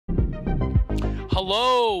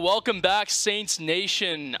Hello, welcome back, Saints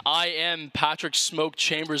Nation. I am Patrick Smoke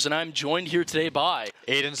Chambers, and I'm joined here today by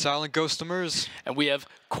Aiden Silent Ghostamers. And we have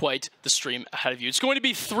quite the stream ahead of you. It's going to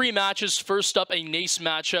be 3 matches. First up, a NACE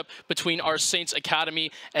matchup between our Saints Academy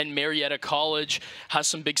and Marietta College. Has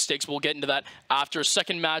some big stakes. We'll get into that after.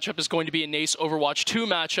 Second matchup is going to be a NACE Overwatch 2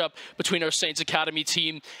 matchup between our Saints Academy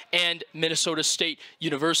team and Minnesota State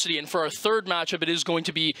University. And for our third matchup, it is going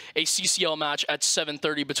to be a CCL match at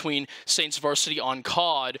 7:30 between Saints Varsity on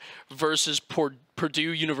COD versus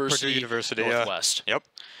Purdue University, Northwest. Yeah. Yep.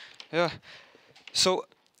 Yeah. So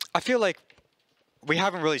I feel like we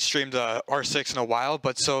haven't really streamed R6 in a while,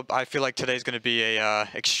 but so I feel like today's going to be a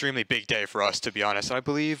extremely big day for us, to be honest. I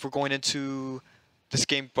believe we're going into this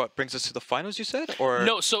game, what brings us to the finals, you said? Or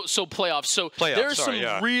no, so playoffs. So there's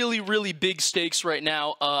some really big stakes right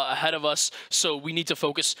now ahead of us. So we need to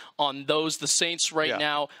focus on those. The Saints right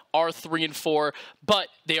now are 3-4, but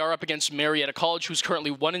they are up against Marietta College, who's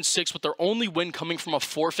currently 1-6, with their only win coming from a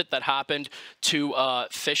forfeit that happened to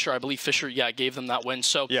Fisher. I believe Fisher, gave them that win.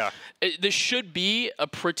 So this should be a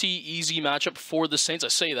pretty easy matchup for the Saints. I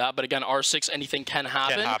say that, but again, R6, anything can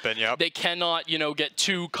happen. They cannot, get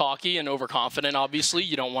too cocky and overconfident, obviously.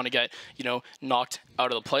 You don't want to get, knocked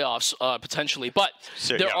out of the playoffs potentially. But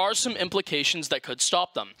there are some implications that could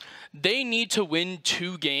stop them. They need to win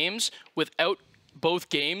 2 games without both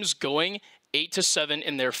games going 8-7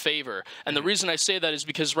 in their favor. And the reason I say that is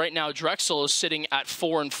because right now Drexel is sitting at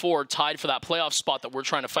 4-4, tied for that playoff spot that we're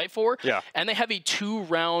trying to fight for. And they have a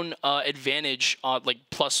 2-round advantage,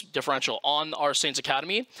 plus differential on our Saints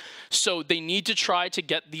Academy. So they need to try to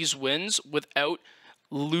get these wins without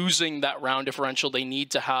losing that round differential. They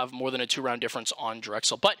need to have more than a 2-round difference on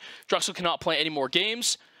Drexel. But Drexel cannot play any more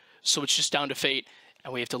games, so it's just down to fate,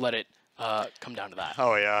 and we have to let it come down to that.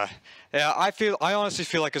 Oh, yeah. Yeah, I honestly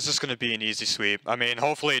feel like it's just going to be an easy sweep. I mean,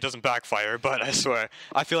 hopefully it doesn't backfire, but I swear,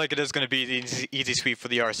 I feel like it is going to be an easy sweep for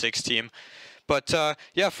the R6 team. But,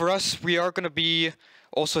 yeah, for us, we are going to be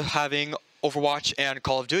also having Overwatch and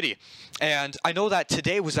Call of Duty. And I know that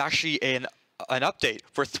today was actually an update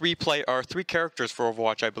for 3 characters for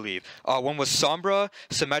Overwatch, I believe. One was Sombra,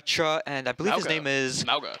 Symmetra, and I believe his name is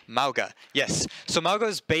Mauga. Yes. So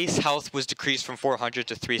Mauga's base health was decreased from 400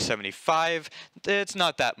 to 375. It's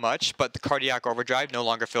not that much, but the cardiac overdrive no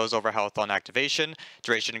longer fills over health on activation.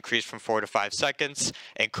 Duration increased from 4 to 5 seconds,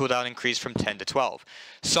 and cooldown increased from 10 to 12.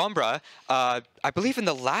 Sombra, I believe in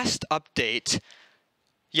the last update,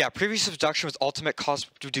 previous reduction was ultimate cost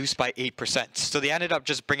reduced by 8%. So they ended up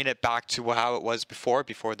just bringing it back to how it was before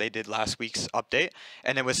they did last week's update.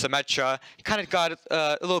 And then with Symmetra, it kind of got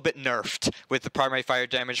a little bit nerfed with the primary fire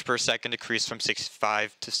damage per second decreased from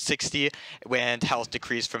 65 to 60, and health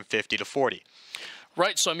decreased from 50 to 40.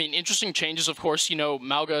 Right, so I mean, interesting changes, of course.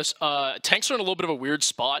 Mauga's tanks are in a little bit of a weird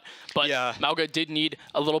spot, but Mauga did need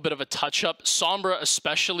a little bit of a touch-up. Sombra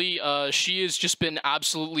especially, she has just been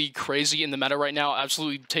absolutely crazy in the meta right now,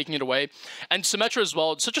 absolutely taking it away. And Symmetra as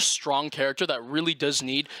well, it's such a strong character that really does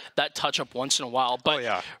need that touch-up once in a while.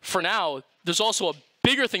 But for now, there's also a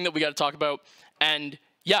bigger thing that we got to talk about, and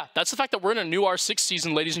that's the fact that we're in a new R6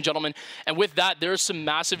 season, ladies and gentlemen. And with that, there are some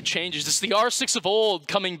massive changes. It's the R6 of old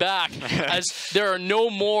coming back, as there are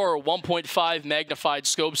no more 1.5 magnified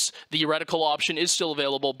scopes. The reticle option is still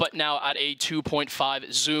available, but now at a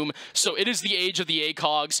 2.5 zoom. So it is the age of the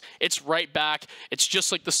ACOGs. It's right back. It's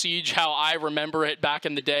just like the Siege, how I remember it back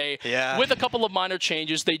in the day. With a couple of minor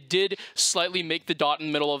changes, they did slightly make the dot in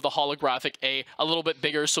the middle of the holographic A a little bit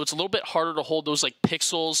bigger, so it's a little bit harder to hold those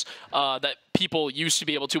pixels that people used to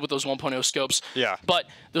be able to with those 1.0 scopes. But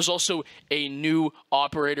there's also a new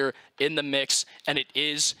operator in the mix, and it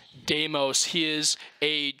is Deimos. He is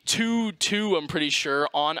a 2-2, I'm pretty sure.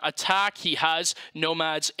 On attack, he has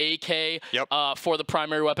Nomad's AK for the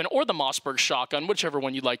primary weapon, or the Mossberg shotgun, whichever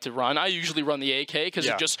one you'd like to run. I usually run the AK because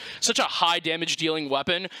it's just such a high damage dealing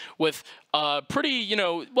weapon with pretty,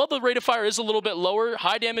 well, the rate of fire is a little bit lower,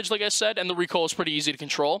 high damage, like I said, and the recoil is pretty easy to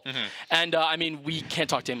control. And I mean, we can't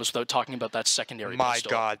talk Deimos without talking about that secondary pistol. My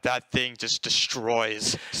God, that thing just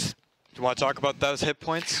destroys. Do you want to talk about those hit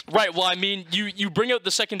points? Right. Well, I mean, you bring out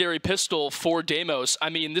the secondary pistol for Deimos. I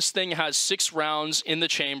mean, this thing has 6 rounds in the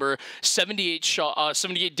chamber,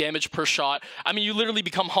 78 damage per shot. I mean, you literally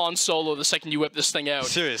become Han Solo the second you whip this thing out.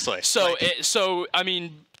 Seriously. So I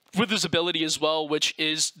mean, with his ability as well, which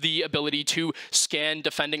is the ability to scan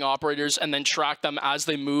defending operators and then track them as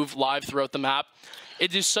they move live throughout the map.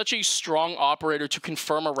 It is such a strong operator to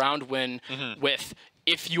confirm a round win with.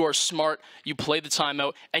 If you are smart, you play the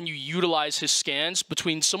timeout, and you utilize his scans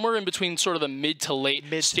somewhere in between sort of the mid to late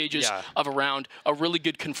stages of a round, a really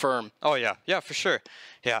good confirm. Oh, yeah. Yeah, for sure.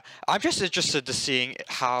 Yeah. I'm just interested to seeing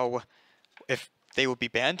how, if they will be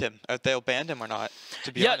banned him, if they'll ban him or not,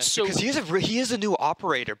 to be honest. So, because he is a new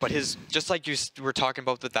operator, but just like you were talking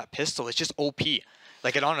about with that pistol, it's just OP.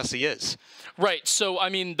 Like, it honestly is. Right. So, I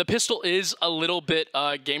mean, the pistol is a little bit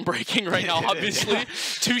game-breaking right now, obviously.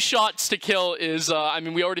 2 shots to kill is, I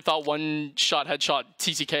mean, we already thought 1-shot headshot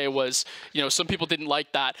TTK was, you know, some people didn't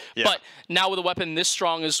like that. Yeah. But now with a weapon this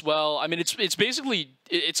strong as well, I mean, it's basically,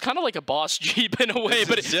 it's kind of like a Boss Jeep in a way,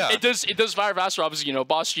 but it does fire faster. Obviously, you know,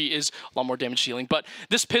 Boss G is a lot more damage dealing, but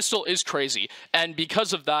this pistol is crazy. And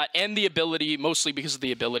because of that, and the ability, mostly because of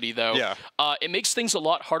the ability, though, it makes things a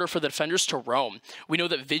lot harder for the defenders to roam. We know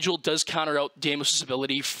that Vigil does counter out Deimos'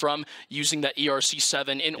 ability from using that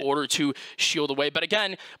ERC-7 in order to shield away. But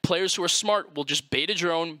again, players who are smart will just bait a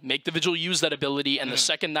drone, make the Vigil use that ability, and the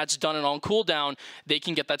second that's done and on cooldown, they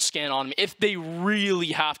can get that scan on him if they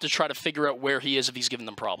really have to try to figure out where he is if he's giving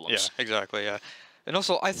them problems. Yeah, exactly, yeah. And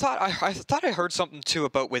also, I thought I heard something, too,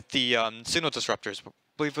 about with the signal disruptors.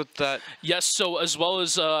 Believe with that. Yes, so as well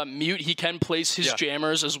as mute, he can place his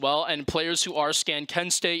jammers as well, and players who are scanned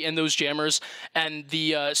can stay in those jammers, and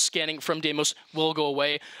the scanning from Deimos will go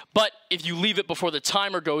away. But if you leave it before the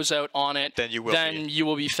timer goes out on it, then you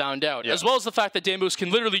will be found out. As well as the fact that Deimos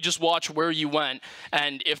can literally just watch where you went,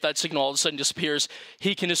 and if that signal all of a sudden disappears,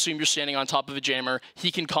 he can assume you're standing on top of a jammer.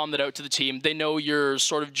 He can calm that out to the team. They know your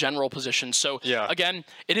sort of general position. So again,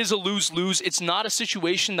 it is a lose-lose. It's not a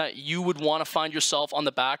situation that you would want to find yourself on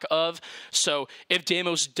the back of. So if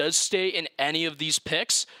Deimos does stay in any of these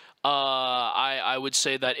picks, I would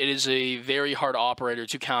say that it is a very hard operator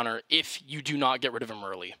to counter if you do not get rid of him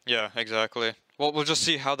early. Yeah, exactly. Well, we'll just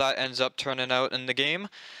see how that ends up turning out in the game.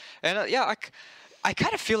 And yeah, I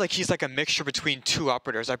kind of feel like he's like a mixture between 2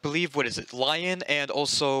 operators. I believe, what is it, Lion and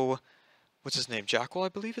also... What's his name? Jackal, I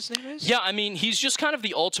believe his name is? Yeah, I mean, he's just kind of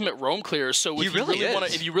the ultimate roam clearer. So if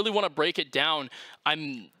you really want to break it down,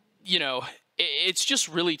 you know, it's just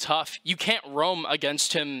really tough. You can't roam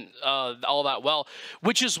against him all that well,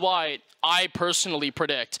 which is why I personally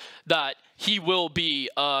predict that he will be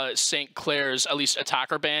St. Clair's, at least,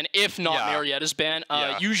 attacker ban, if not Marietta's ban.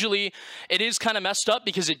 Usually, it is kind of messed up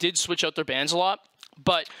because it did switch out their bans a lot.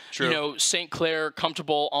 But, you know, St. Clair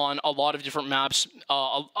comfortable on a lot of different maps,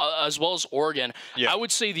 as well as Oregon. I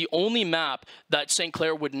would say the only map that St.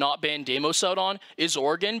 Clair would not ban Deimos out on is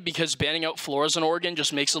Oregon, because banning out Flores on Oregon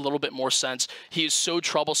just makes a little bit more sense. He is so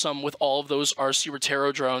troublesome with all of those RC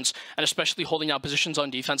Rotero drones, and especially holding out positions on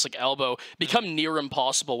defense like elbow, become near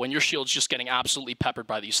impossible when your shield's just getting absolutely peppered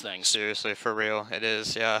by these things. Seriously, for real, it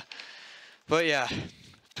is, yeah. But yeah.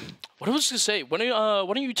 What I was going to say, why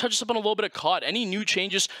don't you touch us up on a little bit of COD? Any new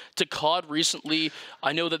changes to COD recently?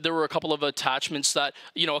 I know that there were a couple of attachments that,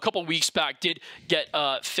 you know, a couple of weeks back did get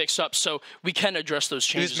fixed up, so we can address those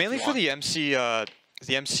changes. It was mainly for the MC, I think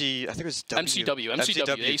it was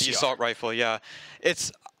MCW, the assault rifle, yeah.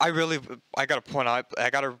 I really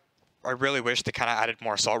wish they kind of added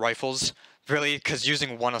more assault rifles, really, because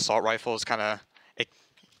using one assault rifle is kind of...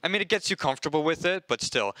 I mean, it gets you comfortable with it, but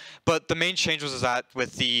still. But the main change was that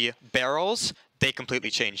with the barrels, they completely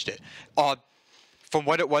changed it. From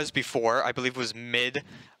what it was before, I believe it was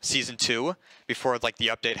mid-Season 2, before like the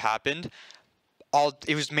update happened,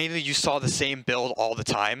 it was mainly you saw the same build all the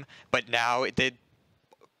time, but now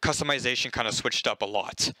customization kind of switched up a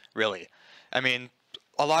lot, really. I mean,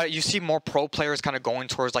 you see more pro players kind of going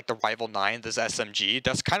towards like the Rival 9, this SMG.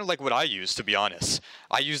 That's kind of like what I use, to be honest.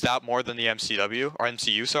 I use that more than the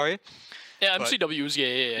MCU, sorry. Yeah, MCW is,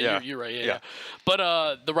 you're right, yeah. But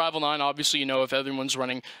the Rival 9, obviously, you know, if everyone's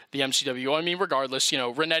running the MCW, I mean, regardless, you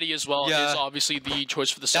know, Renetti as well is obviously the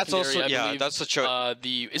choice for the secondary, that's also, I believe. That's the choice.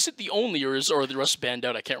 Is it the only, or the rest banned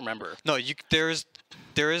out? I can't remember. No,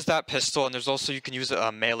 there is that pistol, and there's also, you can use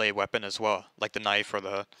a melee weapon as well, like the knife or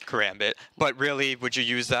the karambit. But really, would you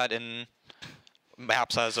use that in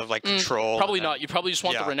maps as of like control? Probably not. You probably just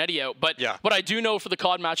want the Renetti out. But what I do know for the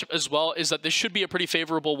COD matchup as well is that this should be a pretty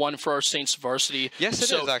favorable one for our Saints varsity. Yes,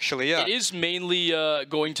 it is actually, yeah. It is mainly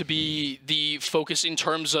going to be the focus in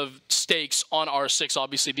terms of stakes on R6,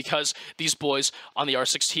 obviously, because these boys on the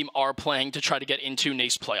R6 team are playing to try to get into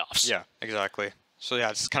NACE playoffs. Yeah, exactly. So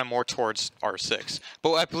yeah, it's kind of more towards R6.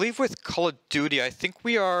 But I believe with Call of Duty, I think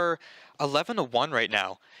we are 11-1 right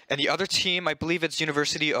now. And the other team, I believe it's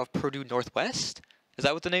University of Purdue Northwest. Is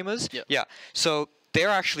that what the name is? Yeah. Yeah. So they're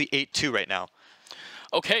actually 8-2 right now.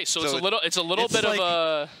 Okay, so it's a little bit like,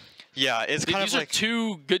 of a... Yeah, it's kind of like... These are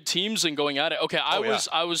 2 good teams and going at it. Okay, I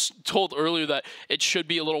was told earlier that it should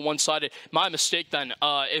be a little one-sided. My mistake then.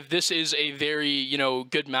 If this is a very, you know,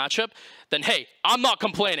 good matchup, then hey, I'm not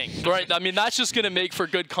complaining, right? I mean, that's just going to make for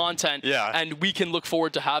good content, and we can look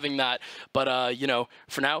forward to having that. But, you know,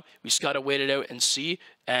 for now, we just got to wait it out and see.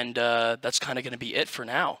 And that's kind of going to be it for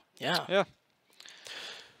now. Yeah. Yeah.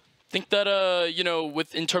 Think that you know,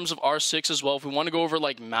 in terms of R6 as well, if we want to go over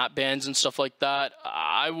like map bans and stuff like that,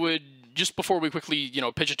 I would just before we quickly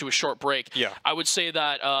pitch it to a short break. Yeah. I would say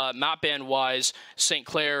that map ban wise, St.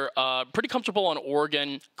 Clair pretty comfortable on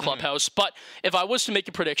Oregon Clubhouse. But if I was to make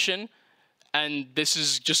a prediction, and this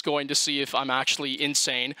is just going to see if I'm actually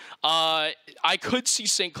insane, I could see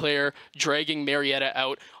St. Clair dragging Marietta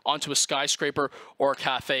out onto a skyscraper or a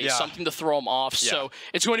cafe, something to throw them off. Yeah. So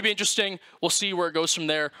it's going to be interesting. We'll see where it goes from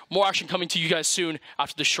there. More action coming to you guys soon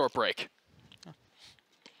after this short break.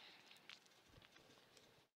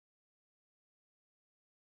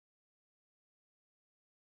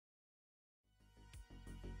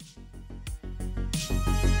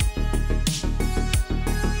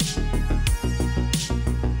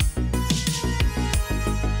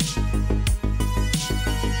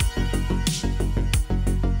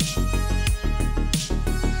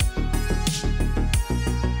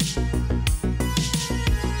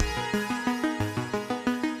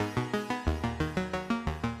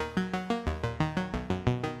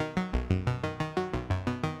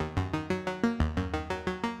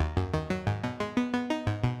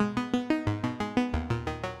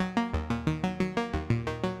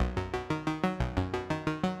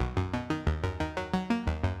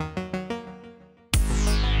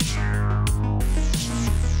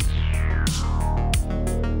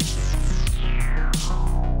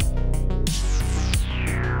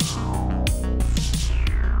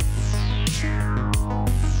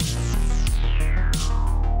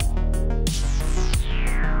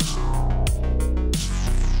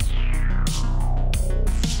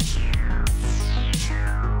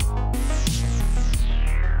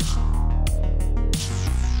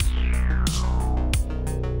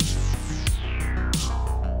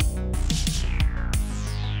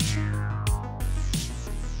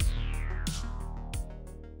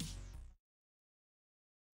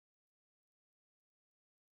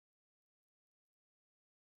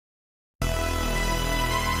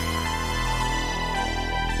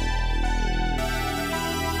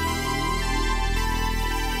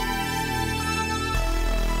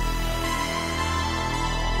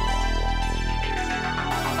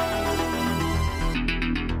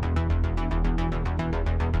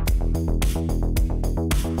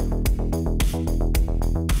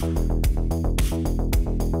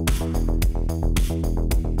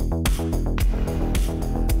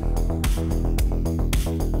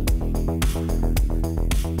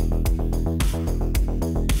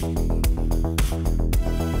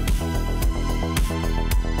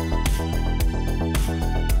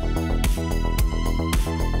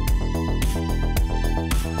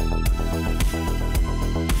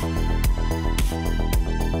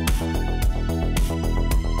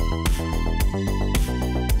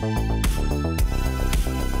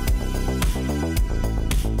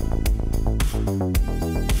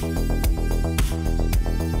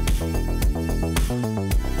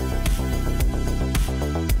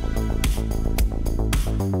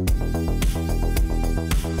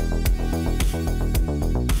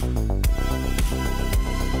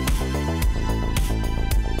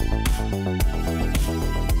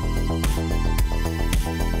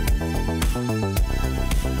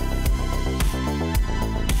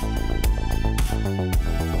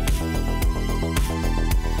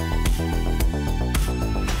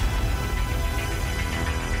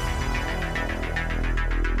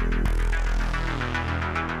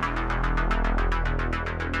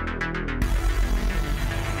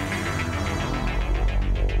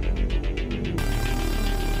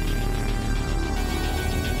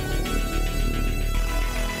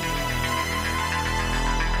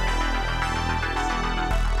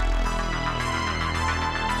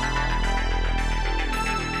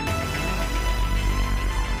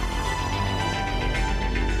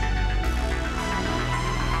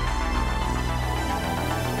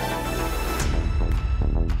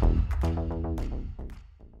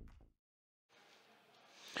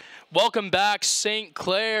 Welcome back, St.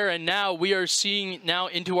 Clair, and now we are seeing now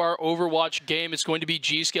into our Overwatch game. It's going to be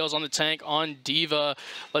G-Scales on the tank on D.Va.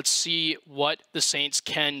 Let's see what the Saints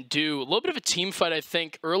can do. A little bit of a team fight, I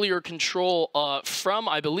think. Earlier control from,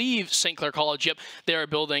 I believe, St. Clair College. Yep, they are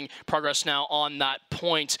building progress now on that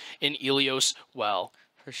point in Ilios well.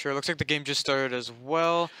 For sure. Looks like the game just started as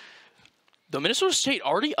well. Though Minnesota State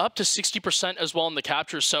already up to 60% as well in the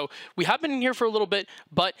captures. So we have been in here for a little bit,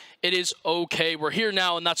 but it is okay. We're here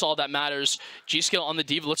now, and that's all that matters. G-Scale on the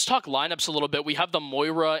Diva. Let's talk lineups a little bit. We have the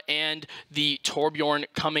Moira and the Torbjorn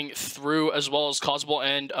coming through, as well as Cosable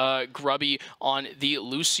and Grubby on the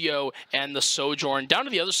Lucio and the Sojourn. Down to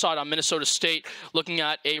the other side on Minnesota State, looking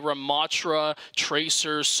at a Ramatra,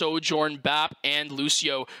 Tracer, Sojourn, Bap, and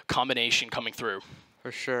Lucio combination coming through.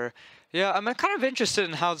 For sure. Yeah, I'm kind of interested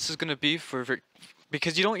in how this is going to be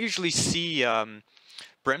because you don't usually see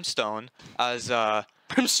Brimstone as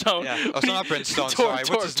Brimstone. Yeah. Oh, so not Brimstone. Sorry,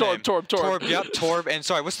 what's his name? Torb. Yep, Torb. And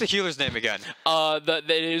sorry, what's the healer's name again? That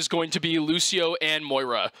is going to be Lucio and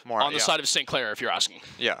Moira on the side of St. Clair, if you're asking.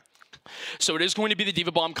 Yeah. So it is going to be the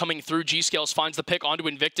Diva Bomb coming through. G-Scales finds the pick onto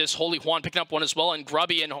Invictus. Holy Juan picking up one as well, and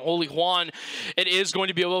Grubby and Holy Juan. It is going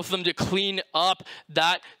to be both of them to clean up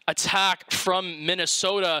that attack from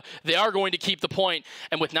Minnesota. They are going to keep the point,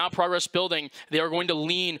 and with now progress building, they are going to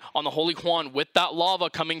lean on the Holy Juan with that lava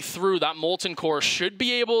coming through. That Molten Core should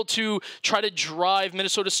be able to try to drive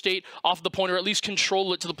Minnesota State off the point, or at least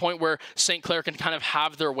control it to the point where St. Clair can kind of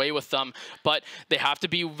have their way with them. But they have to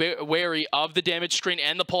be wary of the damage screen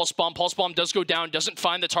and the Pulse Bomb. Pulse Bomb does go down, doesn't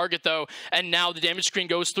find the target though, and now the damage screen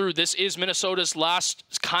goes through. This is Minnesota's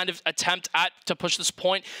last kind of attempt to push this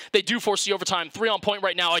point. They do force the overtime. 3 on point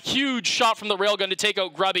right now. A huge shot from the railgun to take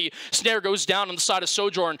out Grubby. Snare goes down on the side of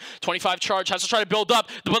Sojourn. 25 charge, has to try to build up,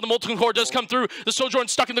 but the Molten Core does come through. The Sojourn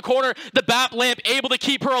stuck in the corner. The Bap Lamp able to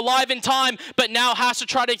keep her alive in time, but now has to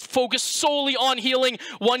try to focus solely on healing.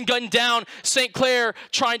 1 gun down. St. Clair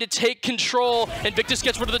trying to take control. Invictus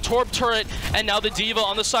gets rid of the Torb turret, and now the Diva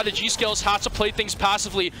on the side of G-Scales has to play things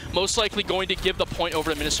passively, most likely going to give the point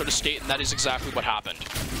over to Minnesota State, and that is exactly what happened.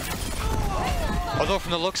 Although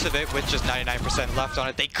from the looks of it, with just 99% left on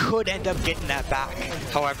it, they could end up getting that back.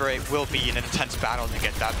 However, it will be an intense battle to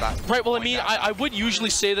get that back. Right, well, I mean, I would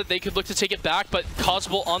usually say that they could look to take it back, but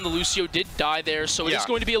Cosable on the Lucio did die there, so it is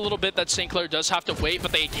going to be a little bit that St. Clair does have to wait,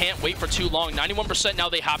 but they can't wait for too long. 91% now,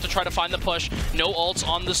 they have to try to find the push. No ults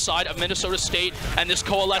on the side of Minnesota State, and this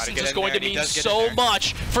Coalescence is going to mean so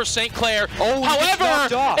much for St. Clair.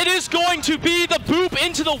 However, it is going to be the boop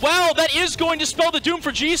into the well that is going to spell the doom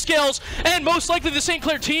for G-Scales, and most likely the St.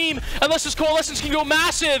 Clair team, unless this Coalescence can go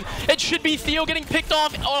massive. It should be Theo getting picked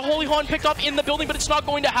off, Holy Juan picked up in the building, but it's not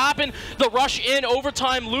going to happen. The rush in,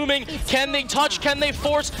 overtime looming. Can they touch? Can they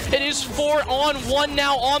force? It is 4 on 1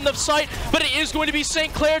 now on the site, but it is going to be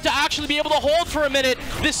St. Clair to actually be able to hold for a minute.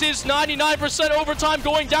 This is 99% overtime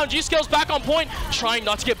going down. G-Scales back on point, trying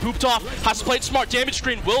not to get booped off. Has to play it smart. Damage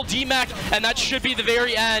screen will demech, and that should be the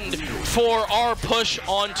very end for our push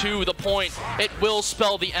onto the point. It will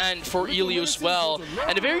spell the end for Elios well.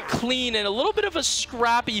 And a very clean and a little bit of a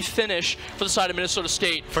scrappy finish for the side of Minnesota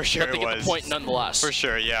State. For sure, but they get the point nonetheless. For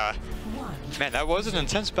sure, yeah. Man, that was an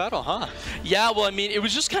intense battle, huh? Yeah, well, I mean, it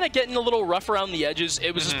was just kind of getting a little rough around the edges.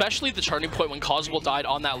 It was especially the turning point when Cosable died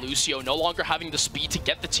on that Lucio, no longer having the speed to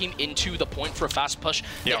get the team into the point for a fast push.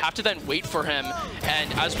 They have to then wait for him.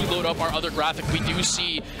 And as we load up our other graphic, we do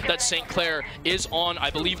see that St. Clair is on, I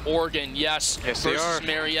believe, Oregon, yes versus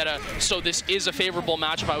Marietta. So this is a favorable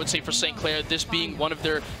matchup, I would say, for St. Clair, this being one of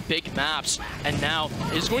their big maps. And now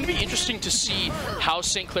it's going to be interesting to see how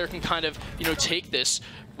St. Clair can kind of, take this.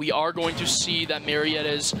 We are going to see that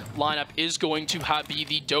Marietta's lineup is going to be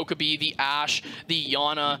the Dokkaebi, the Ashe, the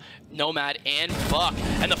Yana, Nomad, and Buck.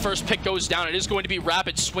 And the first pick goes down. It is going to be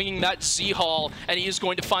Rapid swinging that Z-Haul, and he is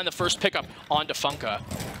going to find the first pickup on Defunka.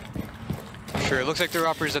 Sure, it looks like the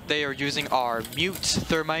uppers that they are using are Mute,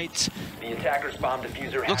 Thermite. The attacker's bomb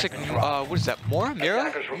diffuser looks like, what is that,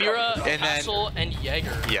 Mira? Mira, Castle, and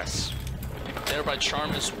Jaeger. Yes. There by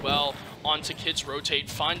Charm as well. Onto Kids Rotate,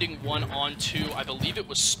 finding 1 on 2. I believe it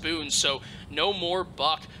was Spoon, so no more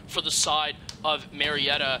Buck for the side of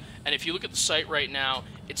Marietta. And if you look at the site right now,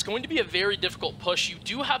 it's going to be a very difficult push. You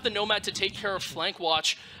do have the Nomad to take care of Flank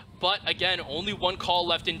Watch, but again, only 1 call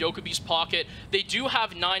left in Dokkaebi's pocket. They do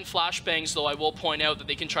have 9 flashbangs, though I will point out that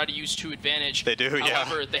they can try to use to advantage. They do,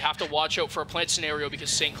 However, they have to watch out for a plant scenario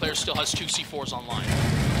because St. Clair still has 2 C4s online.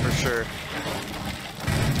 For sure.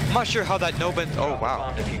 I'm not sure how that Nomad, oh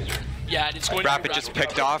wow. Yeah, and it's going Rapid to be just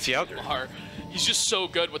picked off, yep. He's just so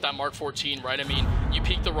good with that Mark 14, right? I mean, you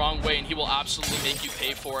peek the wrong way and he will absolutely make you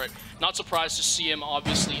pay for it. Not surprised to see him,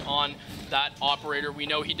 obviously, on that operator. We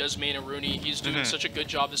know he does main a Rooney. He's doing such a good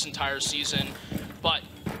job this entire season. But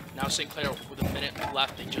now St. Clair, with a minute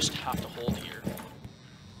left, they just have to hold here.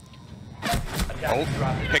 Oh,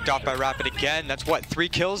 picked off by Rapid again. That's what, 3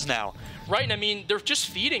 kills now. Right, and I mean, they're just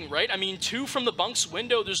feeding, right? I mean, 2 from the bunk's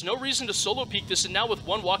window. There's no reason to solo peek this, and now with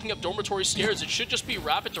 1 walking up dormitory stairs, it should just be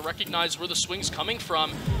Rapid to recognize where the swing's coming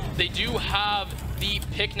from. They do have the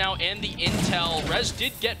pick now and the intel. Rez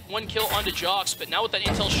did get 1 kill onto Jox, but now with that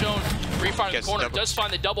intel shown, Refire in the corner does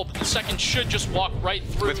find the double, but the second should just walk right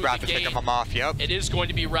through with Rapid the game. picking him off, yep. It is going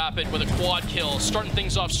to be Rapid with a quad kill, starting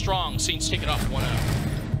things off strong. Saints take it off 1-0.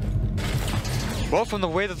 Well, from the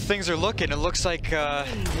way that things are looking, it looks like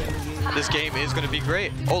this game is going to be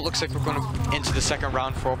great. Oh, it looks like we're going into the second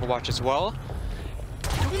round for Overwatch as well.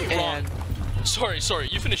 Don't get me wrong. Sorry,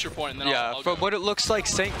 you finish your point and then I'll from what it looks like,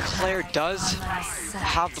 St. Clair does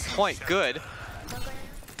have the point good.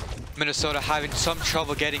 Minnesota having some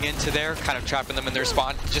trouble getting into there, kind of trapping them in their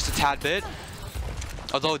spawn just a tad bit.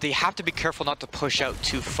 Although they have to be careful not to push out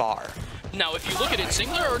too far. Now, if you look at it,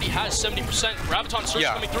 Singler already has 70%. Graviton Surge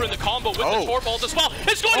coming through in the combo with the Tor Bolt as well.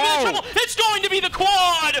 It's going to be the triple. It's going to be the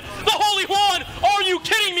quad. The Holy One. Are you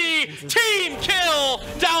kidding me? Team kill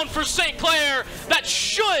down for St. Clair. That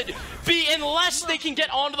should be, unless they can get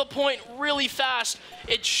onto the point really fast,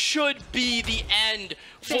 it should be the end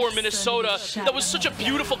for Minnesota. That was such a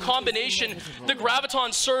beautiful combination. The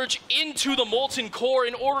Graviton Surge into the Molten Core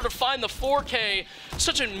in order to find the 4K.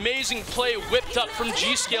 Such an amazing play whipped up from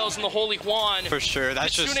G-Scales and the Holy Juan. For sure,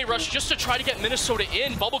 that's Mitsune Rush just to try to get Minnesota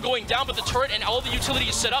in. Bubble going down, but the turret and all the utility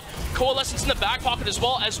is set up. Coalescence in the back pocket as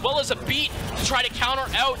well as a beat to try to counter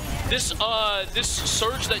out this this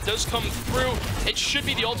surge that does come through. It should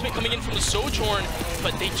be the ultimate coming in from the Sojourn,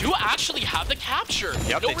 but they do actually have the capture.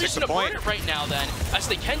 Yep, no reason to burn it right now then, as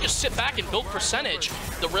they can just sit back and build percentage.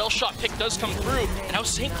 The rail shot pick does come through, and now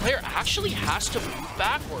St. Clair actually has to move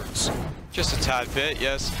backwards. Just a tad bit,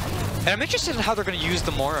 yes. And I'm interested in how they're going to use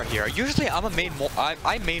the Mora here. Usually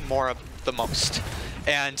I main Mora the most,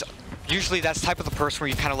 and usually that's the type of the person where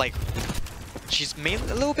you kind of like, she's mainly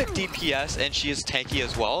a little bit DPS and she is tanky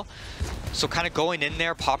as well. So kind of going in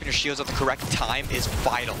there, popping your shields at the correct time is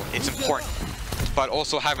vital. It's important. But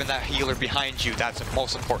also having that healer behind you, that's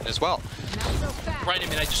most important as well. Right, I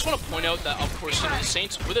mean, I just want to point out that, of course, you know, the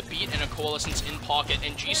Saints with a beat and a Coalescence in pocket,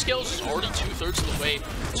 and G-Scales is already 2/3 of the way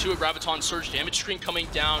to a Graviton Surge damage screen coming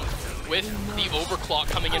down with the Overclock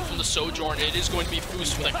coming in from the Sojourn. It is going to be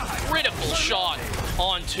Boost with a critical shot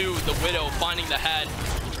onto the Widow, finding the head.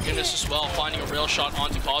 Goodness as well, finding a rail shot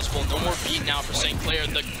onto Cosmo. No more beat now for St. Clair.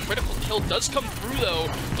 The critical kill does come through, though,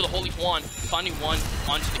 for the Holy Juan, finding one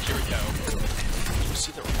onto the Kiriko.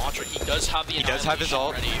 See the Ramatra, he does have the Annihilation. He does have his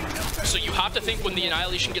ult. Ready. So you have to think when the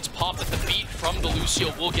Annihilation gets popped that the beat from the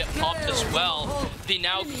Lucio will get popped as well. The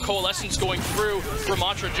now Coalescence going through,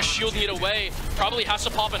 Ramatra just shielding it away. Probably has to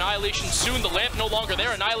pop Annihilation soon. The lamp no longer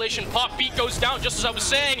there. Annihilation pop, beat goes down just as I was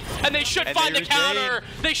saying, and they should find the counter.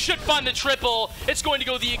 They should find the triple. It's going to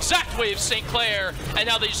go the exact way of St. Clair, and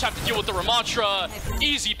now they just have to deal with the Ramatra.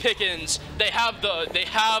 Easy pickings. They have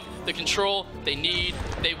the control they need.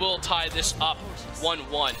 They will tie this up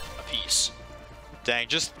 1-1 apiece. Dang,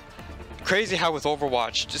 just crazy how with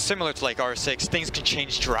Overwatch, just similar to like R6, things can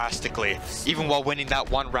change drastically. Even while winning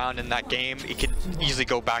that one round in that game, it can easily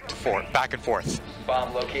go back and forth.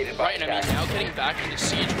 Bomb located by right, and I mean, now getting back into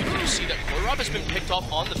Siege, we do see that Rob has been picked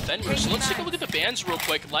off on the Fenrir. So let's take a look at the bans real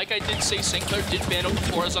quick. Like I did say, St. Clair did ban out the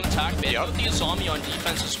Flores on attack, ban out the Azami on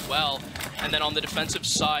defense as well. And then on the defensive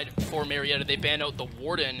side for Marietta, they ban out the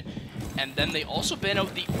Warden. And then they also ban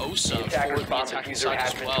out the Osa for the attacking side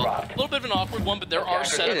as well. A little bit of an awkward one, but there are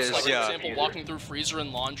setups, like for example, walking through Freezer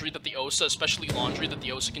and Laundry that the Osa, especially Laundry, that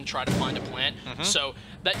the Osa can try to find a plant. So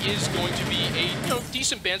that is going to be a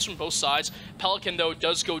decent bans from both sides. Pelican, though,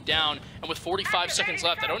 does go down, and with 45 seconds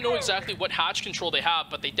left, I don't know exactly what hatch control they have,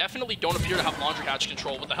 but they definitely don't appear to have Laundry hatch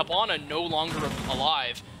control. With the Habana no longer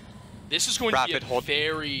alive, this is going to be a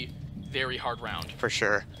very, very hard round. For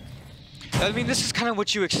sure. I mean, this is kind of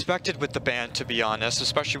what you expected with the ban, to be honest,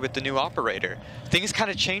 especially with the new operator. Things kind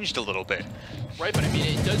of changed a little bit. Right, but I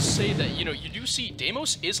mean, it does say that, you know, you do see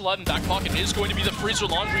Deimos is alive in back pocket. It is going to be the Freezer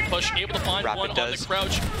Laundry push, able to find one on the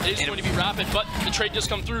crouch. It is going to be Rapid, but the trade does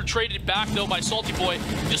come through. Traded back, though, by Salty Boy,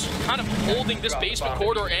 just kind of holding this basement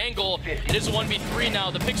corridor angle. It is a 1v3 now.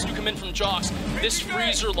 The picks do come in from Jox. This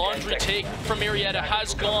Freezer Laundry take from Marietta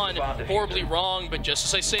has gone horribly wrong, but just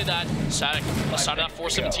as I say that, Static, on the side of that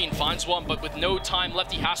 417, finds one, but with no time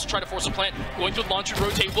left, he has to try to force a plant. Going through the Laundry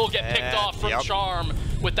rotate, will get picked off from Charm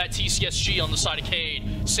with that TCSG on the side of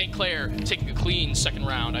Cade. St. Clair taking a clean second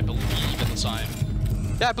round, I believe, in the side.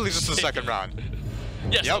 Yeah, I believe this is the second round.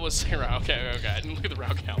 Yes, that was second round. Okay, I didn't look at the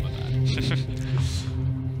round count on that.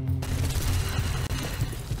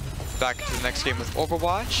 Back into the next game with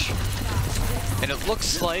Overwatch. And it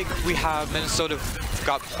looks like we have Minnesota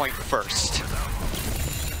got point first.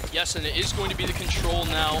 Yes, and it is going to be the control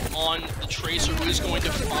now on the Tracer, who is going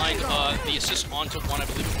to find the assist onto one. I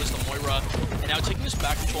believe it was the Moira. And now taking this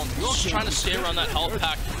back control and just trying to stay around that health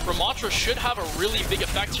pack. Ramatra should have a really big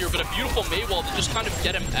effect here, but a beautiful Maywall to just kind of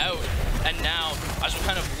get him out. And now, as we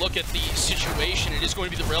kind of look at the situation, it is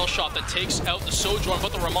going to be the rail shot that takes out the Sojourn,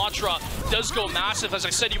 but the Ramatra does go massive. As I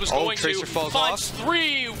said, he was going to. Finds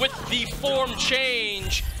 3 with the form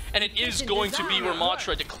change. And it is going to be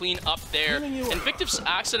Ramatra to clean up there. Invictus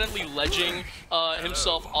accidentally ledging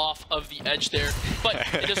himself off of the edge there, but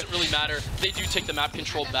it doesn't really matter. They do take the map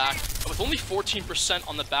control back. And with only 14%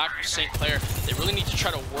 on the back of St. Clair, they really need to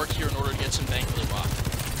try to work here in order to get some bang for the buck.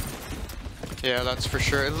 Yeah, that's for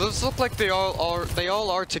sure. It does look like they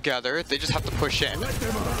all are together. They just have to push in.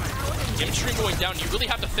 Game stream going down, you really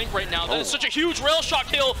have to think right now. That is such a huge rail shot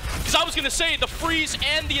kill, because I was going to say the freeze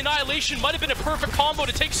and the annihilation might have been a perfect combo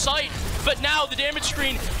to take sight, but now the damage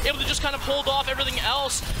screen able to just kind of hold off everything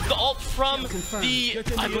else. The ult from the,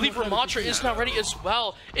 I believe Ramatra is now ready as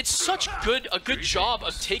well. It's such a good job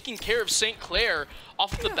of taking care of St. Clair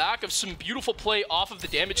off the back of some beautiful play off of the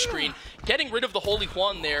damage screen, getting rid of the Holy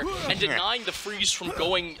Juan there, and denying the freeze from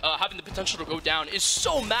going, having the potential to go down is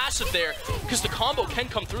so massive there, because the combo can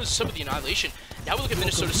come through as some of the annihilation. Now we look at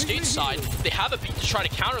Minnesota State's side. They have a beat to try to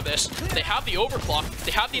counter this. They have the overclock.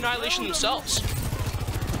 They have the annihilation themselves.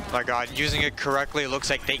 My God, using it correctly, it looks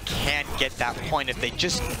like they can get that point if they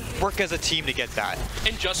just work as a team to get that.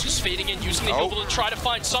 Injustice fading in, using the Noble to try to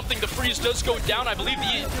find something. The freeze does go down. I believe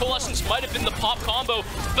the Coalescence might have been the pop combo,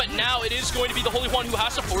 but now it is going to be the Holy One who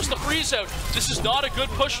has to force the freeze out. This is not a good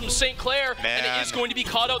push from St. Clair, and it is going to be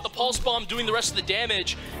caught out. The Pulse Bomb doing the rest of the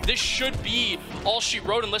damage. This should be all she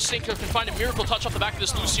wrote, unless St. Clair can find a miracle touch off the back of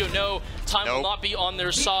this Lucio. No, time will not be on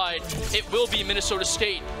their side. It will be Minnesota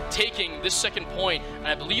State taking this second point, and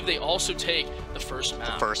I believe they also take the first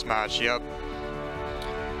match. The first match, yep.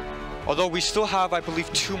 Although we still have, I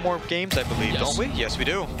believe, 2 more games, don't we? Yes, we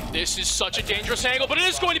do. This is such a dangerous angle, but it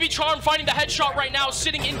is going to be Charm finding the headshot right now,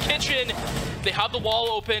 sitting in kitchen. They have the wall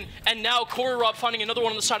open, and now Corey Rob finding another one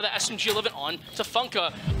on the side of the SMG-11 on to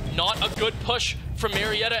Funka. Not a good push from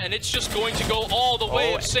Marietta, and it's just going to go all the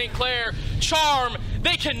way of St. Clair. Charm,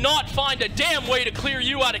 they cannot find a damn way to clear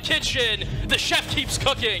you out of kitchen. The chef keeps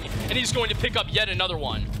cooking, and he's going to pick up yet another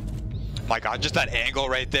one. My God, just that angle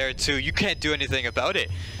right there, too. You can't do anything about it.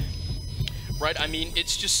 Right, I mean,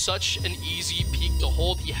 it's just such an easy peak to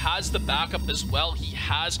hold. He has the backup as well. He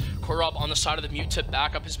has Korob on the side of the mute to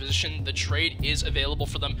back up his position. The trade is available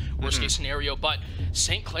for them, worst case scenario. But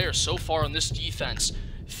St. Clair, so far on this defense,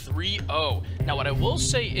 3-0. Now, what I will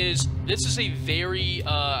say is this is a very,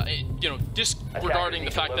 disregarding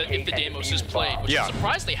the fact that if the Deimos is played, which I'm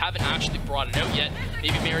surprised they haven't actually brought it out yet.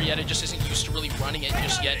 Maybe Marietta just isn't used to really running it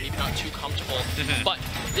just yet, maybe not too comfortable. But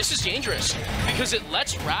this is dangerous because it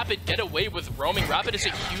lets Rapid get away with roaming. Rapid is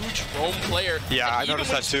a huge roam player. Yeah, I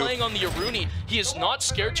noticed that too. Even when he's playing on the Aruni, he is not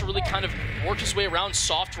scared to really kind of work his way around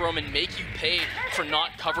soft roam and make you pay for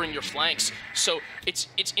not covering your flanks. So it's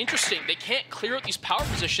interesting. They can't clear out these power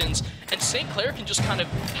positions, and St. Clair can just kind of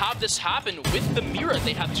have this happen with the Mira.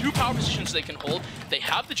 They have 2 power positions they can hold. They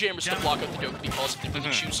have the jammers to block out the Dokkaebi calls if they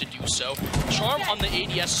really choose to do so. Charm on the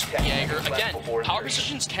ADS Jaeger. Again, power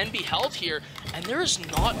positions can be held here, and there is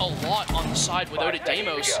not a lot on the side without a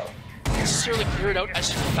Deimos necessarily clear it out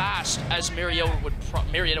as fast as Marietta would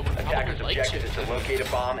probably like to. Locate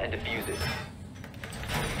a bomb and defuse it.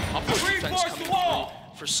 Upward defense coming through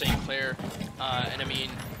for St. Clair, and I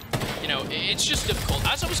mean, you know, it's just difficult.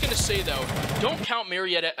 As I was going to say, though, don't count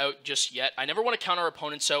Marietta out just yet. I never want to count our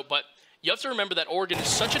opponents out, but you have to remember that Oregon is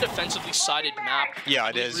such a defensively sided map. Yeah,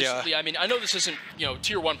 it is, recently, I mean, I know this isn't,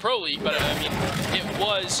 Tier 1 Pro League, but I mean, it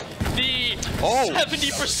was the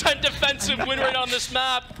 70% defensive win rate on this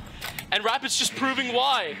map. And Rapid's just proving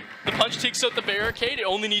why. The punch takes out the barricade. It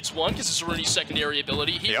only needs 1 because it's Rooney's secondary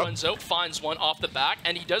ability. He runs out, finds 1 off the back,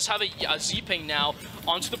 and he does have a Z-ping now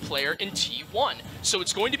onto the player in T1. So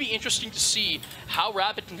it's going to be interesting to see how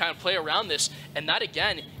Rapid can kind of play around this. And that,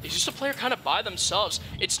 again, is just a player kind of by themselves.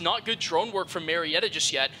 It's not good drone work from Marietta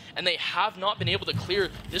just yet, and they have not been able to clear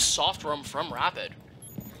this soft roam from Rapid.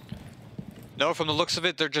 No, from the looks of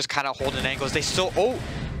it, they're just kind of holding angles. They still...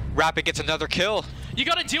 Rapid gets another kill. You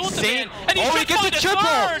gotta deal with the man, and he gets a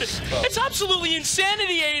third! It's absolutely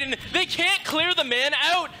insanity, Aiden. They can't clear the man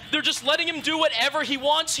out. They're just letting him do whatever he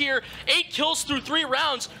wants here. 8 kills through 3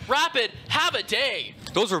 rounds. Rapid, have a day.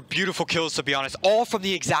 Those were beautiful kills, to be honest. All from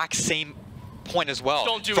the exact same point as well.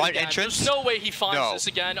 Don't do it again. There's no way he finds this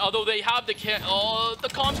again. Although they have the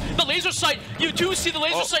comms, the laser sight. You do see the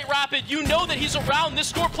laser sight, Rapid. You know that he's around. This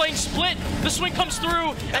score playing split. The swing comes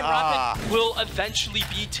through, and Rapid will eventually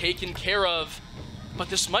be taken care of. but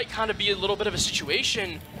this might kind of be a little bit of a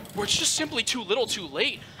situation where it's just simply too little too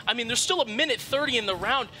late. I mean, there's still a minute 30 in the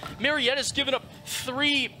round. Marietta's given up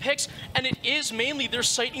 3 picks, and it is mainly their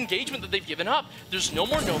site engagement that they've given up. There's no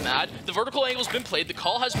more Nomad. The vertical angle's been played. The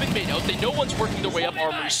call has been made out. They know one's working their way up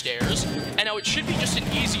Armory stairs, and now it should be just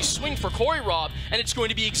an easy swing for Corey Rob, and it's going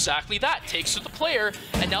to be exactly that. Takes to the player,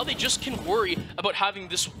 and now they just can worry about having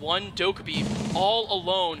this one Dokkaebi all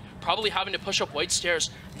alone, probably having to push up white stairs.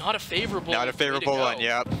 Not a favorable one,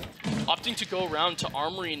 yeah. Opting to go around to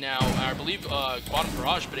Armory now, I believe bottom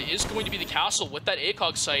garage, but it is going to be the castle with that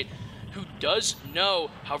ACOG site, who does know.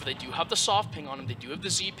 However, they do have the soft ping on him, they do have the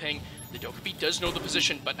Z ping, the Dokkaebi does know the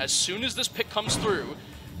position, but as soon as this pick comes through,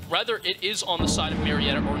 whether it is on the side of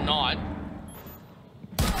Marietta or not,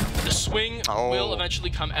 the swing will eventually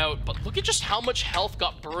come out. But look at just how much health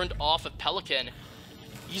got burned off of Pelican.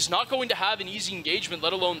 He's not going to have an easy engagement,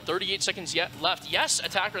 let alone 38 seconds yet left. Yes,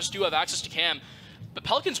 attackers do have access to cam, but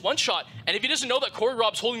Pelican's one shot, and if he doesn't know that Corey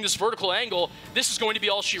Rob's holding this vertical angle, this is going to be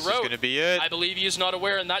all she wrote. This is going to be it. I believe he is not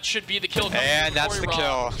aware, and that should be the kill. And that's the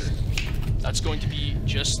kill. That's going to be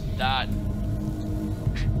just that.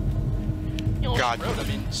 God, I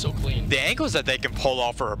mean, so clean. The angles that they can pull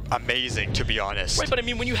off are amazing, to be honest. Right, but I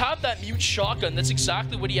mean, when you have that mute shotgun, that's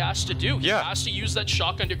exactly what he has to do. Yeah. He has to use that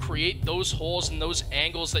shotgun to create those holes and those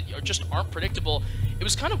angles that just aren't predictable. It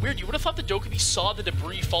was kind of weird. You would have thought the Dokkaebi saw the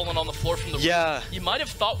debris falling on the floor from the roof. You might have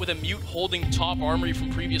thought with a mute holding top Armory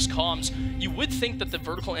from previous comms, you would think that the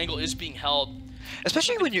vertical angle is being held.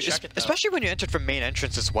 Especially when you entered from main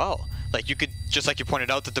entrance as well. Like, you could, just like you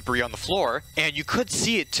pointed out, the debris on the floor, and you could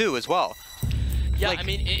see it too as well. Yeah, like, I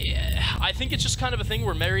mean, I think it's just kind of a thing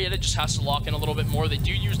where Marietta just has to lock in a little bit more. They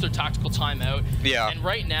do use their tactical timeout. Yeah. And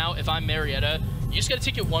right now, if I'm Marietta, you just got to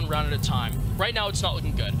take it one round at a time. Right now, it's not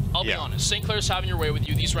looking good. I'll be honest. St. Clair's having your way with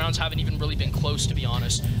you. These rounds haven't even really been close, to be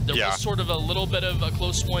honest. There was sort of a little bit of a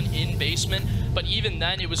close one in basement, but even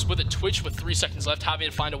then, it was with a Twitch with 3 seconds left, having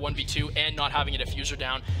to find a 1v2 and not having a diffuser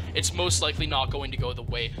down. It's most likely not going to go the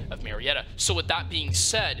way of Marietta. So with that being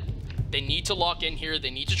said, they need to lock in here. They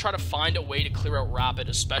need to try to find a way to clear out Rapid,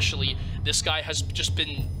 especially. This guy has just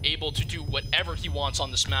been able to do whatever he wants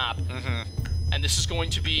on this map. And this is going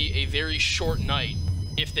to be a very short night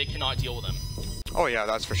if they cannot deal with him. Oh yeah,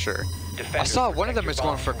 that's for sure. I saw one of them is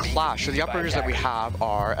going for Clash. So the operators that we have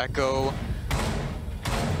are Echo.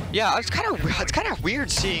 Yeah, it's kind of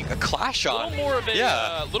weird seeing a Clash on.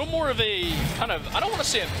 A little more of a kind of, I don't want to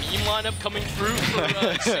say a meme lineup coming through for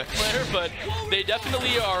St. Clair, but they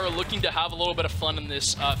definitely are looking to have a little bit of fun in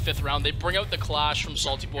this 5th round. They bring out the Clash from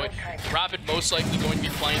Salty Boy. Rapid most likely going to be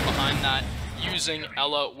playing behind that, using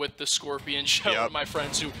Ella with the Scorpion. Shout out to my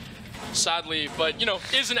friends who, sadly, but you know,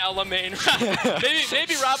 is an Ella main.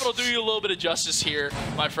 maybe Rapid will do you a little bit of justice here,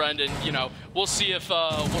 my friend, and you know, we'll see if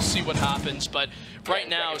we'll see what happens. But right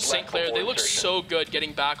now, St. Clair, they look so good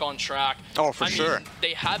getting back on track. Oh, for sure. Mean,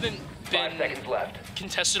 they haven't been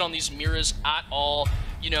contested on these mirrors at all.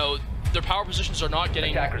 You know, their power positions are not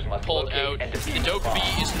getting pulled out. The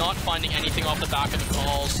Dokkaebi is not finding anything off the back of the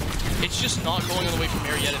calls. It's just not going all the way from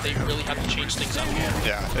Marietta. They really have to change things up here.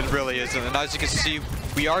 Yeah, it really is. And as you can see,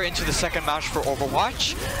 we are into the 2nd match for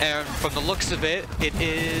Overwatch, and from the looks of it, it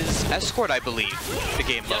is Escort, I believe, the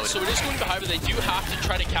game mode. Yeah, so it is going to be hybrid. They do have to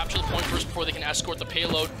try to capture the point first before they can escort the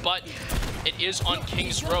payload, but it is on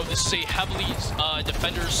King's Row. This is a heavily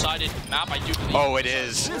defender-sided map, I do believe. Oh, it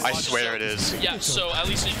is. I swear it is. Yeah, so at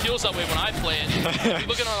least it feels that way when I play it. If you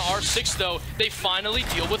look at on R6, though, they finally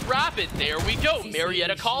deal with Rapid. There we go.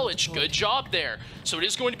 Marietta College. Good job there. So it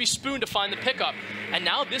is going to be Spoon to find the pickup. And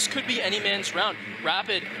now this could be any man's round.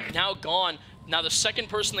 Rapid now gone. Now the second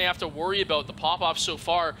person they have to worry about, the pop-off so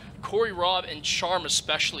far, Corey Rob and Charm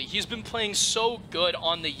especially. He's been playing so good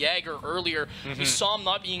on the Jaeger earlier. We saw him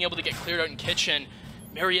not being able to get cleared out in Kitchen.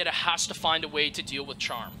 Marietta has to find a way to deal with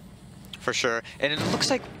Charm. For sure. And it looks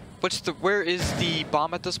like, where is the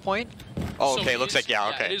bomb at this point? Oh, okay, so looks like,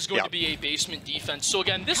 okay. It is going to be a basement defense. So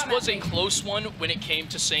again, this was a close one when it came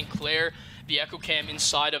to St. Clair. The Echo Cam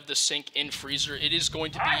inside of the sink in freezer. It is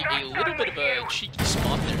going to be a little bit of a cheeky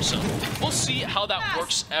spot there. So we'll see how that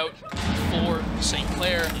works out for St.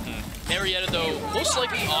 Clair. Marietta, though, most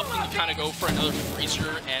likely opting to kind of go for another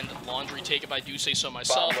freezer and laundry take, if I do say so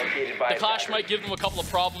myself. The Clash might give them a couple of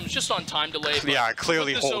problems just on time delay. Yeah,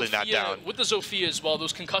 clearly holding that down. With the Zofia as well,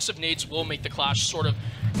 those concussive nades will make the Clash sort of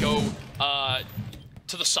go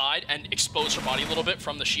to the side and expose her body a little bit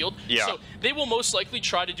from the shield. Yeah. So they will most likely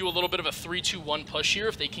try to do a little bit of a 3-2-1 push here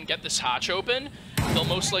if they can get this hatch open. They'll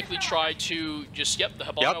most likely try to just, the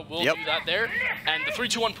Hibana will do that there. And the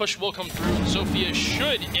 3-2-1 push will come through. Zofia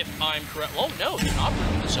should, if I'm correct. Oh no, they're not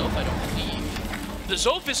bringing the Zof, I don't believe. The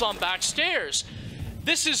Zof is on backstairs.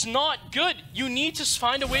 This is not good. You need to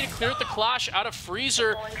find a way to clear out the clash out of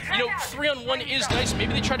Freezer. You know, 3-on-1 is nice.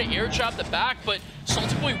 Maybe they try to air jab the back, but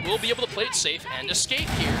Salty Boy will be able to play it safe and escape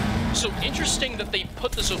here. So interesting that they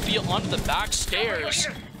put the Zofia onto the back stairs.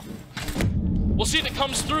 We'll see if it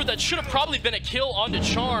comes through. That should have probably been a kill onto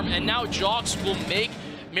Charm, and now Jox will make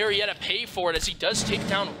Marietta pay for it as he does take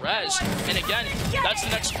down Rez. And again, that's the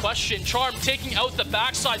next question. Charm taking out the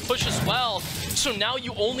backside push as well. So now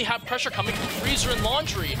you only have pressure coming from Freezer and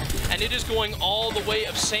Laundry. And it is going all the way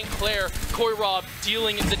of St. Clair. Koirob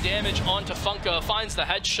dealing the damage onto Funka, finds the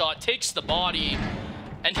headshot, takes the body.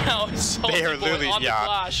 And now Salty Boy on the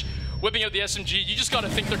Clash, whipping out the SMG. You just got to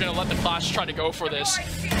think they're going to let the Clash try to go for this.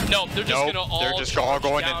 No, they're just going to all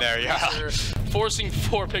going in there, forcing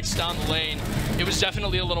 4 picks down the lane. It was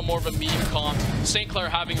definitely a little more of a meme comp. St. Clair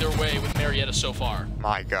having their way with Marietta so far.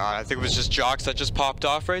 My God, I think it was just Jox that just popped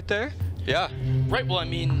off right there. Yeah. Right, well, I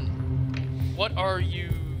mean, what are you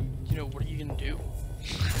what are you going to do?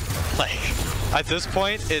 Like, at this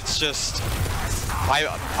point, it's just,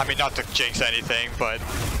 I mean, not to jinx anything, but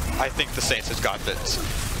I think the Saints has got this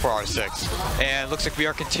for R6. And looks like we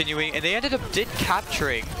are continuing, and they did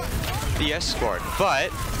capturing the escort, but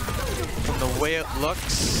from the way it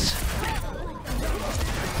looks,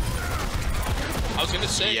 I was gonna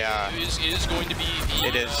say, it is going to be the,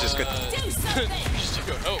 it is just good.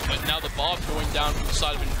 But now the Bob going down from the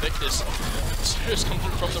side of Invictus. Just come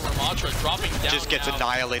through from the Ramatra, dropping down. Just gets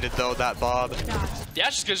annihilated though, that Bob. Yeah,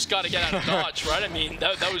 just got to get out of dodge, right? I mean,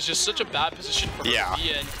 that was just such a bad position for her to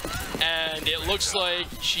be in. And it looks like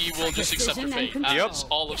she will just accept her fate as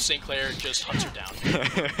all of St. Clair just hunts her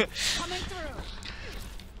down.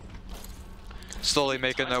 Slowly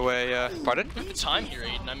making their way. Pardon? The time here,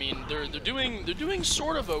 Aiden. I mean, they're doing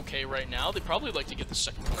sort of okay right now. They probably like to get the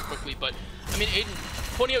second one quickly, but I mean,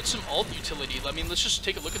 Aiden, pointing out some alt utility. I mean, let's just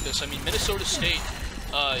take a look at this. I mean, Minnesota State,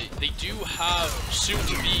 they do have soon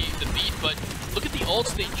to be the beat, but look at the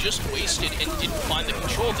ults they just wasted and didn't find the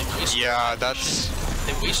control. They wasted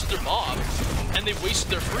they wasted their Bob and they wasted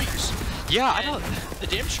their freeze. Yeah, I don't. The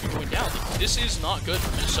damage is going down. This is not good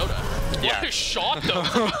for Minnesota. What a shot, though.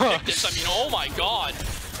 I mean, oh my God.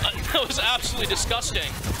 That was absolutely disgusting.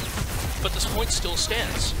 But this point still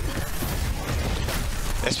stands.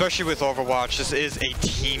 Especially with Overwatch, this is a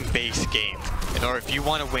team-based game. You know, if you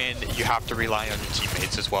want to win, you have to rely on your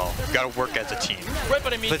teammates as well. You got to work as a team. Right,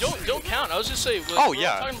 but I mean, don't count. I was just saying.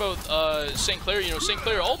 Talking about St. Clair. You know, St.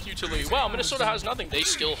 Clair ult utility. Wow, Minnesota has nothing. They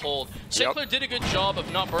still hold. St. Clair did a good job of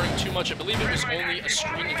not burning too much. I believe it was only a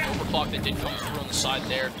screening overclock that did come through on the side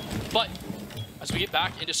there. But as we get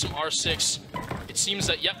back into some R6, it seems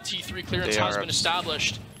that T3 clearance has been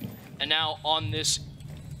established, and now on this,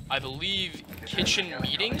 I believe, kitchen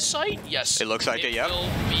meeting site. Yes, it looks like it. Yep. Will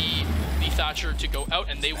be the Thatcher to go out,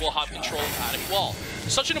 and they will have control of the attic wall.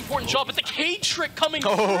 Such an important job, but the K trick coming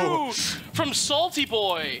through from Salty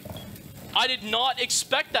Boy. I did not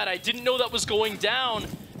expect that. I didn't know that was going down,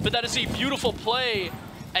 but that is a beautiful play.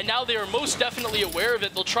 And now they are most definitely aware of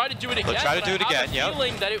it. They'll try to do it again. They'll try to do it again, I have a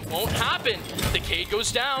feeling that it won't happen. The Cade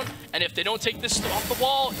goes down, and if they don't take this off the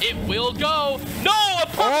wall, it will go. No, a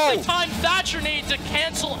perfectly timed Thatcher nade to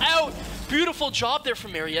cancel out. Beautiful job there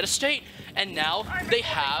from Marietta State. And now they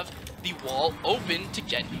have the wall open to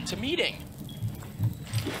get into meeting.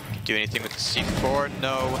 Do anything with the C4?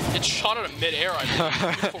 No. It's shot out of mid-air. I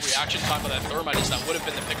mean, beautiful reaction time with that thermite is that would have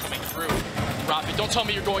been the pick coming through. Rapid, don't tell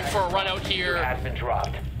me you're going for a run out here. Has been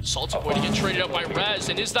dropped. Salty Boy to get traded out by Rez,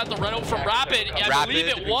 and is that the run out from Rapid? I believe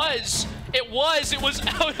it was. It was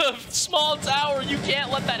out of small tower. You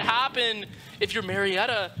can't let that happen if you're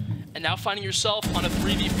Marietta. And now finding yourself on a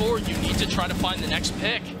 3v4, you need to try to find the next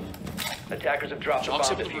pick. Attackers have dropped the bomb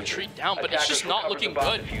able to retreat down, but it's just not looking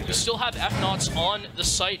good. You still have F-Nauts on the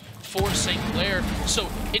site for St. Clair, so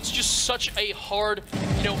it's just such a hard,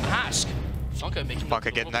 ask.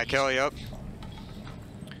 Funka getting that kill, yep.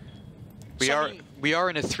 We are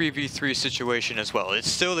in a 3v3 situation as well. It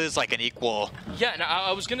still is like an equal. Yeah, and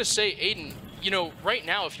I was gonna say, Aiden, right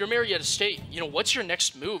now, if you're Marietta State, what's your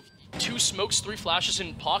next move? 2 smokes, 3 flashes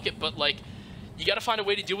in pocket, but like, you got to find a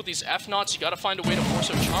way to deal with these F-Nauts. You got to find a way to force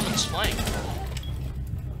out Charm on this flank.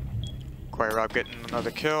 Koirob getting another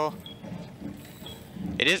kill.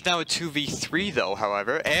 It is now a 2v3 though,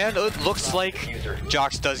 however, and it looks like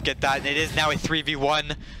Jox does get that. It is now a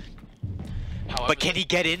 3v1. However, but can he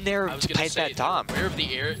get in there to plant that Dom? They're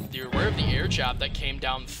aware of the air jab that came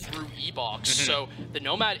down through E-Box. So the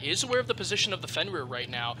Nomad is aware of the position of the Fenrir right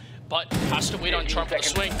now, but has to wait on Charm for the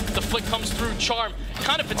swing. The flick comes through. Charm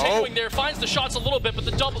kind of continuing there, finds the shots a little bit, but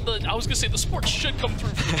I was gonna say the sport should come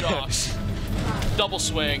through for Jox. Double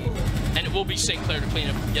swing, and it will be St. Clair to clean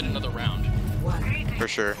up yet another round. For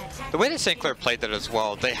sure. The way that St. Clair played that as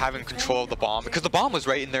well, they having control of the bomb, because the bomb was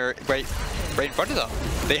right in there, right in front of them.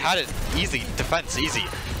 They had it easy, defense easy.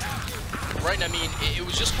 Right, and I mean, it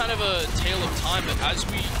was just kind of a tale of time, but as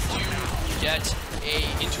we do get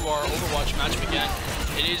into our Overwatch matchup again,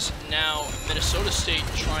 it is now Minnesota State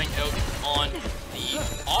trying out on the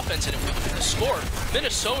offense, and if we look at the score,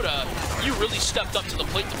 Minnesota, you really stepped up to the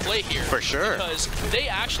plate to play here. For sure. Because they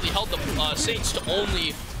actually held the Saints to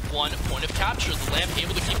only 1 point of capture. The Lamp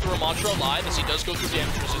able to keep the Ramatra alive as he does go through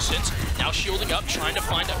damage resistance. Now shielding up, trying to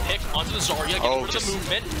find a pick onto the Zarya, getting rid of the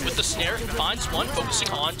movement with the snare, finds one, focusing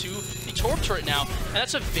on to the Torp turret now. And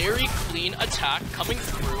that's a very clean attack coming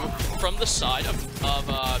through from the side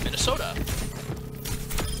of Minnesota.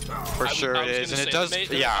 For sure it is, and it does,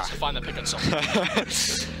 yeah. Find that pick on something.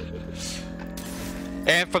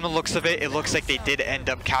 And from the looks of it, it looks like they did end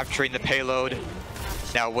up capturing the payload.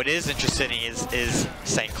 Now, what is interesting is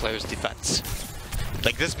St. Clair's defense.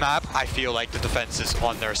 Like this map, I feel like the defense is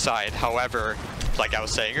on their side. However, like I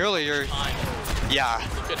was saying earlier, yeah.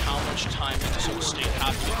 Look at how much time Minnesota State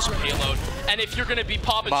have to get this payload. And if you're going to be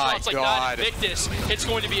popping shots like that in Invictus, it's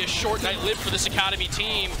going to be a short night lived for this Academy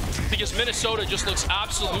team, because Minnesota just looks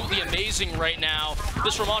absolutely amazing right now.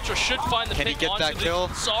 This Ramatra should find the pick onto the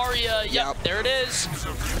Zarya. Yep, there it is.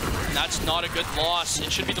 And that's not a good loss.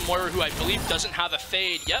 It should be the Moira, who I believe doesn't have a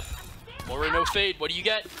fade. Yep, Moira no fade. What do you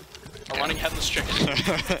get? A running headless chicken.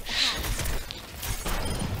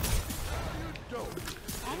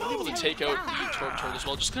 Able to take out the Torp turret as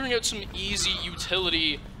well, just clearing out some easy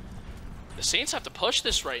utility. The Saints have to push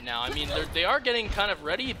this right now. I mean, they are getting kind of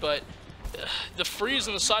ready, but the freeze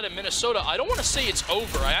on the side of Minnesota, I don't want to say it's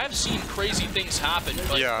over. I have seen crazy things happen,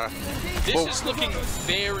 but this is looking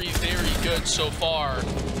very, very good so far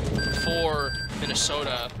for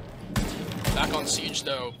Minnesota. Back on siege,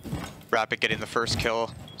 though. Rapid getting the first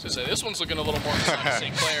kill. So this one's looking a little more inside of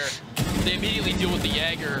St. Clair. They immediately deal with the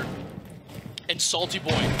Jaeger. And Salty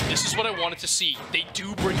Boy, this is what I wanted to see. They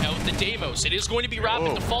do bring out the Deimos. It is going to be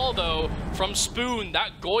rapid to fall, though, from Spoon.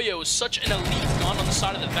 That Goyo is such an elite gun on the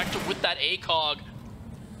side of the Vector with that ACOG.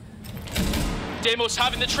 Deimos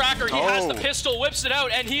having the tracker. He has the pistol, whips it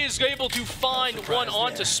out, and he is able to find one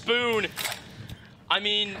onto Spoon. I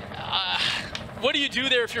mean, what do you do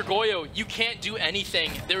there if you're Goyo? You can't do anything.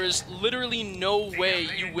 There is literally no way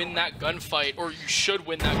you win that gunfight, or you should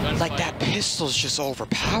win that gunfight. Like, that pistol's just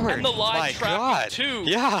overpowered. And the live tracking, too.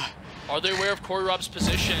 Yeah. Are they aware of Corey Rob's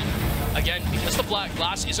position? Again, because the black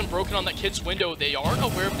glass isn't broken on that kid's window, they aren't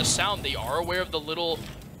aware of the sound. They are aware of the little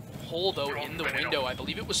hole, though, in the window. I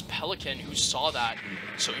believe it was Pelican who saw that.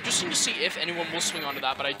 So interesting to see if anyone will swing onto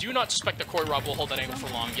that, but I do not suspect that Corey Rob will hold that angle for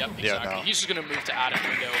long. Yep, exactly. Yeah, no. He's just going to move to attic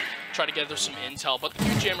window, try to gather some intel, but the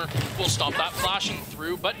Huge Jammer will stop that flashing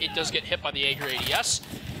through, but it does get hit by the Jaeger ADS.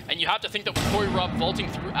 And you have to think that with Corey Rob vaulting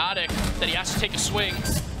through attic, that he has to take a swing.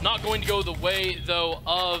 Not going to go the way, though,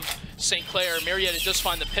 of St. Clair. Marietta does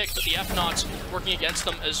find the pick, but the F-Nauts working against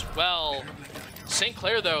them as well. St.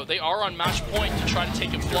 Clair, though, they are on match point to try to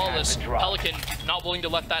take it flawless. Pelican not willing to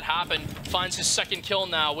let that happen. Finds his second kill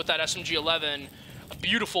now with that SMG-11. A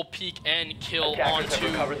beautiful peek and kill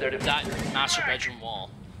onto that master bedroom wall.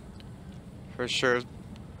 For sure.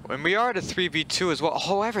 When we are at a 3v2 as well,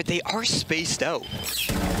 however, they are spaced out.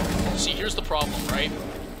 See, here's the problem, right?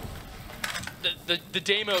 The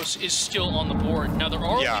Deimos is still on the board. Now, there are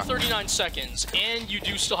only 39 seconds, and you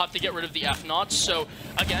do still have to get rid of the F-Nauts. So,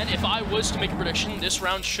 again, if I was to make a prediction, this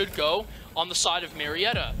round should go on the side of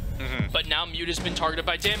Marietta. But now Mute has been targeted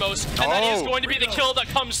by Deimos, and that is going to be the kill that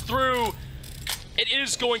comes through. It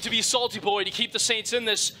is going to be Salty Boy to keep the Saints in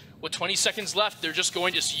this. With 20 seconds left, they're just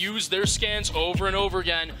going to use their scans over and over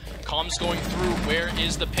again. Comms going through. Where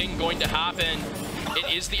is the ping going to happen?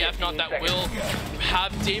 It is the F-Naught that will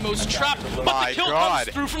have Deimos trapped, but the kill comes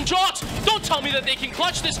through from Jox. Don't tell me that they can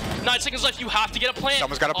clutch this. 9 seconds left. You have to get a plant.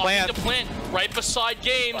 Someone's got a plant. Right beside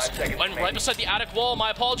Games, and right beside the attic wall.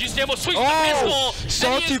 My apologies. Deimos swings the pistol,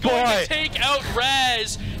 and he is going to take out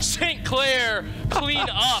Rez. St. Clair clean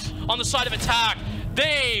up on the side of attack.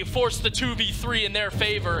 They force the 2v3 in their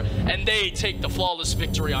favor, and they take the flawless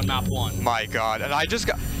victory on map 1. My God, and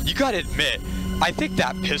you gotta admit, I think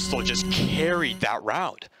that pistol just carried that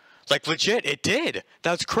round. Like, legit, it did.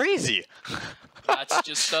 That's crazy. That's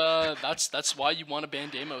just, that's why you want to ban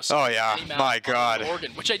Deimos. Oh yeah, my God.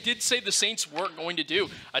 Oregon, which I did say the Saints weren't going to do.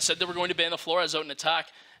 I said they were going to ban the Flores out in attack,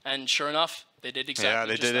 and sure enough, they did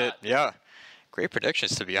exactly just that. Yeah, they did it. Yeah. Great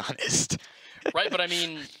predictions, to be honest. Right, but I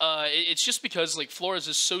mean, it's just because like Flores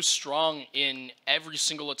is so strong in every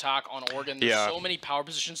single attack on Oregon. There's so many power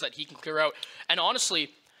positions that he can clear out. And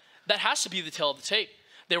honestly, that has to be the tail of the tape.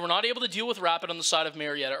 They were not able to deal with Rapid on the side of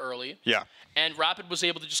Marietta early. Yeah. And Rapid was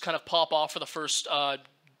able to just kind of pop off for the first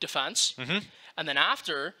defense. And then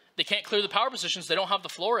after, they can't clear the power positions. They don't have the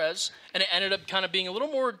Flores. And it ended up kind of being a little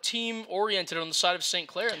more team-oriented on the side of St.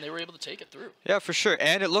 Clair, and they were able to take it through. Yeah, for sure.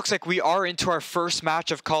 And it looks like we are into our first match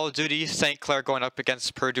of Call of Duty. St. Clair going up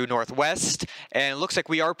against Purdue Northwest. And it looks like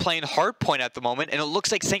we are playing hardpoint at the moment. And it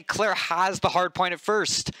looks like St. Clair has the hardpoint at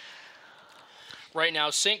first. Right now,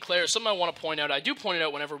 St. Clair, something I want to point out, I do point it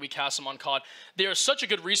out whenever we cast them on COD, they are such a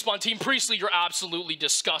good respawn team. Priestley, you're absolutely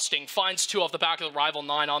disgusting. Finds 2 off the back of the rival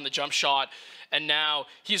 9 on the jump shot, and now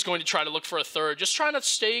he's going to try to look for a third. Just trying to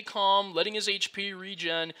stay calm, letting his HP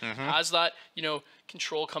regen, has that, you know,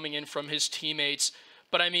 control coming in from his teammates.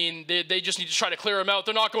 But, I mean, they just need to try to clear him out.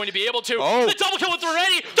 They're not going to be able to. Oh. The double kill with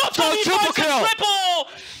Renetti. Don't tell me he finds a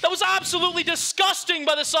triple! That was absolutely disgusting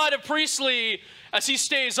by the side of Priestley as he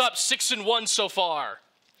stays up 6-1 so far.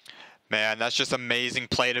 Man, that's just amazing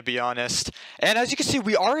play, to be honest. And as you can see,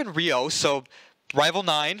 we are in Rio, so rival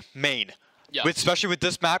 9, main. Yeah. Especially with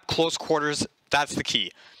this map, close quarters, that's the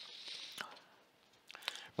key.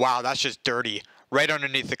 Wow, that's just dirty. Right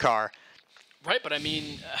underneath the car. Right, but I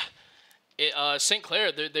mean... St.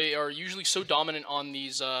 Clair, they are usually so dominant on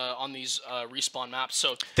these respawn maps.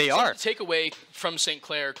 So they are. The takeaway from St.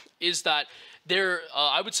 Clair is that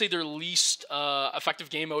I would say their least effective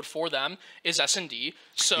game mode for them is S&D.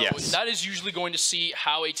 So that is usually going to see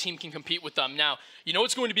how a team can compete with them. Now, you know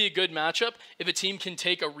it's going to be a good matchup if a team can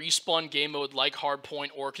take a respawn game mode like Hardpoint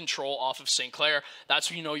or Control off of St. Clair. That's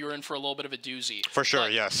when you know you're in for a little bit of a doozy. For sure,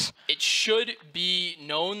 yes. It should be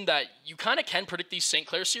known that you kind of can predict these St.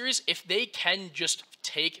 Clair series if they can just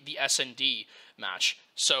take the S&D match.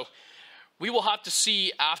 So we will have to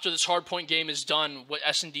see after this Hardpoint game is done what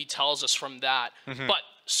S&D tells us from that. But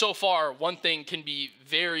so far, one thing can be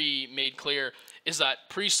very made clear is that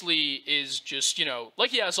Priestley is just, you know,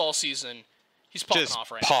 like he has all season, he's popping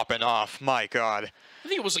off right now. Popping off, my God. I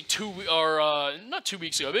think it was like not 2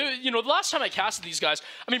 weeks ago. But, you know, the last time I casted these guys,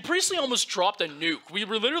 I mean, Priestley almost dropped a nuke. We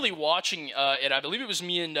were literally watching it. I believe it was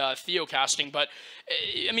me and Theo casting. But,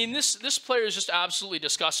 I mean, this player is just absolutely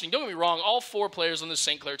disgusting. Don't get me wrong. All 4 players on the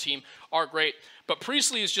St. Clair team are great. But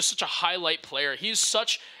Priestley is just such a highlight player. He's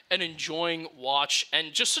such an enjoying watch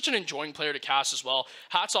and just such an enjoying player to cast as well.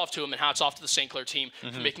 Hats off to him and hats off to the St. Clair team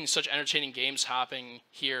for making such entertaining games happening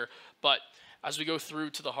here. But as we go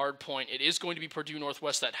through to the hard point, it is going to be Purdue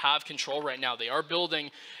Northwest that have control right now. They are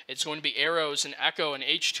building. It's going to be Arrows and Echo and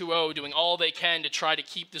H2O doing all they can to try to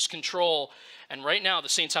keep this control. And right now, the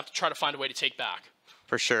Saints have to try to find a way to take back.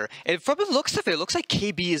 For sure. And from the looks of it looks like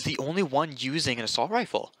KB is the only one using an assault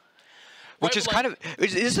rifle. Which is kind of,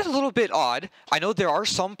 is it a little bit odd? I know there are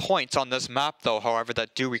some points on this map, though, however,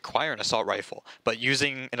 that do require an assault rifle. But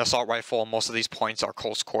using an assault rifle on most of these points are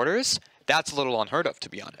close quarters. That's a little unheard of, to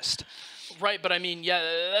be honest. Right, but I mean, yeah,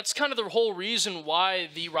 that's kind of the whole reason why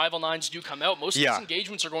the Rival 9s do come out. Most of these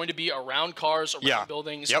engagements are going to be around cars, around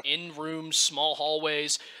buildings, in rooms, small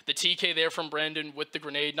hallways. The TK there from Brandon with the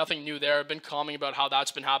grenade, nothing new there. I've been commenting about how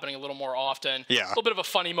that's been happening a little more often. Yeah. A little bit of a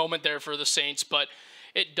funny moment there for the Saints, but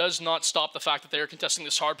it does not stop the fact that they're contesting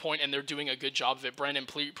this hard point and they're doing a good job of it. Brandon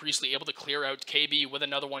Priestley able to clear out KB with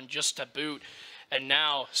another one just to boot. And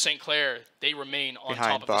now St. Clair, they remain on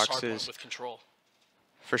top of this hard point with control.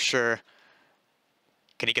 For sure.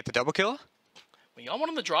 Can he get the double kill? We got one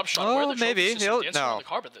on the drop shot. Oh, where the maybe. No. The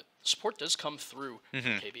car, but the support does come through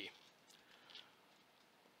KB.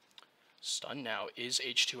 Stun now is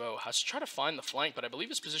H2O. Has to try to find the flank, but I believe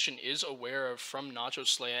his position is aware of from Nacho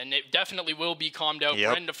Slay, and it definitely will be calmed out.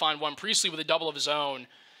 Brendan to find one. Priestley with a double of his own.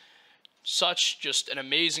 Such just an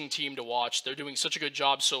amazing team to watch. They're doing such a good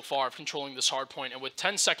job so far of controlling this hard point. And with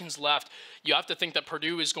 10 seconds left, you have to think that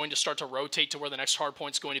Purdue is going to start to rotate to where the next hard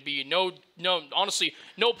point is going to be. Honestly,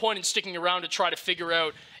 no point in sticking around to try to figure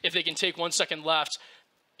out if they can take 1 second left.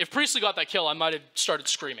 If Priestley got that kill, I might have started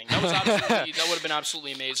screaming. That was absolutely, that would have been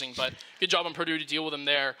absolutely amazing. But good job on Purdue to deal with him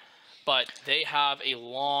there. But they have a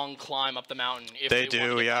long climb up the mountain if they want to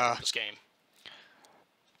get back into this game.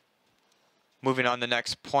 Moving on to the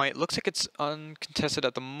next point. Looks like it's uncontested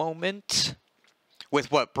at the moment.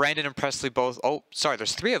 With what? Brandon and Presley both. Oh, sorry,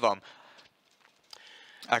 there's 3 of them.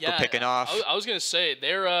 Echo picking off. I was going to say,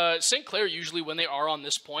 they're St. Clair usually when they are on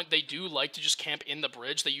this point, they do like to just camp in the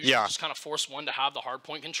bridge. They usually just kind of force one to have the hard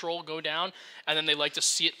point control go down, and then they like to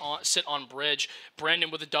sit on bridge.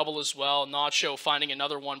 Brandon with a double as well. Nacho finding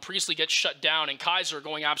another one. Priestley gets shut down, and Kaiser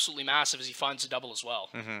going absolutely massive as he finds a double as well.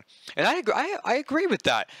 And I agree with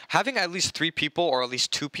that. Having at least 3 people or at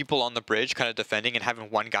least 2 people on the bridge kind of defending and having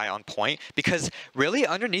one guy on point, because really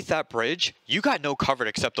underneath that bridge, you got no cover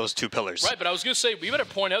except those 2 pillars. Right, but I was going to say, we better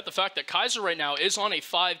point out the fact that Kaiser right now is on a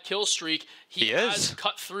 5-kill streak. He has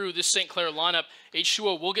cut through this St. Clair lineup.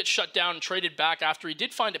 H2O will get shut down and traded back after he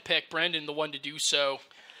did find a pick. Brandon, the one to do so.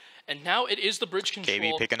 And now it is the bridge control.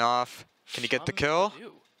 KB picking off. Can he get the kill?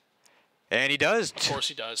 And he does. Of course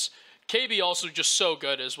he does. KB also just so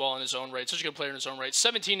good as well in his own right. Such a good player in his own right.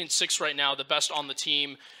 17-6 right now, the best on the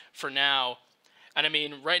team for now. And I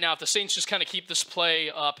mean, right now, if the Saints just kind of keep this play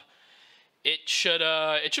up, it should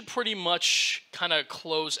pretty much kind of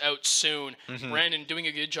close out soon. Brandon doing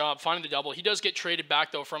a good job finding the double. He does get traded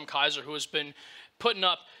back, though, from Kaiser, who has been putting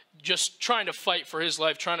up, just trying to fight for his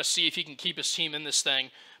life, trying to see if he can keep his team in this thing.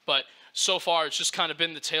 But so far, it's just kind of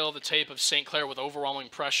been the tail of the tape of St. Clair with overwhelming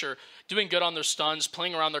pressure, doing good on their stuns,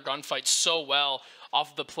 playing around their gunfights so well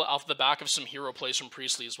off the back of some hero plays from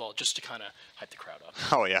Priestley as well, just to kind of hype the crowd up.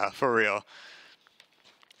 Oh, yeah, for real.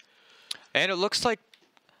 And it looks like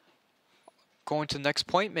going to the next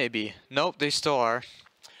point, maybe. Nope, they still are.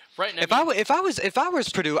 Right now, if I was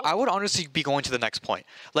Purdue, I would honestly be going to the next point.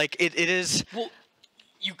 Like it is. Well,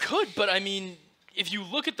 you could, but I mean, if you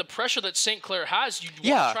look at the pressure that St. Clair has, you'd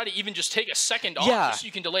want to try to even just take a second off just so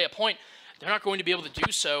you can delay a point. They're not going to be able to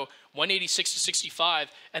do so. 186-65,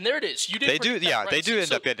 and there it is. You did. They do, yeah. They do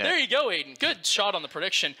end up getting it. There you go, Aiden. Good shot on the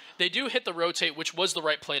prediction. They do hit the rotate, which was the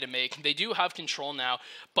right play to make. They do have control now,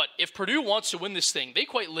 but if Purdue wants to win this thing, they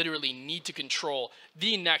quite literally need to control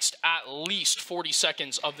the next at least 40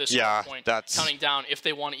 seconds of this point, counting down if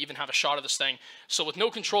they want to even have a shot of this thing. So with no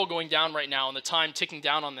control going down right now and the time ticking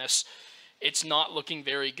down on this, it's not looking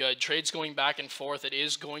very good. Trades going back and forth. It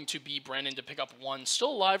is going to be Brennan to pick up one. Still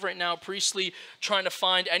alive right now. Priestley trying to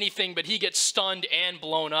find anything, but he gets stunned and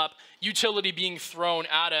blown up. Utility being thrown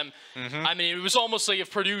at him. I mean, it was almost like if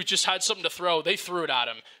Purdue just had something to throw, they threw it at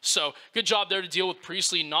him. So good job there to deal with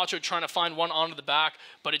Priestley. Nacho trying to find one onto the back,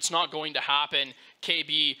 but it's not going to happen.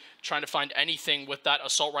 KB trying to find anything with that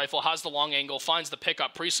assault rifle. Has the long angle, finds the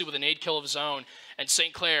pickup. Priestley with an 8 kill of his own. And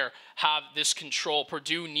St. Clair have this control.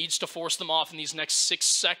 Purdue needs to force them off in these next 6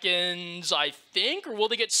 seconds, I think. Or will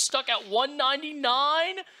they get stuck at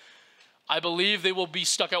 199? I believe they will be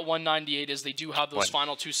stuck at 198 as they do have those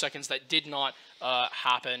final 2 seconds that did not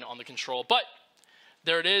happen on the control. But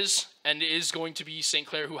there it is, and it is going to be St.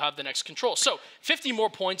 Clair who have the next control. So 50 more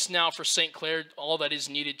points now for St. Clair, all that is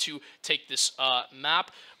needed to take this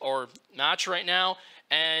map or match right now.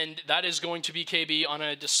 And that is going to be KB on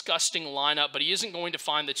a disgusting lineup, but he isn't going to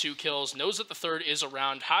find the 2 kills, knows that the third is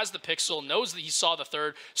around, has the pixel, knows that he saw the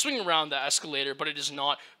third, swinging around the escalator, but it is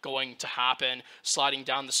not going to happen. Sliding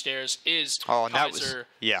down the stairs is Kaiser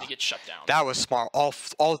to get shut down. That was smart.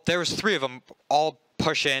 There was 3 of them all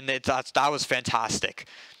push in. That was fantastic.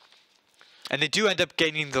 And they do end up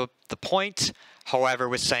getting the point. However,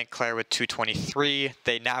 with St. Clair with 223,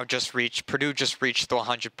 they now Purdue just reached the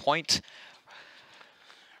 100 point.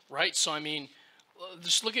 Right, so I mean,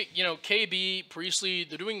 just look at, KB, Priestley,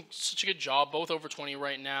 they're doing such a good job, both over 20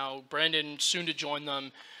 right now. Brandon soon to join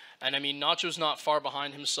them. And I mean, Nacho's not far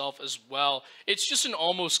behind himself as well. It's just an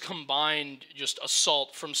almost combined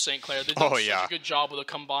assault from St. Clair. They're doing such a good job with a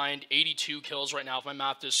combined 82 kills right now, if my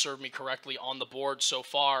math does serve me correctly, on the board so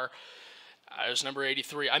far. There's number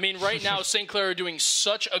 83. I mean, right now, St. Clair are doing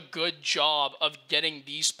such a good job of getting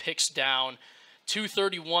these picks down.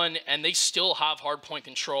 231, and they still have hard point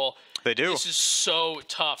control. They do. This is so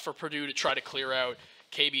tough for Purdue to try to clear out.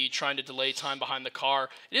 KB trying to delay time behind the car.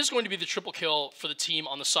 It is going to be the triple kill for the team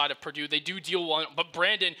on the side of Purdue. They do deal one, but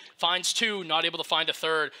Brandon finds 2, not able to find a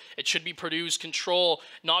third. It should be Purdue's control.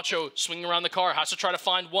 Nacho swinging around the car, has to try to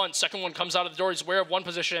find one. Second one comes out of the door. He's aware of one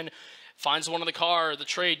position, finds one in the car. The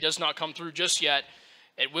trade does not come through just yet.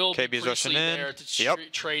 It will be Priestley there to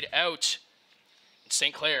trade out.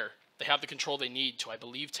 St. Clair, they have the control they need to, I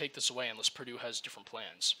believe, take this away unless Purdue has different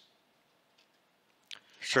plans.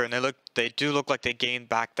 Sure, and they do look like they gained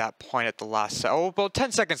back that point at the last. About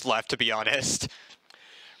 10 seconds left, to be honest.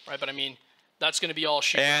 Right, but I mean, that's going to be all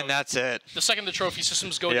shootout. And that's it. The second the trophy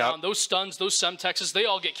systems go down, those stuns, those semtexes, they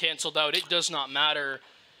all get canceled out. It does not matter.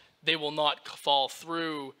 They will not fall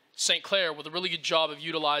through. St. Clair with a really good job of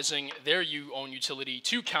utilizing their own utility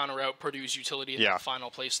to counter out Purdue's utility in the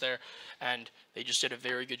final place there. And they just did a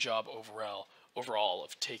very good job overall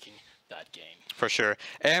of taking that game. For sure.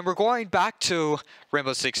 And we're going back to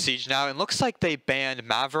Rainbow Six Siege now. It looks like they banned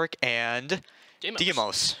Maverick and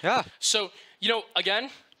Demos. Yeah. So,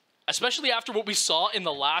 again, especially after what we saw in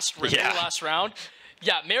the last round,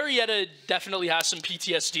 Marietta definitely has some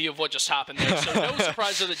PTSD of what just happened there. So no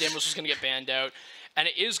surprise that Demos was going to get banned out. And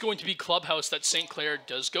it is going to be Clubhouse that St. Clair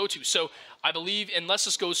does go to. So I believe unless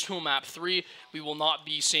this goes to a map 3, we will not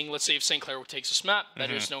be seeing, let's say if St. Clair takes this map, that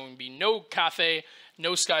is going to be no cafe,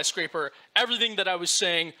 no skyscraper. Everything that I was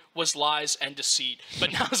saying was lies and deceit.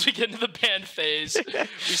 But now as we get into the ban phase,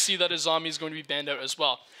 we see that Azami is going to be banned out as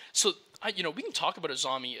well. So, you know, we can talk about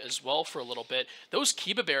Azami as well for a little bit. Those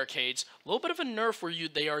Kiba barricades, a little bit of a nerf where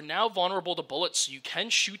they are now vulnerable to bullets, so you can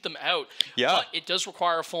shoot them out. Yeah. But it does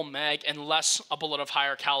require a full mag unless a bullet of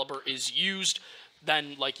higher caliber is used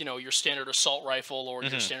than, like, you know, your standard assault rifle or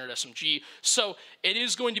your standard SMG. So it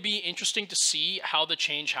is going to be interesting to see how the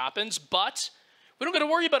change happens, but we don't got to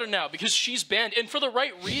worry about it now because she's banned. And for the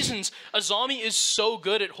right reasons, Azami is so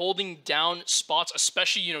good at holding down spots,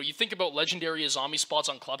 especially, you know, you think about legendary Azami spots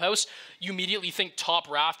on Clubhouse, you immediately think top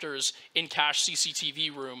rafters in Cash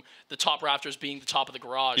CCTV room, the top rafters being the top of the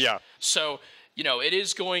garage. Yeah. So, you know, it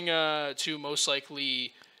is going to most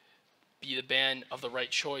likely be the ban of the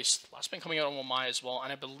right choice. Last ban coming out on Wamai as well,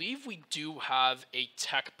 and I believe we do have a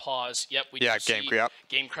tech pause. Yep, we do see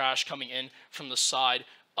game crash coming in from the side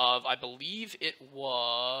of, I believe it was...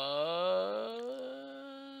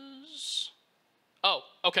 Oh,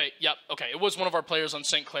 okay, yep, okay. It was one of our players on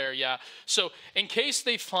St. Clair, yeah. So in case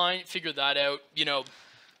they figure that out, you know,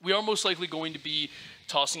 we are most likely going to be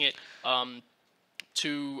tossing it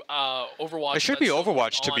to Overwatch. It should be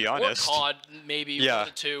Overwatch, to be honest. Or COD, maybe, one of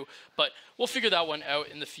the two. But we'll figure that one out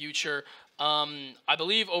in the future. I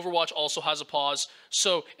believe Overwatch also has a pause.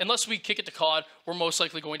 So unless we kick it to COD, we're most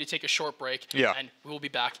likely going to take a short break. Yeah. And we'll be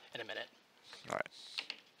back in a minute. All right.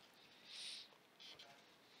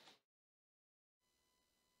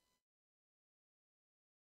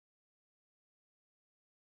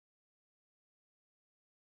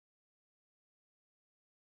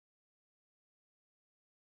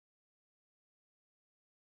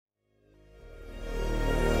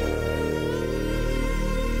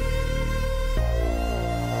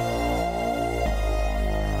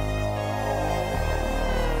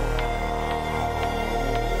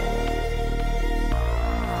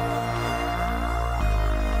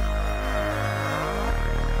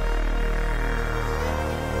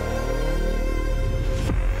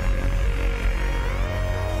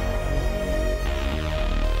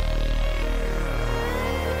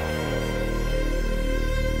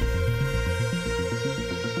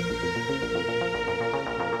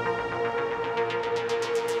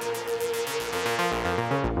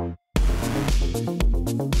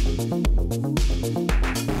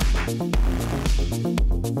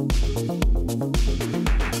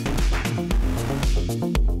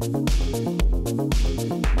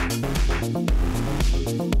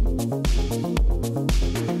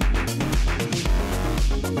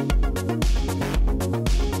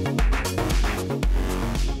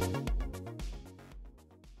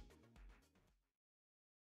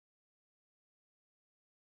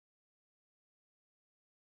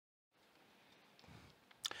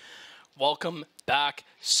 Welcome back,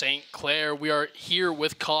 St. Clair. We are here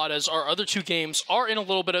with COD as our other two games are in a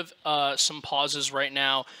little bit of some pauses right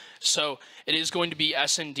now. So it is going to be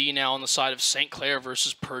S&D now on the side of St. Clair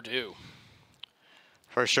versus Purdue.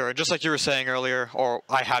 For sure. Just like you were saying earlier, or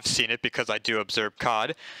I have seen it because I do observe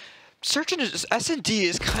COD, S&D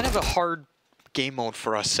is kind of a hard game mode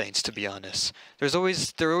for us Saints, to be honest. There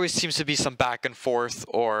always seems to be some back and forth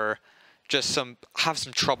or just have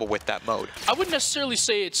some trouble with that mode. I wouldn't necessarily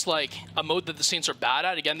say it's like a mode that the Saints are bad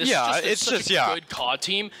at. Again, this is such a good COD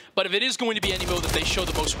team. But if it is going to be any mode that they show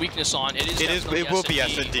the most weakness on, it will be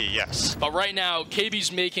S&D, yes. But right now,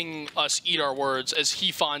 KB's making us eat our words as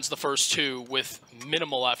he finds the first two with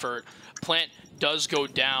minimal effort. Plant does go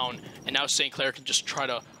down, and now St. Clair can just try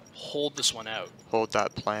to hold this one out. Hold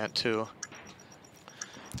that plant too.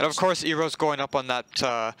 And of course, Ero's going up on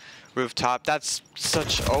that rooftop. That's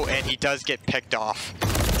such... Oh, and he does get picked off.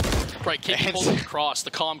 Right, KP holding across.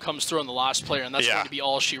 The comm comes through on the last player, and that's going to be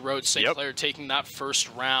all she wrote. St. Clair taking that first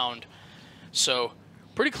round. So,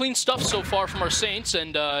 pretty clean stuff so far from our Saints,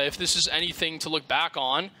 and if this is anything to look back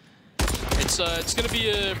on, it's going to be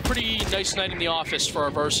a pretty nice night in the office for our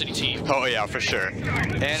Varsity team. Oh, yeah, for sure.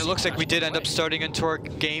 And it looks like we did end up starting into our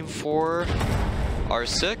game for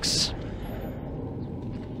R6.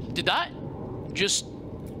 Did that just...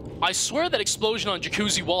 I swear that explosion on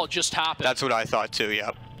Jacuzzi Wall just happened. That's what I thought too,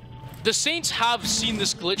 yep. The Saints have seen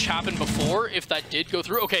this glitch happen before, if that did go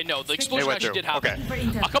through. Okay, no, the explosion actually did happen.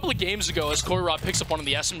 Okay. A couple of games ago, as Corey Rod picks up one of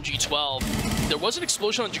the SMG-12, there was an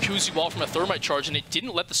explosion on Jacuzzi Wall from a thermite charge, and it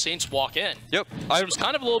didn't let the Saints walk in. Yep. So it was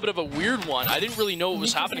kind of a little bit of a weird one. I didn't really know what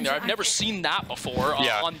was happening there. I've never seen that before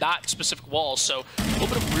on that specific wall, so a little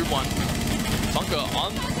bit of a weird one. Funka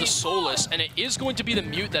on the Solus, and it is going to be the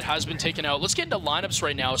mute that has been taken out. Let's get into lineups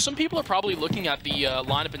right now. Some people are probably looking at the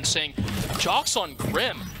lineup and saying, Jock's on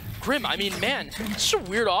Grim. Grim, I mean, man, such a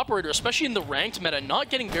weird operator, especially in the ranked meta, not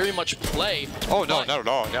getting very much play. Oh, no, not at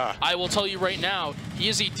all, yeah. I will tell you right now, he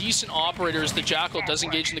is a decent operator as the Jackal does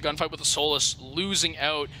engage in the gunfight with the Solus, losing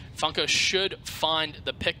out. Funka should find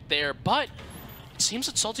the pick there, but it seems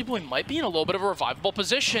that Salty Boy might be in a little bit of a revivable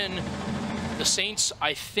position. The Saints,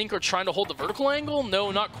 I think, are trying to hold the vertical angle.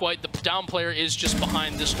 No, not quite. The down player is just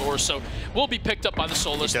behind this door, so will be picked up by the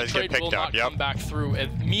Solus. The trade will not come back through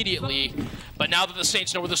immediately. But now that the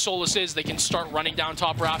Saints know where the Solus is, they can start running down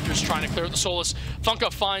top rafters, trying to clear the Solus.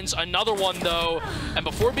 Funka finds another one, though, and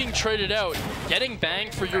before being traded out, getting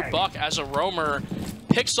bang for your buck as a roamer,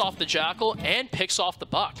 picks off the Jackal and picks off the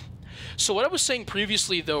Buck. So what I was saying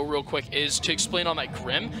previously, though, real quick, is to explain on that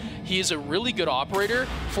Grim, he is a really good operator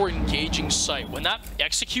for engaging sight. When that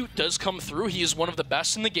execute does come through, he is one of the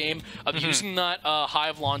best in the game of using that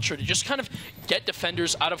Hive launcher to just kind of get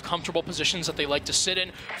defenders out of comfortable positions that they like to sit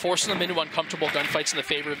in, forcing them into uncomfortable gunfights in the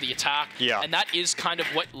favor of the attack. Yeah. And that is kind of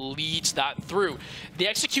what leads that through. The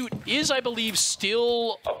execute is, I believe,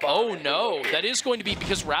 still... Oh, no. That is going to be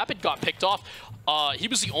because Rapid got picked off. He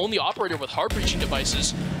was the only operator with hard-breaching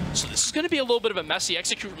devices. So this is going to be a little bit of a messy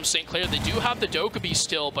execute from St. Clair. They do have the Dokkaebi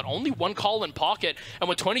still, but only one call in pocket. And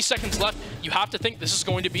with 20 seconds left, you have to think this is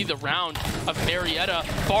going to be the round of Marietta.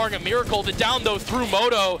 Barring a miracle, the down, though, through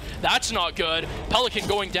Moto. That's not good. Pelican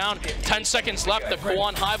going down. 10 seconds left. The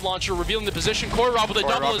Kwan Hive launcher revealing the position. Rob with a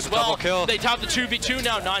double as well. They have the 2v2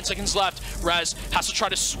 now. 9 seconds left. Rez has to try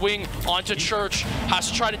to swing onto Church. Has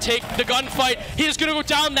to try to take the gunfight. He is going to go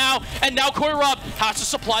down now. And now Rob has to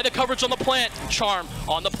supply the coverage on the plant. Charm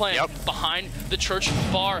on the plant. Behind the Church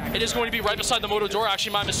bar. It is going to be right beside the Moto door.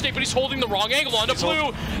 Actually, my mistake, but he's holding the wrong angle onto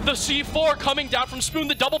Blue. The C4 coming down from Spoon.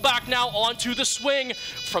 The double back now onto the swing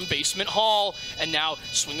from Basement Hall. And now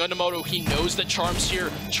swing onto Moto. He knows that Charm's here.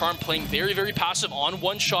 Charm playing very, very passive on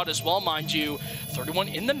one shot as well, mind you. 31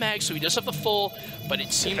 in the mag, so he does have the full, but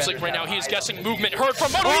it seems like right now he is guessing movement. Heard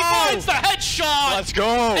from Moto. He finds the headshot. Let's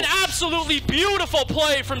go. An absolutely beautiful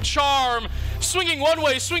play from Charm. Swinging one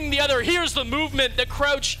way, swinging the other. Here's the movement, the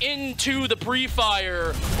crouch into the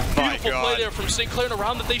pre-fire. Beautiful play there from St. Clair in a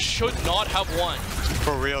round that they should not have won.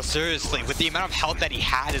 For real, seriously. With the amount of health that he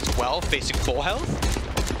had as well, facing full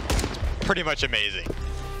health, pretty much amazing.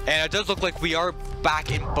 And it does look like we are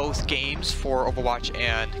back in both games for Overwatch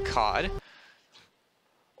and COD.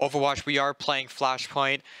 Overwatch, we are playing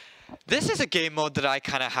Flashpoint. This is a game mode that I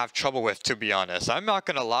kind of have trouble with, to be honest. I'm not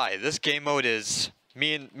going to lie. This game mode is,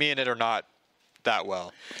 me and it are not that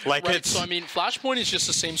well. Like right, so I mean, Flashpoint is just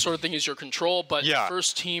the same sort of thing as your Control, but the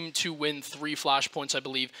first team to win 3 Flashpoints, I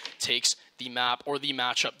believe, takes the map or the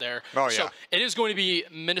matchup there. So it is going to be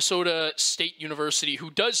Minnesota State University who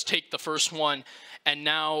does take the first one, and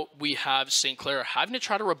now we have St. Clair having to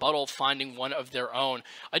try to rebuttal finding one of their own.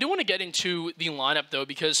 I do want to get into the lineup, though,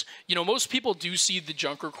 because, you know, most people do see the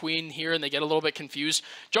Junker Queen here and they get a little bit confused.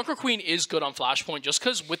 Junker Queen is good on Flashpoint just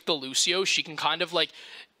because with the Lucio, she can kind of, like,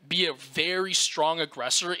 be a very strong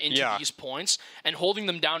aggressor into these points, and holding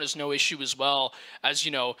them down is no issue as well. As you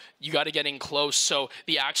know, you got to get in close, so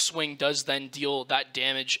the axe swing does then deal that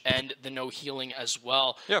damage and the no healing as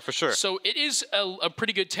well. Yeah, for sure. So it is a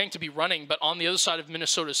pretty good tank to be running, but on the other side of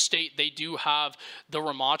Minnesota State, they do have the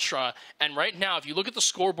Ramatra, and right now, if you look at the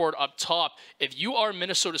scoreboard up top, if you are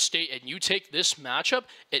Minnesota State and you take this matchup,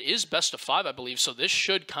 it is best of 5, I believe, so this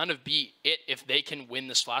should kind of be it if they can win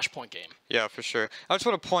this Flashpoint game. Yeah, for sure. I just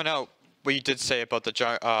want to point out what you did say about the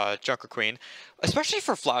Junker Queen. Especially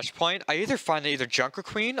for Flashpoint, I either find that either Junker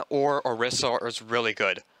Queen or Orisa is really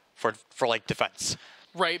good for like defense.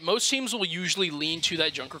 Right, most teams will usually lean to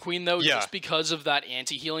that Junker Queen, though, just because of that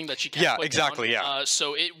anti-healing that she can put down.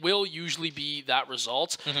 So it will usually be that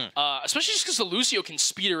result, especially just because the Lucio can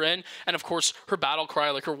speed her in, and of course, her battle cry,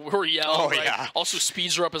 like her yell, also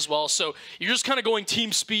speeds her up as well. So you're just kind of going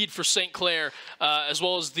team speed for St. Clair, as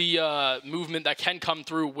well as the movement that can come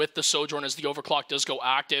through with the Sojourn as the overclock does go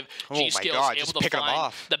active. G-Scale is able to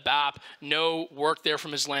find the BAP. No work there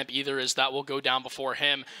from his lamp either, as that will go down before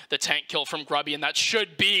him. The tank kill from Grubby, and that should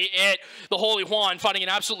be it. The Holy Juan finding an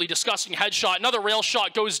absolutely disgusting headshot. Another rail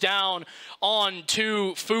shot goes down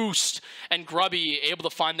onto Foost, and Grubby able to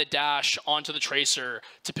find the dash onto the Tracer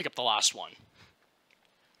to pick up the last one.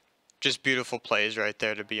 Just beautiful plays right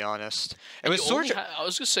there, to be honest. It was I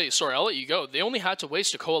was going to say, sorry, I'll let you go. They only had to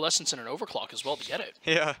waste a Coalescence and an Overclock as well to get it.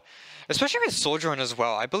 Yeah. Especially with Sojourn as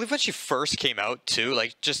well. I believe when she first came out, too,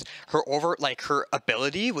 like, just her her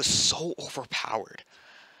ability was so overpowered.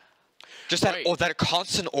 Just that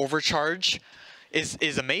constant overcharge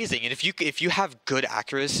is amazing, and if you have good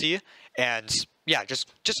accuracy and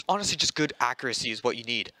just honestly just good accuracy is what you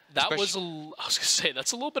need. that was, I was going to say,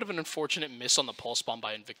 that's a little bit of an unfortunate miss on the pulse bomb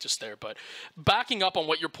by Invictus there. But backing up on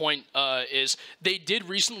what your point is, they did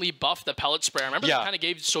recently buff the pellet spray. I remember they kind of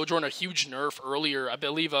gave Sojourn a huge nerf earlier, I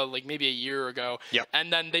believe, like maybe a year ago. Yep.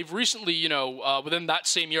 And then they've recently, you know, within that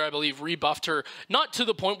same year, I believe, rebuffed her, not to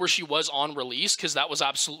the point where she was on release, because that was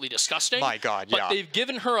absolutely disgusting. My God, but they've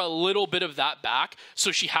given her a little bit of that back,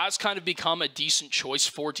 so she has kind of become a decent choice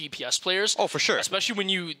for DPS players. Oh, for sure. Especially when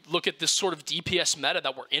you look at this sort of DPS meta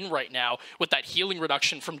that we're in right now, with that healing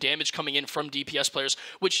reduction from damage coming in from DPS players,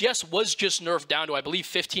 which, yes, was just nerfed down to, I believe,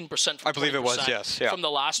 15% from I believe it was, yes. Yeah. From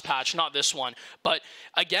the last patch, not this one. But,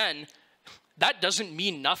 again, that doesn't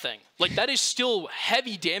mean nothing. Like, that is still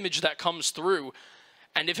heavy damage that comes through.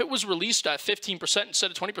 And if it was released at 15%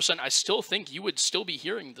 instead of 20%, I still think you would still be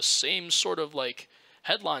hearing the same sort of, like,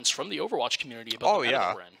 headlines from the Overwatch community about the meta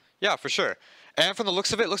that we're in. Yeah, for sure. And from the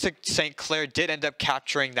looks of it, looks like St. Clair did end up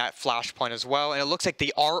capturing that flashpoint as well. And it looks like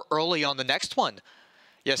they are early on the next one.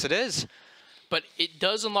 Yes, it is. But it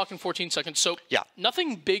does unlock in 14 seconds. So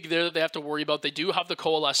nothing big there that they have to worry about. They do have the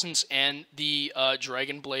Coalescence and the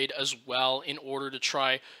Dragon Blade as well in order to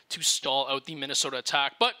try to stall out the Minnesota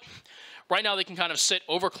attack. But right now they can kind of sit.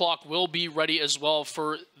 Overclock will be ready as well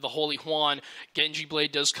for the Holy Juan. Genji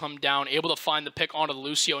Blade does come down, able to find the pick onto the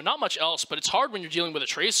Lucio. Not much else, but it's hard when you're dealing with a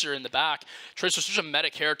Tracer in the back. Tracer's such a meta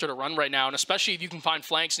character to run right now, and especially if you can find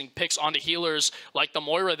flanks and picks onto healers like the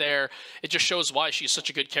Moira there, it just shows why she's such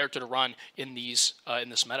a good character to run in these in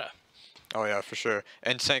this meta. Oh yeah, for sure.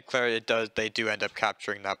 And St. Clair, they do end up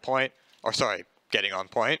capturing that point. Or sorry, getting on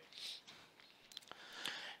point.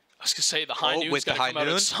 I was going to say the High Noon's got to come out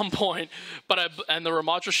at some point, but and the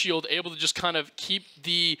Ramatra Shield able to just kind of keep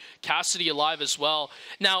the Cassidy alive as well.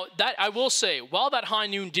 Now, that I will say, while that High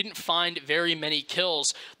Noon didn't find very many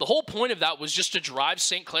kills, the whole point of that was just to drive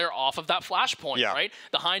St. Clair off of that flashpoint, right?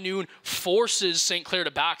 The High Noon forces St. Clair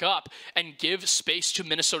to back up and give space to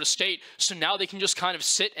Minnesota State, so now they can just kind of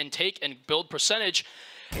sit and take and build percentage.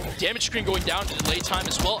 Damage screen going down to delay time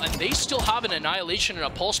as well, and they still have an Annihilation and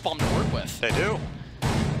a Pulse Bomb to work with. They do.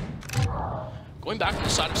 Going back to the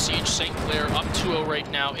side of Siege, St. Clair up 2-0 right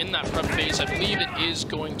now in that prep phase. I believe it is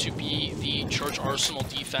going to be the Church Arsenal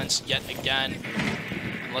defense yet again,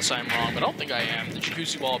 unless I'm wrong, but I don't think I am. The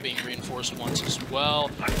Jacuzzi wall being reinforced once as well.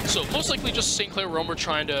 So most likely just St. Clair Romer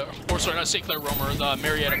trying to, or sorry, not St. Clair Romer, the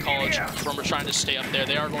Marietta College Romer trying to stay up there.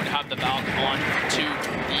 They are going to have the Valk on to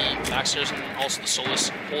the backstairs and also the Solus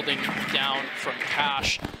holding down from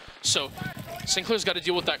Cash. So St. Clair's got to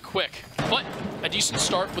deal with that quick, but a decent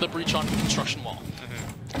start with a breach on the construction wall.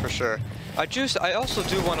 For sure. I also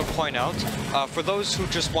do want to point out, for those who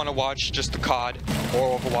just want to watch just the COD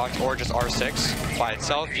or Overwatch or just R6 by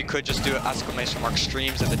itself, you could just do !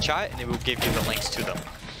 streams in the chat and it will give you the links to them.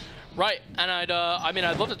 Right, and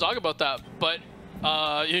I'd love to talk about that, but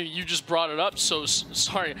you just brought it up, so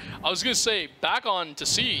sorry. I was gonna say, back on to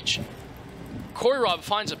Siege, Corey Rob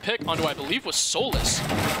finds a pick onto, I believe, was Solus.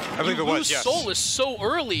 I believe it was, yes. Solus so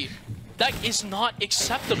early. That is not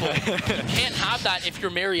acceptable. You can't have that if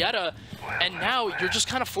you're Marietta, and now you're just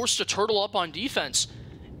kind of forced to turtle up on defense.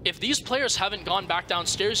 If these players haven't gone back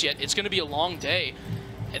downstairs yet, it's going to be a long day.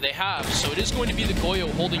 And they have, so it is going to be the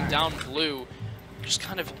Goyo holding down blue, just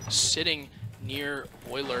kind of sitting near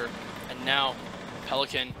Boiler, and now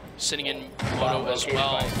Pelican sitting in Moto as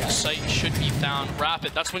well. The site should be found.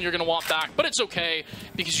 Rapid, that's when you're going to want back, but it's okay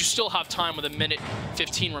because you still have time with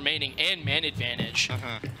 1:15 remaining and man advantage.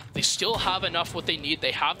 They still have enough what they need.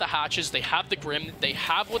 They have the hatches, they have the Grim, they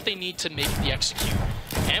have what they need to make the execute.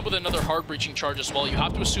 And with another hard breaching charge as well, you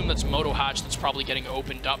have to assume that's Moto hatch that's probably getting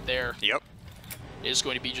opened up there. Yep. It is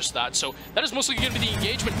going to be just that. So that is mostly going to be the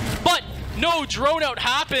engagement, but no drone out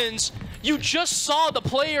happens. You just saw the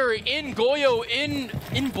player in Goyo,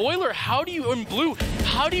 in Boiler. How do you, in Blue,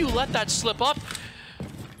 how do you let that slip up?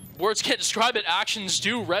 Words can't describe it, actions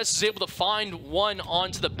do. Rez is able to find one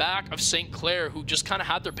onto the back of St. Clair, who just kind of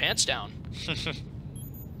had their pants down.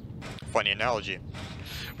 Funny analogy.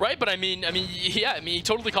 Right, but I mean, he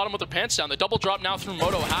totally caught him with their pants down. The double drop now through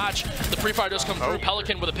Moto Hatch. The pre-fire does come through.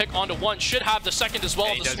 Pelican with a pick onto one. Should have the second as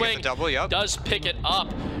well. The swing does pick it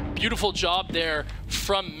up. Beautiful job there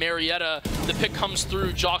from Marietta. The pick comes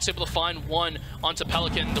through. Jock's able to find one onto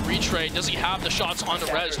Pelican. The retray, does he have the shots onto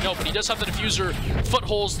Rez? No, but he does have the diffuser.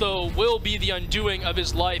 Footholds, though, will be the undoing of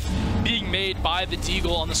his life, being made by the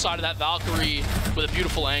Deagle on the side of that Valkyrie with a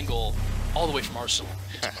beautiful angle all the way from Arsenal.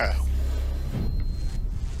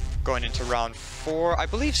 Going into round 4, I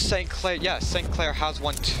believe St. Clair, yeah, St. Clair has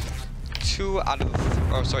won two out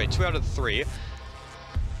of 3.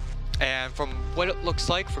 And from what it looks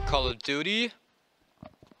like for Call of Duty,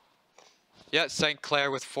 yeah, St. Clair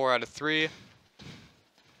with 4 out of 3.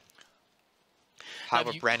 have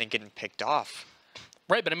of Brandon getting picked off.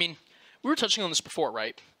 Right, but I mean, we were touching on this before,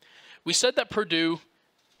 right? We said that Purdue,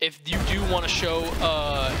 if you do want to show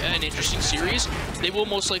an interesting series, they will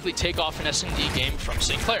most likely take off an S&D game from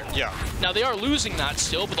St. Clair. Yeah. Now, they are losing that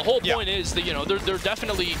still, but the whole point is that, you know, they're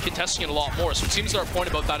definitely contesting it a lot more, so it seems that our point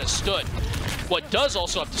about that has stood. What does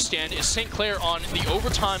also have to stand is St. Clair on the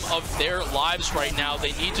overtime of their lives right now.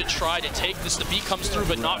 They need to try to take this. The beat comes through,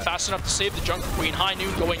 but not fast enough to save the Junker Queen. High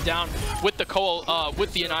Noon going down with the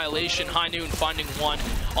with the Annihilation. High Noon finding one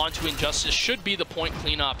onto Injustice. Should be the point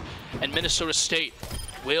cleanup, and Minnesota State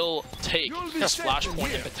will take this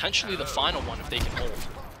flashpoint and potentially the final one if they can hold.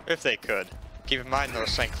 If they could. Keep in mind though,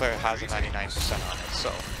 St. Clair has a 99% on it,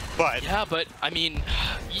 so. But yeah, but I mean,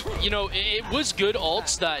 you know, it was good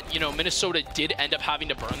ults that, you know, Minnesota did end up having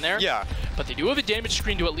to burn there. Yeah. But they do have a damage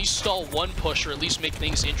screen to at least stall one push or at least make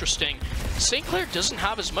things interesting. St. Clair doesn't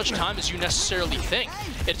have as much time as you necessarily think.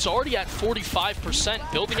 It's already at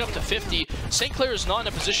 45%, building up to 50. St. Clair is not in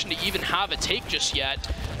a position to even have a take just yet.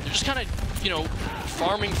 They're just kind of, you know,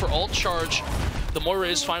 farming for ult charge. The Moira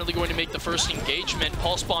is finally going to make the first engagement.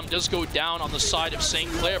 Pulse Bomb does go down on the side of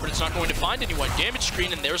St. Clair, but it's not going to find anyone. Damage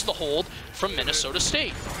screen, and there's the hold from Minnesota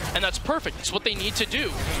State. And that's perfect. It's what they need to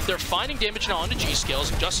do. They're finding damage now onto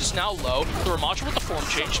G-Scales. Justice now low. The Ramacha with the form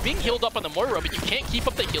change. Being healed up on the Moira, but you can't keep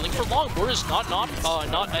up the healing for long. Moira is not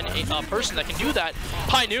a person that can do that.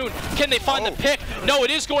 High Noon, can they find the pick? No,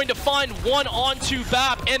 it is going to find one onto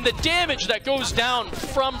VAP, and the damage that goes down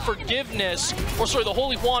from Forgiveness, or sorry, the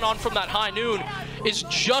Holy Juan on from that High Noon, is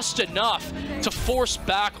just enough to force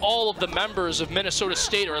back all of the members of Minnesota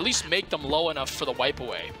State, or at least make them low enough for the wipe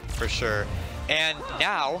away. For sure. And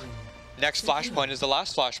now, next flashpoint is the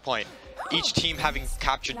last flashpoint. Each team having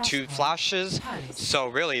captured 2 flashes, so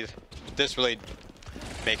really, this really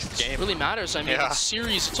makes the game. It really matters. I mean,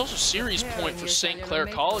 it's also series point for St. Clair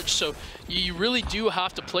College, so you really do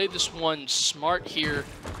have to play this one smart here.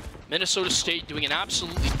 Minnesota State doing an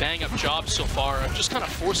absolutely bang-up job so far of just kind of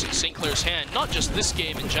forcing St. Clair's hand. Not just this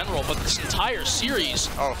game in general, but this entire series.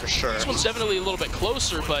 Oh, for sure. This one's definitely a little bit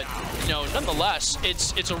closer, but, you know, nonetheless,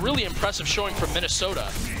 it's a really impressive showing from Minnesota.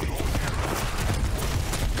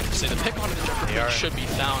 Say the pick onto the Junker should be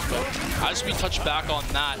found, but as we touch back on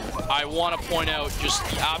that, I want to point out just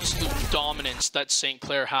the absolute dominance that St.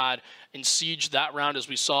 Clair had in Siege that round, as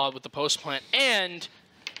we saw with the post plant, and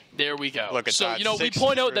there we go. Look at so, that. you know, we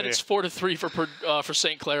point out that it's 4-3 for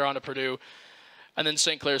St. Clair onto Purdue. And then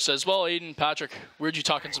St. Clair says, well, Aiden, Patrick, we heard you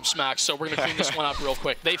talking some smacks, so we're going to clean this one up real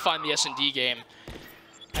quick. They find the S&D game,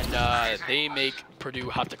 and they make Purdue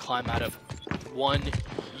have to climb out of one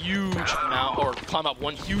huge mountain, or climb up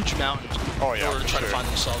one huge mountain in order to try to find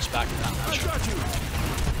themselves back in that matchup.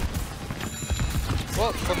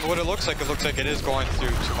 Well, from what it looks like it is going through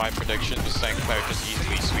to my predictions, with St. Clair just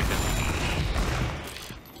easily sweeping.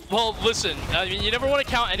 Well, listen, I mean, you never want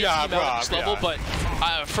to count any team out at this level, but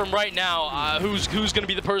from right now, who's going to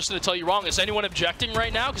be the person to tell you wrong? Is anyone objecting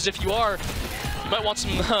right now? Because if you are, you might want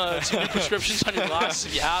some new prescriptions on your glasses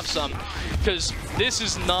if you have some, because this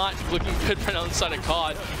is not looking good for on the side of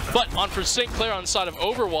COD. But for St. Clair on the side of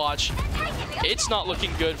Overwatch, it's not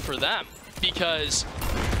looking good for them, because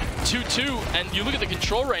 2-2, and you look at the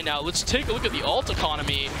control right now. Let's take a look at the ult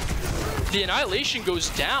economy. The Annihilation goes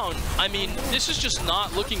down. I mean, this is just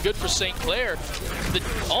not looking good for St. Clair.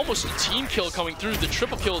 Almost a team kill coming through. The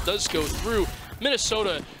triple kill does go through.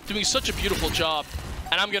 Minnesota doing such a beautiful job.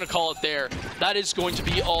 And I'm going to call it there. That is going to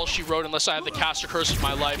be all she wrote, unless I have the caster curse of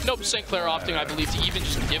my life. Nope, St. Clair opting, I believe, to even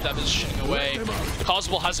just give that positioning away.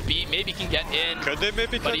 Cosable has a beat, maybe can get in. Could they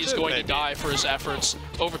maybe? But he's going to die for his efforts.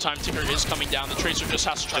 Overtime ticker is coming down. The Tracer just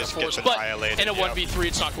has to try to force. But in a 1v3,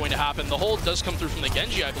 it's not going to happen. The hold does come through from the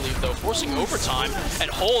Genji, I believe, though, forcing overtime.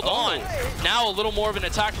 And hold on. Now a little more of an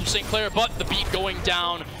attack from St. Clair, but the beat going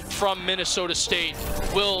down from Minnesota State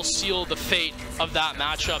will seal the fate of that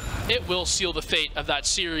matchup. It will seal the fate of that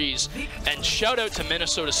series. And shout out to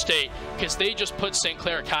Minnesota State, because they just put St.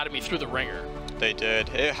 Clair Academy through the ringer. They did.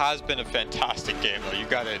 It has been a fantastic game, though, you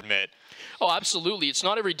gotta admit. Oh, absolutely. It's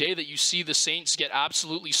not every day that you see the Saints get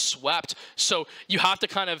absolutely swept. So you have to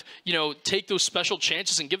kind of, you know, take those special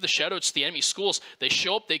chances and give the shout-outs to the enemy schools. They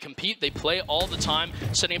show up, they compete, they play all the time,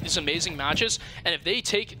 setting up these amazing matches. And if they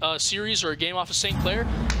take a series or a game off of St. Clair,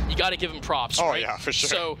 you got to give them props, right? Oh, yeah, for sure.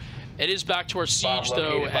 So it is back to our Siege,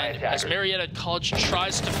 though, and as Marietta College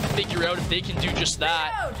tries to figure out if they can do just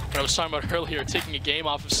that, what I was talking about earlier, taking a game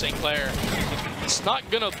off of St. Clair, it's not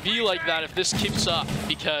going to be like that if this keeps up,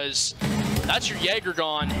 because that's your Jaeger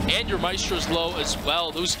gone, and your Maestro's low as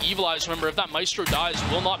well. Those Evil Eyes, remember, if that Maestro dies,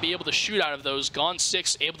 will not be able to shoot out of those. Gone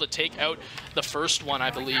 6, able to take out the first one, I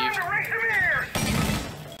believe.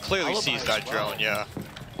 clearly sees that drone, yeah.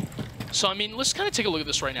 So, I mean, let's kind of take a look at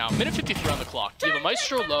this right now. Minute 53 on the clock. You have a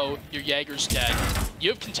Maestro low, your Jaeger's dead. You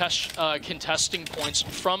have contesting points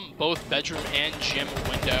from both bedroom and gym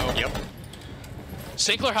window. Yep.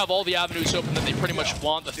 St. Clair have all the avenues open that they pretty much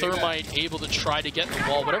want. The Thermite able to try to get the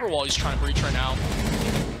wall, whatever wall he's trying to breach right now.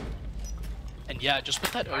 And yeah, just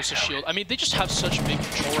with that Osa shield, I mean, they just have such big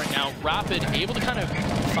control right now. Rapid able to kind of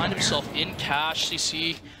find himself in cash.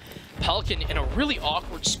 CC Pelican in a really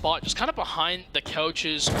awkward spot, just kind of behind the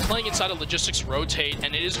couches, playing inside a logistics rotate,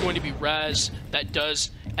 and it is going to be Rez that does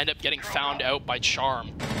end up getting found out by Charm.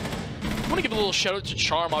 I want to give a little shout out to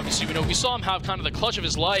Charm. Obviously, we saw him have kind of the clutch of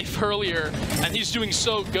his life earlier, and he's doing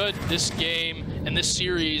so good this game and this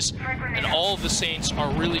series, and all of the Saints are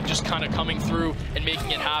really just kind of coming through and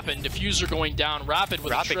making it happen. Diffuser going down, Rapid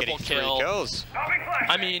with a triple kill. 3 kills.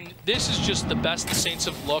 I mean, this is just the best the Saints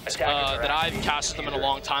have looked that I've casted them in a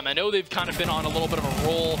long time. I know they've kind of been on a little bit of a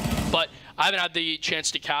roll, but I haven't had the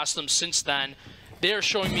chance to cast them since then. They are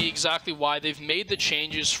showing me exactly why they've made the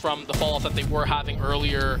changes from the fall-off that they were having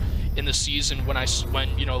earlier in the season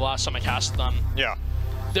when you know, last time I casted them. Yeah.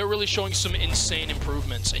 They're really showing some insane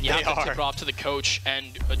improvements, and you have to tip it off to the coach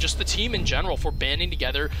and just the team in general for banding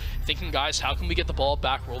together, thinking, guys, how can we get the ball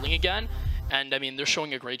back rolling again? And I mean, they're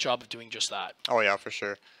showing a great job of doing just that. Oh yeah, for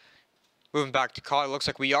sure. Moving back to call, it looks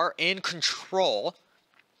like we are in control.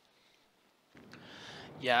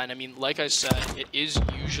 Yeah, and I mean, like I said, it is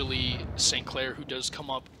usually St. Clair who does come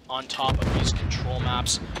up on top of these control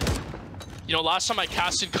maps. You know, last time I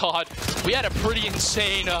casted COD, we had a pretty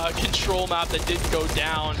insane control map that did go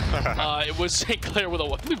down. It was St. Clair with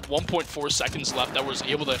 1.4 seconds left that was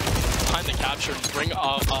able to find the capture and bring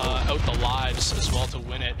out the lives as well to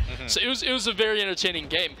win it. So it was a very entertaining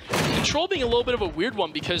game. Control being a little bit of a weird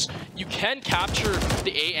one because you can capture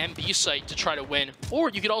the A and B site to try to win, or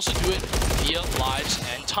you could also do it via lives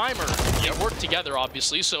and timer. They work together,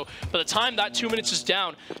 obviously, so by the time that 2 minutes is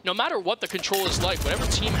down, no matter what the control is like, whatever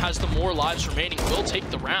team has the more lives remaining will take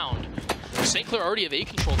the round. St. Clair already have A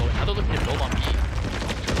control though, and now they're looking to build on B.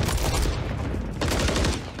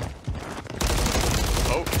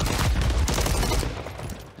 Oh.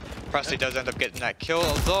 Presley does end up getting that kill,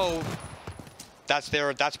 although that's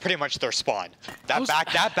pretty much their spawn. That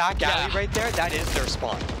back alley right there, that is their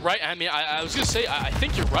spawn. Right, I mean, I was gonna say, I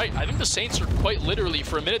think you're right. I think the Saints are quite literally,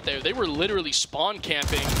 for a minute there, they were literally spawn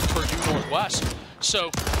camping Purdue Northwest. So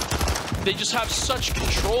they just have such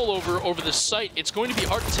control over the site. It's going to be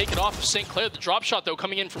hard to take it off of St. Clair. The drop shot, though,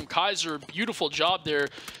 coming in from Kaiser, beautiful job there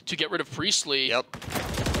to get rid of Priestley. Yep.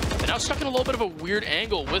 And now stuck in a little bit of a weird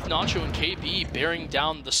angle with Nacho and KB bearing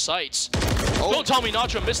down the sites. Oh. Don't tell me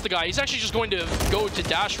Nacho missed the guy. He's actually just going to go to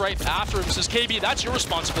dash right after him. Says, KB, that's your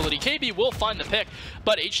responsibility. KB will find the pick,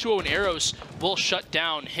 but H2O and Arrows will shut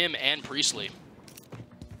down him and Priestley.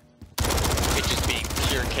 It's just being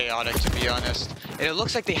pure chaotic, to be honest. And it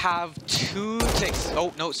looks like they have 2 ticks.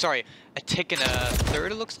 Oh, no, sorry. A tick and a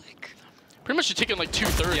third, it looks like. Pretty much a tick in like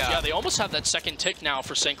 2/3. Yeah, they almost have that second tick now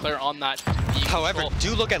for St. Clair on that. However,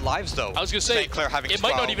 do look at lives though. I was gonna say, St. Clair having it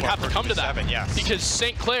might not even have to come to that, because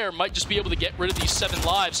St. Clair might just be able to get rid of these 7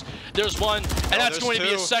 lives. There's one, and that's going to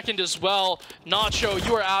be a second as well. Nacho,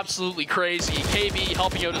 you are absolutely crazy. KB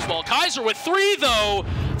helping out as well. Kaiser with 3 though,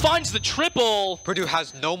 finds the triple. Purdue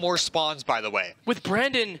has no more spawns, by the way. With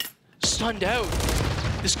Brandon stunned out.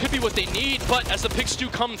 This could be what they need, but as the picks do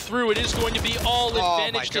come through, it is going to be all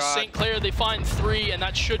advantage to St. Clair. They find 3, and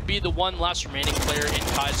that should be the one last remaining player in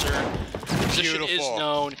Kaiser. The position is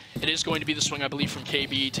known. It is going to be the swing, I believe, from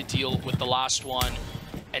KB to deal with the last one.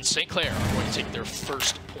 And St. Clair are going to take their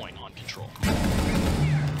first point on control.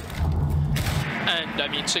 And, I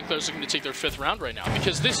mean, St. Clair's looking to take their 5th round right now,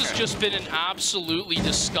 because this has just been an absolutely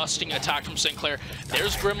disgusting attack from St. Clair.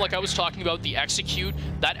 There's Grim, like I was talking about, the execute.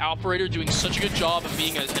 That operator doing such a good job of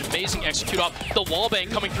being an amazing execute off. The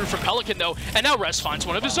wallbang coming through from Pelican, though, and now Rez finds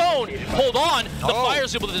one of his own. Hold on. The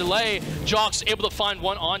Fire's able to delay. Jock's able to find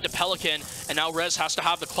one on to Pelican, and now Rez has to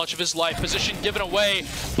have the clutch of his life. Position given away,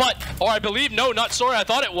 but, or I believe, no, not sorry, I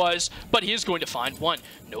thought it was, but he is going to find one.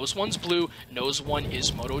 Knows one's blue, knows one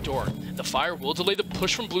is Moto Door. The Fire will delay the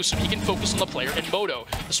push from blue so he can focus on the player in Moto.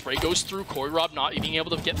 The spray goes through, Corey Rob not being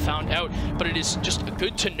able to get found out, but it is just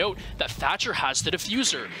good to note that Thatcher has the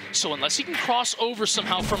diffuser. So unless he can cross over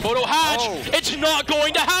somehow from Moto Hatch, it's not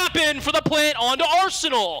going to happen for the plant onto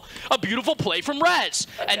Arsenal. A beautiful play from Rez.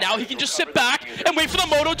 And now he can just sit back and wait for the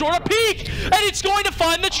Moto Door to peek. And it's going to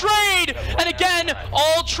find the trade. And again,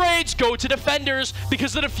 all trades go to defenders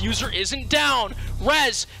because the diffuser isn't down.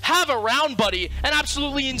 Rez, have a round, buddy. An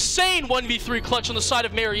absolutely insane 1v3 clutch on the side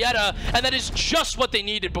of Marietta, and that is just what they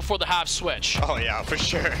needed before the half switch. Oh yeah, for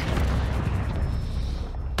sure.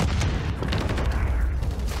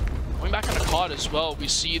 coming back on the COD as well, we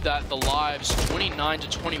see that the lives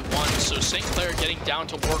 29-21. So St. Clair getting down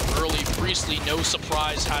to work early. Priestley, no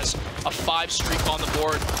surprise, has a 5 streak on the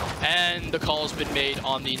board, and the call has been made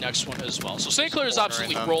on the next one as well. So St. Clair is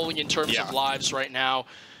absolutely rolling in terms of lives right now.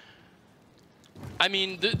 I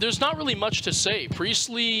mean, there's not really much to say.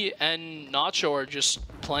 Priestley and Nacho are just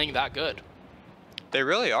playing that good. They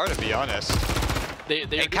really are, to be honest.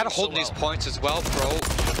 They're kind of holding these points as well, bro.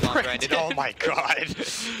 Oh my god.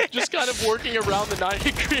 Just kind of working around the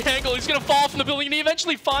 90-degree angle. He's going to fall from the building, and he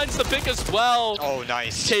eventually finds the pick as well. Oh,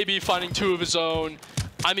 nice. KB finding 2 of his own.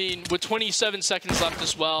 I mean, with 27 seconds left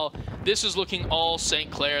as well, this is looking all St.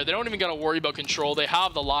 Clair. They don't even got to worry about control. They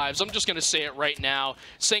have the lives. I'm just going to say it right now.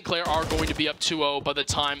 St. Clair are going to be up 2-0 by the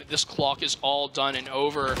time this clock is all done and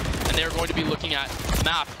over, and they're going to be looking at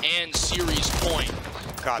map and series point.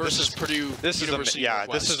 God, versus Purdue University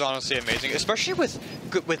Northwest. This is honestly amazing, especially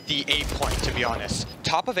with the A point, to be honest.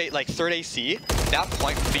 Top of 8, like 3rd AC, that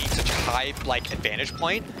point being such a high advantage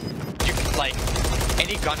point, you can, like,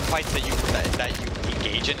 any gunfights that you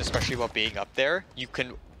engage in, especially while being up there,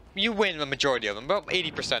 you win the majority of them, about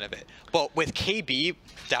 80% of it. But with KB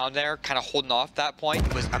down there, kind of holding off that point,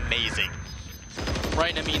 it was amazing.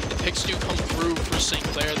 Right, I mean, the picks do come through for St.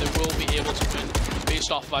 Clair. They will be able to win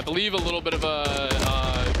based off of, I believe, a little bit of a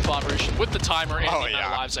collaboration with the timer and the amount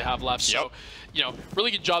of lives they have left. So, you know,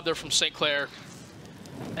 really good job there from St. Clair.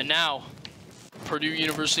 And now, Purdue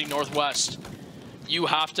University Northwest, you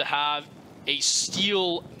have to have a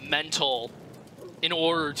steel mental in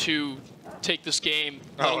order to take this game,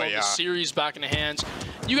 the series back in the hands.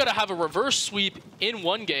 You got to have a reverse sweep in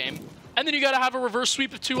one game, and then you got to have a reverse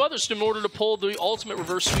sweep of 2 others in order to pull the ultimate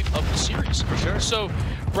reverse sweep of the series. For sure. So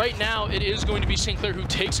right now, it is going to be St. Clair who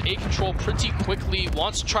takes A control pretty quickly,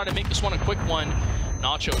 wants to try to make this one a quick one.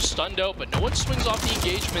 Nacho stunned out, but no one swings off the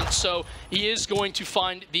engagement, so he is going to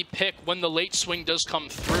find the pick when the late swing does come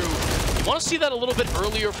through. You want to see that a little bit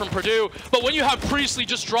earlier from Purdue, but when you have Priestley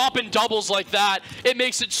just dropping doubles like that, it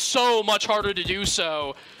makes it so much harder to do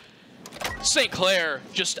so. St. Clair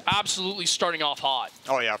just absolutely starting off hot.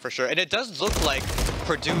 Oh yeah, for sure. And it does look like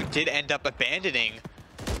Purdue did end up abandoning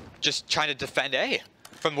just trying to defend A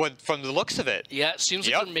from the looks of it. Yeah, it seems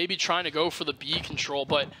like they're maybe trying to go for the B control,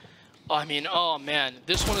 but I mean, oh man,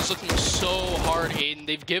 this one is looking so hard, Aiden.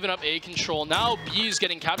 They've given up A control. Now B is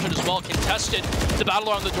getting captured as well, contested. The battle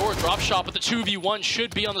on the door, drop shot, but the 2v1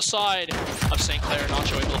 should be on the side of St. Clair.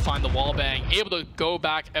 Nacho able to find the wall bang, able to go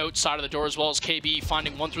back outside of the door as well as KB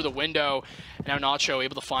finding one through the window. And now Nacho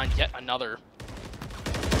able to find yet another.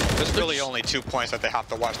 There's really only 2 points that they have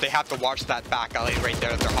to watch. They have to watch that back alley right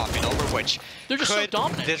there that they're hopping over, which they're just so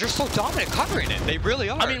dominant. They're just so dominant covering it. They really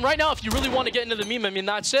are. I mean, right now, if you really want to get into the meme, I mean,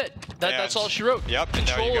 that's it. That's all she wrote. Yep.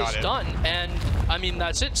 Control is done, and I mean,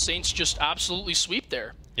 that's it. Saints just absolutely sweep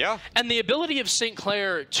there. Yeah. And the ability of St.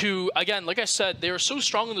 Clair to, again, like I said, they are so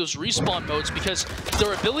strong in those respawn modes because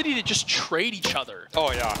their ability to just trade each other.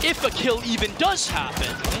 Oh yeah. If a kill even does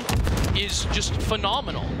happen, is just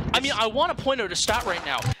phenomenal. I mean, I want to point out a stat right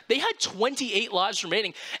now. They had 28 lives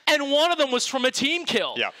remaining, and one of them was from a team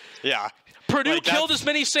kill. Yeah, yeah. Purdue killed as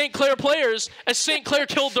many St. Clair players as St. Clair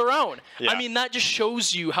killed their own. Yeah. I mean, that just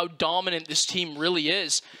shows you how dominant this team really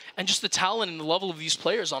is, and just the talent and the level of these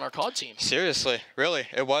players on our COD team. Seriously, really,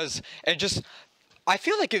 it was. And just, I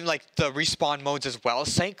feel like in like the respawn modes as well,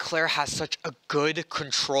 St. Clair has such a good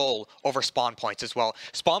control over spawn points as well.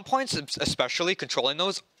 Spawn points, especially controlling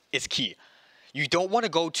those, is key. You don't want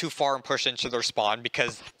to go too far and push into their spawn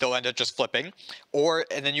because they'll end up just flipping.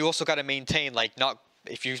 And then you also got to maintain, like,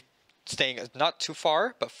 if you staying not too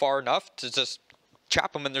far, but far enough to just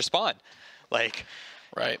trap them in their spawn. Like,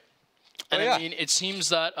 right. And I mean, it seems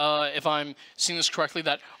that, if I'm seeing this correctly,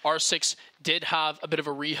 that R6 did have a bit of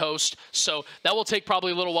a rehost. So that will take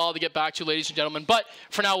probably a little while to get back to, ladies and gentlemen. But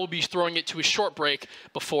for now, we'll be throwing it to a short break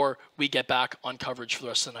before we get back on coverage for the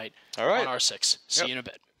rest of the night on R6. See you in a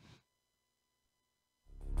bit.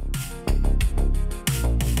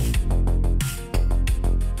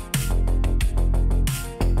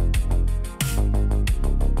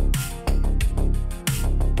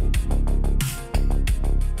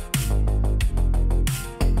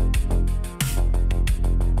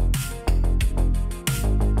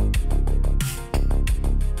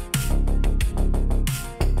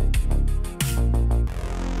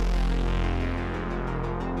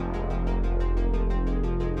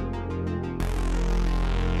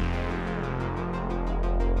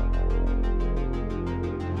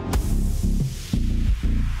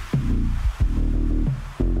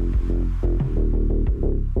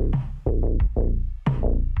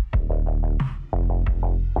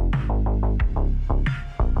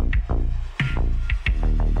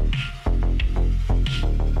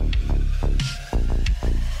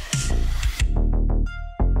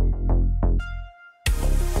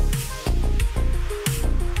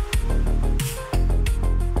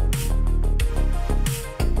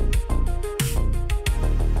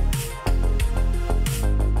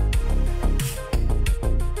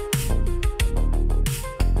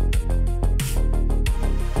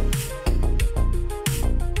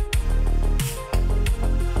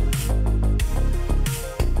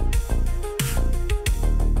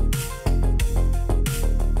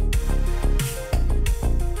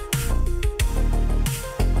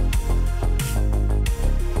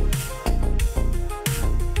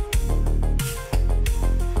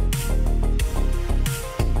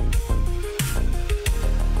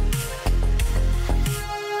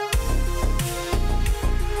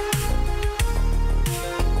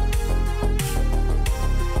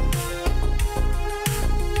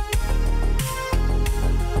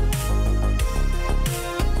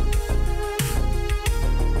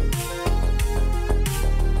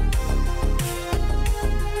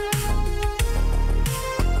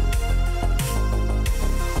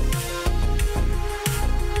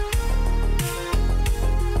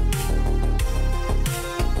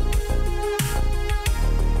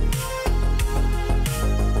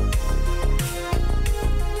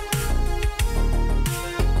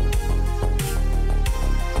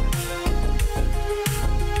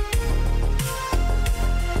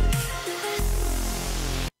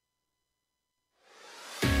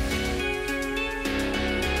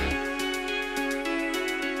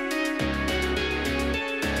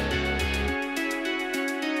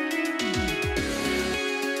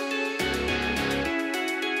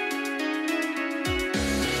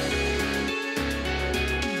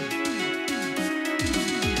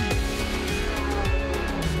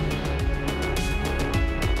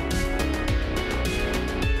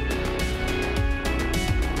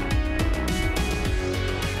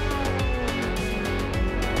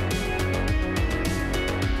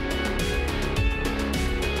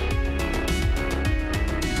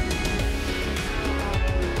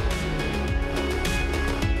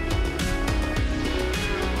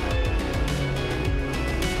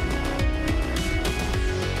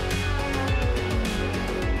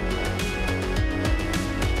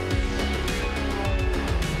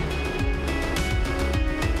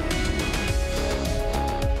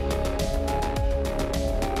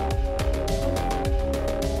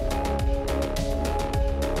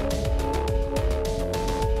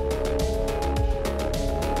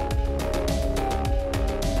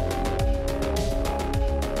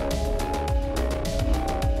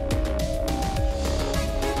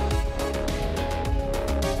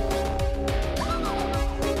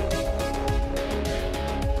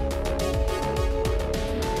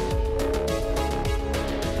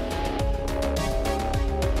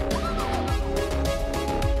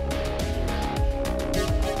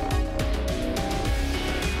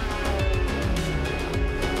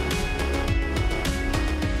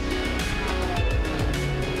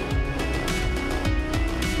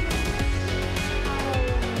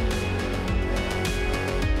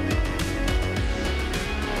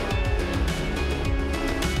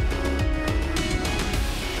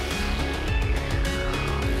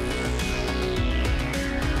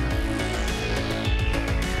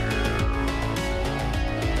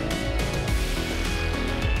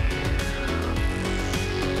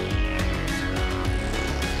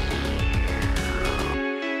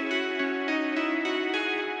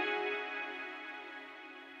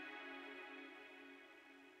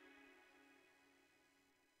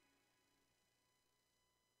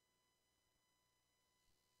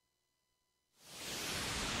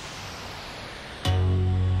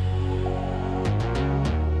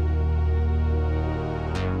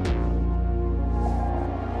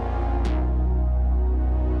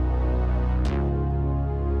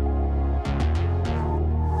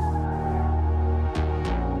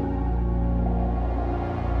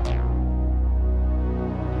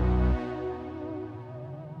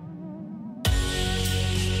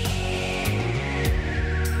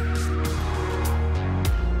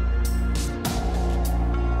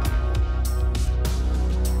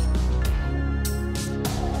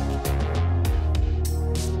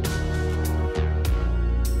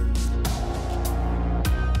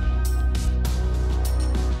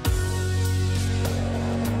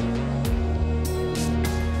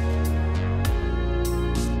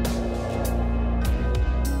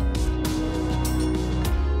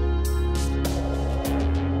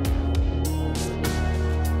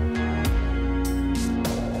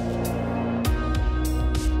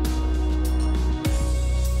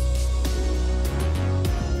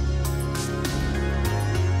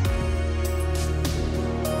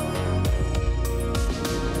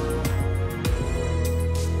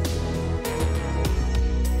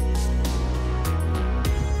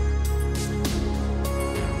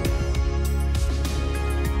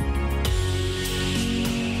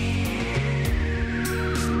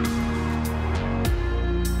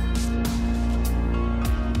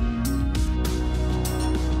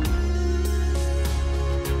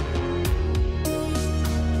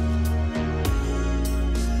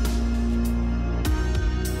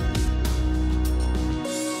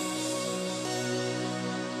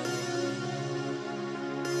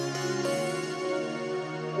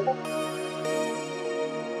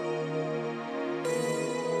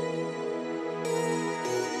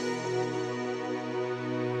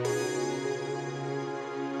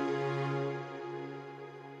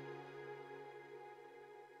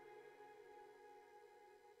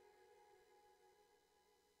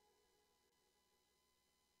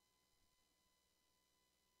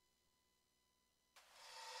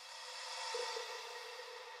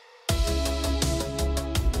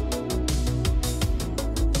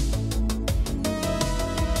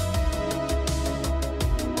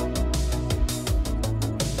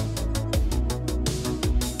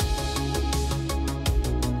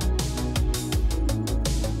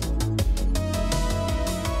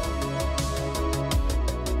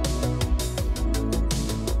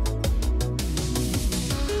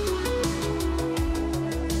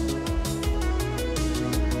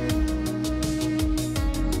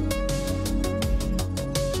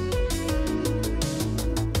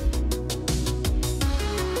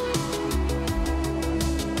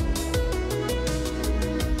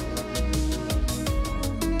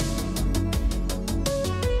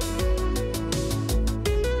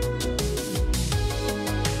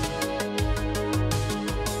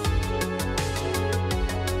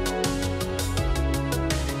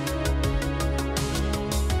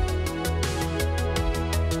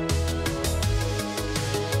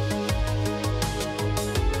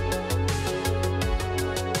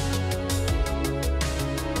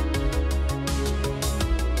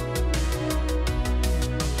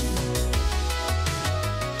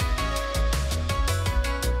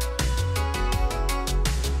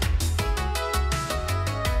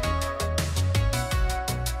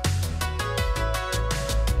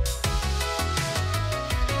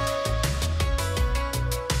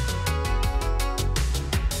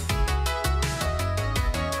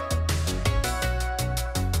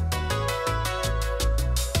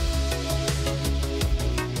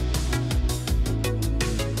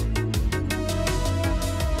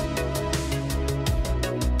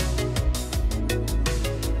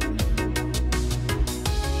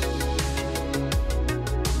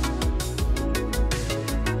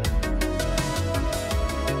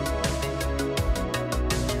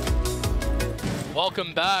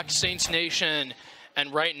 Welcome back, Saints Nation.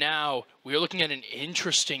 And right now, we are looking at an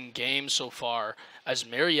interesting game so far, as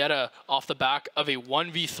Marietta, off the back of a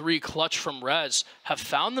 1v3 clutch from Rez, have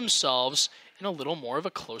found themselves in a little more of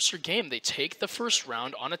a closer game. They take the first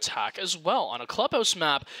round on attack as well, on a clubhouse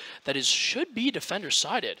map that should be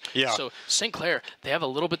defender-sided. Yeah. So St. Clair, they have a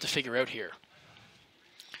little bit to figure out here.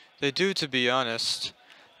 They do, to be honest.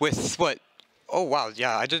 With what? Oh wow,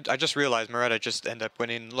 yeah. I just realized Marietta just ended up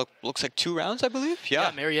winning. Looks like 2 rounds, I believe. Yeah.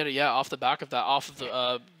 Yeah, Marietta. Yeah, off the back of that, off of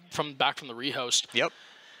the from the rehost. Yep.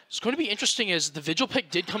 It's going to be interesting as the Vigil pick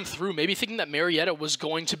did come through, maybe thinking that Marietta was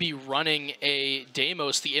going to be running a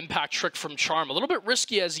Deimos, the impact trick from Charm. A little bit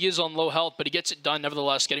risky as he is on low health, but he gets it done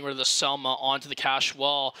nevertheless, getting rid of the Selma onto the cash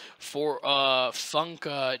wall. For Funk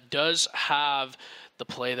does have the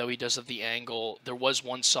play, though. He does have the angle. There was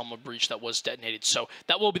one Selma breach that was detonated, so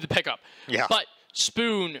that will be the pickup. Yeah. But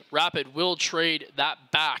Spoon Rapid will trade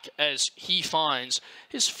that back as he finds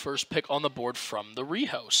his first pick on the board from the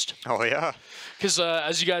rehost. Oh yeah. Because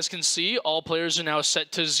as you guys can see, all players are now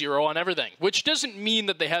set to 0 on everything, which doesn't mean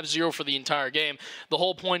that they have 0 for the entire game. The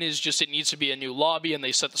whole point is just it needs to be a new lobby, and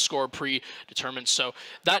they set the score predetermined. So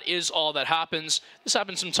that is all that happens. This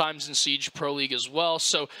happens sometimes in Siege Pro League as well,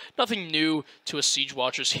 so nothing new to us Siege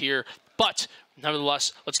watchers here. But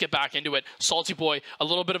nevertheless, let's get back into it. Salty Boy, a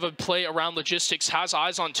little bit of a play around logistics, has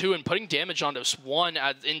eyes on 2 and putting damage onto 1,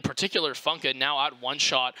 in particular Funka, now at 1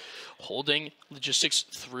 shot, holding logistics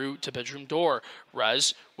through to bedroom door.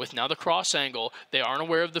 Rez, with now the cross angle, they aren't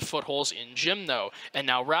aware of the footholes in gym though, and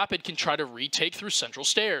now Rapid can try to retake through central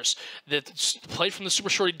stairs. The play from the super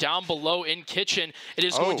shorty down below in kitchen. It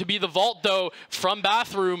is going to be the vault though from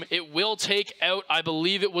bathroom. It will take out, I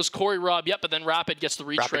believe it was Corey Rob, yep, but then Rapid gets the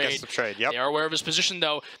retrade. Rapid gets the trade, yep. They are aware of his position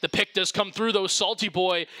though. The pick does come through though, Salty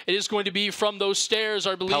Boy. It is going to be from those stairs,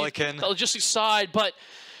 I believe. Pelican. The logistics side, but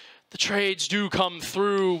the trades do come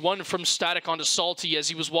through. One from Static onto Salty as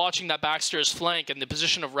he was watching that backstairs flank and the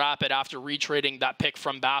position of Rapid after retrading that pick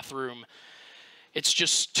from bathroom. It's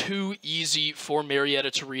just too easy for Marietta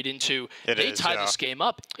to read into. They tied this game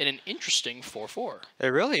up in an interesting 4-4. It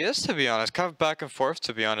really is, to be honest. Kind of back and forth,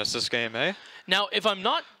 to be honest, this game, eh? Now, if I'm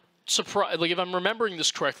not surprised, like if I'm remembering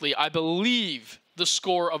this correctly, I believe the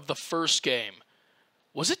score of the first game,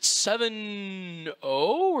 was it 7-0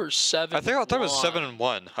 or 7-1? I thought it was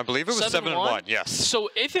 7-1. I believe it was 7-1, yes. So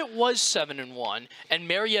if it was 7-1 and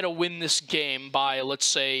Marietta win this game by, let's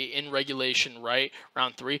say, in regulation, right,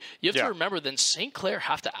 round 3, you have to remember then St. Clair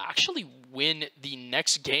have to actually win the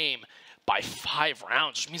next game by 5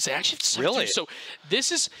 rounds, which means they actually have to really? So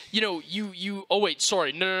this is, you know, you oh wait,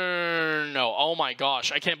 sorry, no, oh my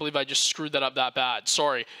gosh, I can't believe I just screwed that up that bad.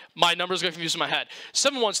 Sorry, my numbers got confused in my head.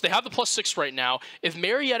 7-1, so they have the +6 right now. If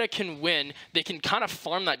Marietta can win, they can kind of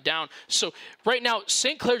farm that down. So right now,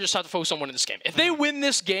 St. Clair just have to focus on winning this game. If they win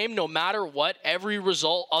this game, no matter what, every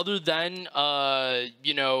result other than,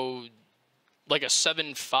 you know, like a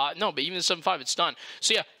 7-5, no, but even the 7-5, it's done.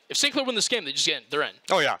 So yeah, if St. Clair win this game, they're in.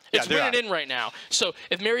 Oh yeah, it's winning in right now. So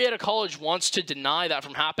if Marietta College wants to deny that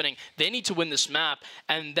from happening, they need to win this map,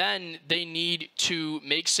 and then they need to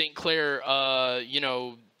make St. Clair, you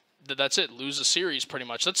know, that's it, lose a series pretty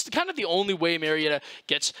much. That's kind of the only way Marietta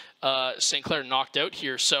gets St. Clair knocked out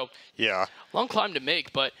here. So yeah, long climb to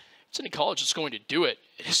make, but it's any college that's going to do it.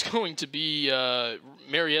 It's going to be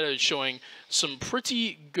Marietta showing some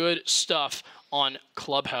pretty good stuff on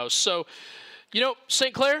Clubhouse. So, you know,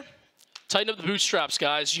 St. Clair, tighten up the bootstraps,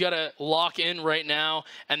 guys. You got to lock in right now,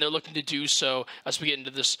 and they're looking to do so as we get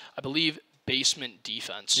into this, I believe, basement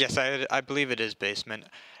defense. Yes, I believe it is basement.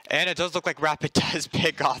 And it does look like Rapid does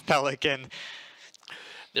pick off Pelican.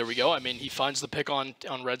 There we go. I mean, he finds the pick on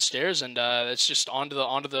red stairs, and it's just onto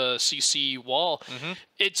the CC wall.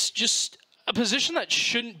 It's just a position that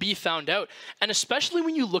shouldn't be found out, and especially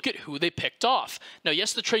when you look at who they picked off. Now,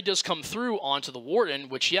 yes, the trade does come through onto the Warden,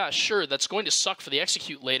 which, yeah, sure, that's going to suck for the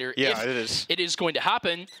execute later. Yeah, it is. It is going to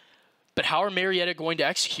happen, but how are Marietta going to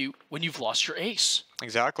execute when you've lost your ace?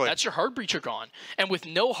 Exactly. That's your hard breacher gone. And with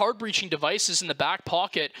no hard breaching devices in the back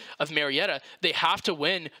pocket of Marietta, they have to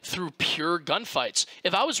win through pure gunfights.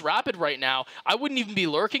 If I was Rapid right now, I wouldn't even be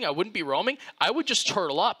lurking. I wouldn't be roaming. I would just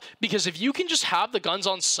turtle up, because if you can just have the guns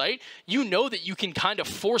on site, you know that you can kind of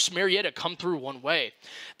force Marietta to come through one way.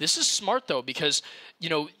 This is smart though, because you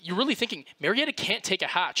know, you're really thinking Marietta can't take a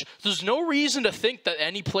hatch. There's no reason to think that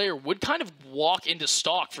any player would kind of walk into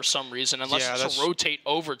stock for some reason, unless it's to rotate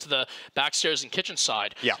over to the backstairs and kitchen side.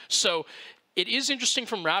 Yeah. So it is interesting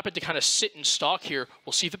from Rapid to kind of sit in stock here.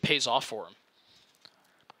 We'll see if it pays off for him.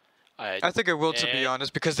 I think it will, to be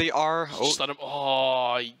honest, because they are. Just let him.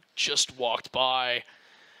 Oh, he just walked by.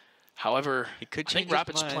 However, he could I think change his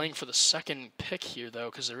Rapid's mind. playing for the second pick here, though,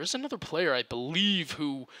 because there is another player, I believe,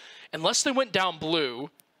 who, unless they went down blue,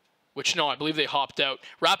 which, no, I believe they hopped out.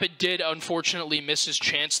 Rapid did, unfortunately, miss his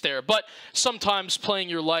chance there. But sometimes playing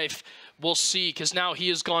your life, we'll see, because now he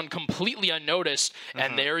has gone completely unnoticed,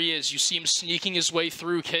 and there he is. You see him sneaking his way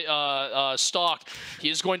through stock. He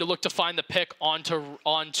is going to look to find the pick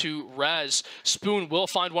onto Rez. Spoon will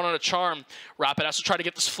find one on a charm. Rapid has to try to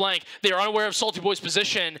get this flank. They are unaware of Salty Boy's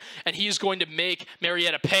position, and he is going to make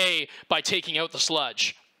Marietta pay by taking out the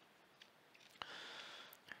Sledge.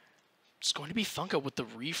 It's going to be Funka with the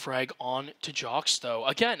refrag on to Jocks, though.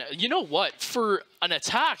 Again, you know what? For an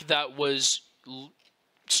attack that was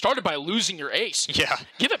started by losing your ace. Yeah.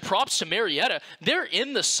 Give it props to Marietta. They're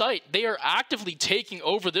in the site. They are actively taking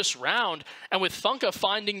over this round. And with Funka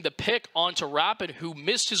finding the pick onto Rapid, who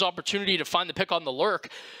missed his opportunity to find the pick on the lurk,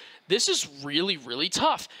 this is really, really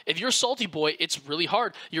tough. If you're Salty Boy, it's really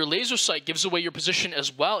hard. Your laser sight gives away your position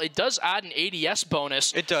as well. It does add an ADS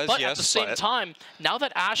bonus. It does, but yes. At the same time, now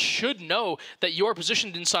that Ash should know that you are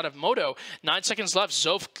positioned inside of Moto, 9 seconds left.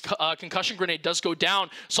 Zoph concussion grenade does go down.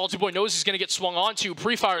 Salty Boy knows he's going to get swung onto.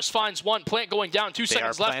 Pre-fires finds one. Plant going down. 2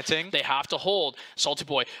 seconds left. Planting. They have to hold. Salty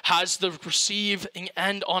Boy has the receiving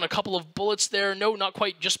end on a couple of bullets there. No, not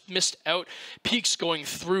quite. Just missed out. Peaks going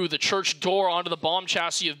through the church door onto the bomb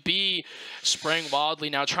chassis of B. Spraying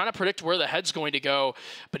wildly now, trying to predict where the head's going to go,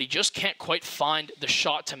 but he just can't quite find the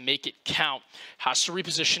shot to make it count. Has to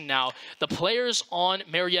reposition now. The players on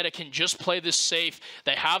Marietta can just play this safe.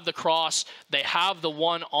 They have the cross. They have the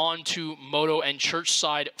one onto Moto and Church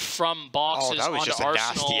side from boxes that was onto just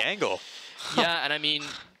Arsenal. a nasty angle. Yeah, and I mean,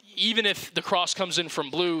 even if the cross comes in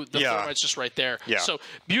from blue, the format's just right there. Yeah. So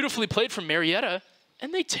beautifully played from Marietta,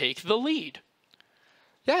 and they take the lead.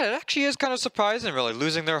 Yeah, it actually is kind of surprising, really,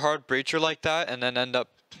 losing their hard breacher like that and then end up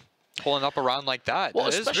pulling up around like that. Well,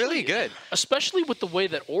 that is really good. Especially with the way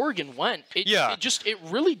that Oregon went. It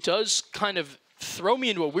really does kind of throw me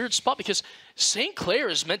into a weird spot because St. Clair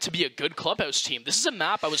is meant to be a good clubhouse team. This is a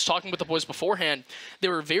map I was talking with the boys beforehand. They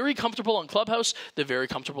were very comfortable on clubhouse. They're very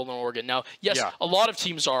comfortable in Oregon. Now, yes, a lot of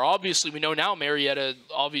teams are. Obviously, we know now Marietta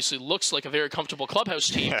obviously looks like a very comfortable clubhouse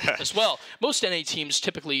team as well. Most NA teams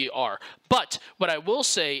typically are. But what I will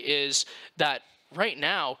say is that right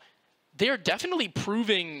now, they're definitely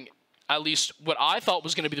proving at least what I thought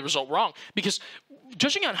was going to be the result wrong. Because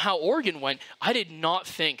judging on how Oregon went, I did not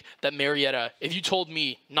think that Marietta, if you told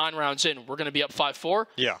me 9 rounds in, we're going to be up 5-4,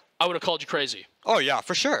 I would have called you crazy. Oh, yeah,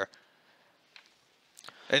 for sure.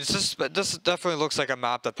 It's just, this definitely looks like a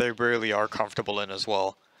map that they really are comfortable in as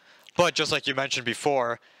well. But just like you mentioned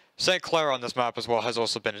before, St. Clair on this map as well has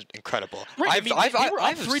also been incredible. Right, they were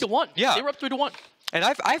up 3-1. Yeah. They were up 3-1. And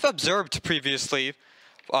I've observed previously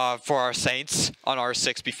for our Saints on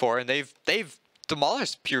R6 before, and they've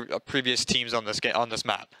demolished previous teams on this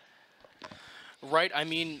map. Right. I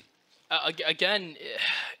mean, again,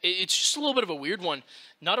 it's just a little bit of a weird one.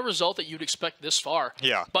 Not a result that you'd expect this far.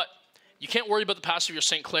 Yeah. But you can't worry about the pass of your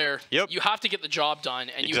St. Clair. Yep. You have to get the job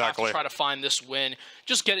done, and you have to try to find this win.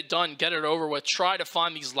 Just get it done, get it over with. Try to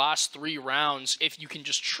find these last 3 rounds if you can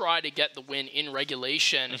just try to get the win in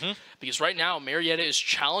regulation. Because right now, Marietta is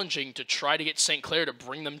challenging to try to get St. Clair to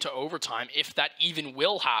bring them to overtime, if that even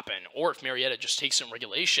will happen, or if Marietta just takes it in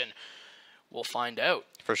regulation. We'll find out.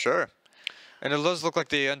 For sure. And it does look like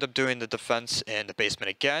they end up doing the defense in the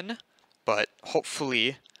basement again, but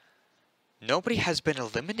hopefully nobody has been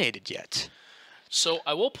eliminated yet. So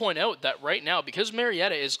I will point out that right now, because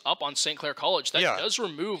Marietta is up on St. Clair College, that does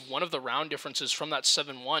remove one of the round differences from that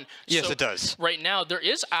 7-1. Yes, so it does. Right now, there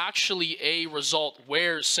is actually a result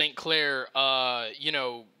where St. Clair,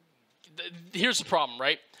 here's the problem,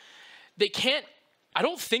 right? They can't, I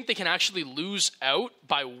don't think they can actually lose out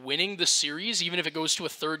by winning the series, even if it goes to a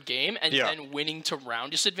 3rd game, and then winning to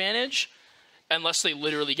round disadvantage, unless they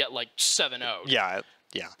literally get like 7-0.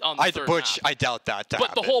 Yeah. I doubt that to happen.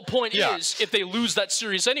 But the whole point is, if they lose that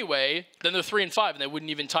series anyway, then they're 3-5, and they wouldn't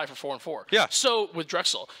even tie for 4-4. Yeah. So with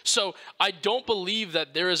Drexel, so I don't believe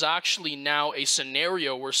that there is actually now a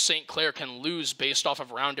scenario where St. Clair can lose based off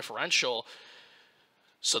of round differential.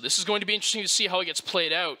 So this is going to be interesting to see how it gets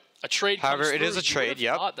played out. A trade. However, it is a trade.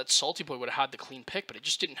 Yep. Thought that Salty Boy would have had the clean pick, but it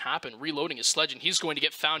just didn't happen. Reloading his sledge, and he's going to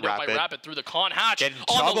get found out by Rapid through the con hatch.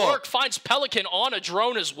 On the lurk, finds Pelican on a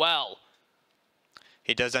drone as well.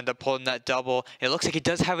 He does end up pulling that double. It looks like he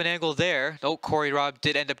does have an angle there. No, Corey Rob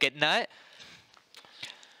did end up getting that.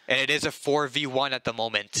 And it is a 4v1 at the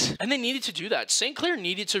moment. And they needed to do that. St. Clair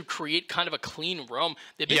needed to create kind of a clean roam.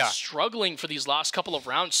 They've been struggling for these last couple of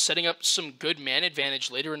rounds, setting up some good man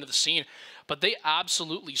advantage later into the scene. but they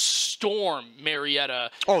absolutely storm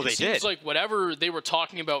Marietta. Oh, they did. It seems like whatever they were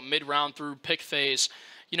talking about mid-round through pick phase,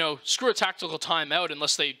 you know, screw a tactical timeout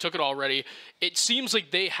unless they took it already. It seems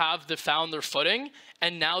like they have found their footing,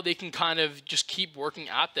 and now they can kind of just keep working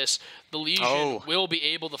at this. The Legion will be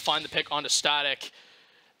able to find the pick onto Static.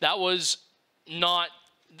 That was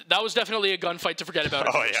definitely a gunfight to forget about.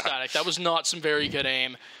 Static. That was not some very good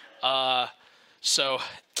aim. So,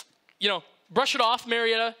 you know, brush it off,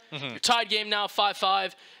 Marietta. You're tied game now,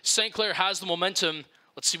 5-5. St. Clair has the momentum.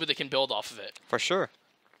 Let's see what they can build off of it. For sure.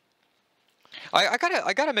 I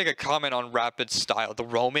gotta make a comment on Rapid's style. The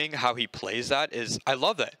roaming, how he plays that is, I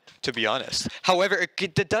love that, to be honest. However,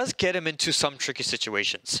 it does get him into some tricky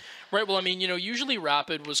situations. Right, well, I mean, you know, usually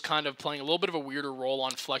Rapid was kind of playing a little bit of a weirder role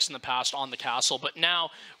on Flex in the past on the castle, but now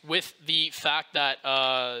with the fact that,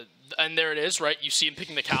 and there it is, right, you see him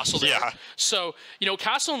picking the castle there. Yeah. So, you know,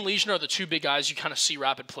 Castle and Legion are the two big guys you kind of see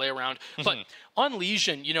Rapid play around, but on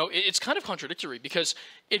Legion, you know, it's kind of contradictory because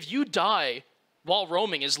if you die while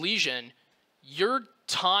roaming as Legion, your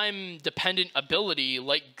time-dependent ability,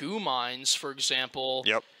 like goo mines, for example,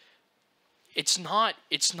 it's not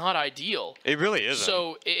ideal. It really isn't.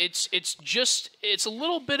 So it's a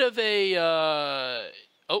little bit of a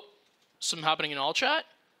something happening in all chat.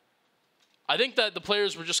 I think that the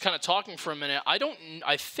players were just kind of talking for a minute.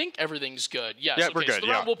 I think everything's good. Yes, yeah, okay, we're good. So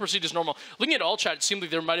the round will proceed as normal. Looking at all chat, it seemed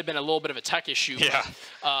like there might have been a little bit of a tech issue. Yeah.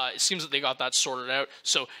 But, it seems that they got that sorted out.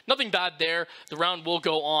 So nothing bad there. The round will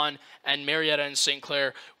go on, and Marietta and St.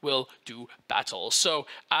 Clair will do battle. So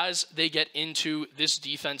as they get into this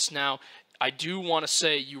defense now, I do want to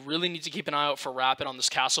say you really need to keep an eye out for Rapid on this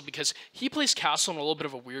Castle because he plays Castle in a little bit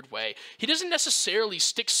of a weird way. He doesn't necessarily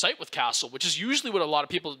stick sight with Castle, which is usually what a lot of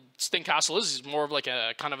people think Castle is. He's more of like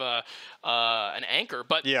a kind of an anchor.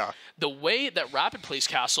 But the way that Rapid plays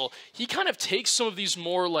Castle, he kind of takes some of these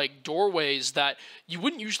more like doorways that you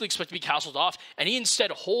wouldn't usually expect to be castled off, and he instead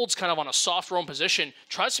holds kind of on a soft roam position,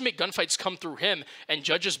 tries to make gunfights come through him, and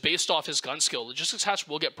judges based off his gun skill. Logistics hatch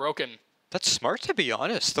will get broken. That's smart, to be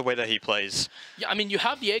honest, the way that he plays. Yeah, I mean, you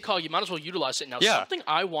have the ACOG, you might as well utilize it. Now, something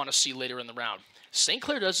I want to see later in the round. St.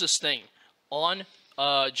 Clair does this thing on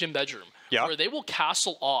Gym Bedroom where they will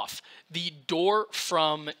castle off the door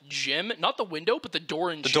from Gym, not the window, but the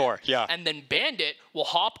door in Gym. The door, yeah. And then Bandit will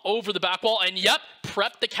hop over the back wall and,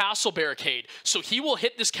 prep the castle barricade. So he will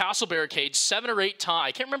hit this castle barricade 7 or 8 times.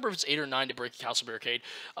 I can't remember if it's 8 or 9 to break a castle barricade.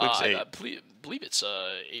 I believe it's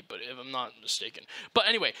 8, but if I'm not mistaken. But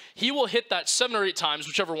anyway, he will hit that 7 or 8 times,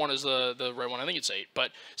 whichever one is the right one. I think it's 8.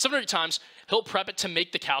 But 7 or 8 times, he'll prep it to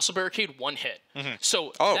make the castle barricade 1 hit.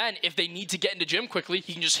 So then if they need to get into Gym quickly,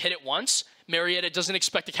 he can just hit it once. Marietta doesn't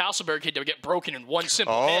expect the castle barricade to get broken in one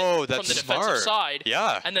simple hit from the defensive side.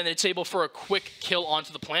 And then it's able for a quick kill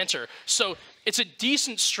onto the planter. So it's a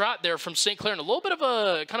decent strat there from St. Clair and a little bit of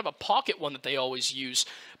a kind of a pocket one that they always use.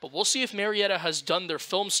 But we'll see if Marietta has done their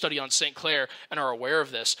film study on St. Clair and are aware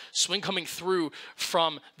of this. Swing coming through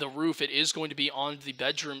from the roof. It is going to be on the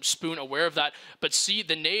bedroom. Spoon aware of that. But see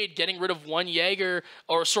the nade getting rid of one Jaeger,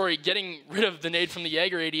 or sorry, getting rid of the nade from the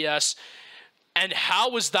Jaeger ADS. And how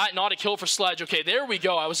was that not a kill for Sledge? Okay, there we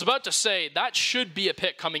go. I was about to say that should be a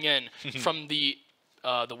pick coming in from the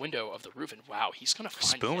window of the roof. And wow, he's going to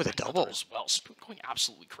find Spoon with a double as well. Spoon going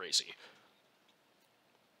absolutely crazy.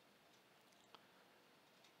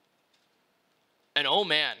 And oh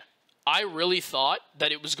man, I really thought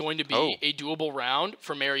that it was going to be a doable round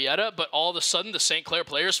for Marietta, but all of a sudden the St. Clair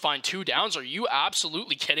players find 2 downs. Are you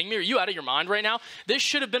absolutely kidding me? Are you out of your mind right now? This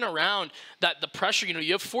should have been a round that the pressure, you know,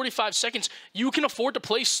 you have 45 seconds. You can afford to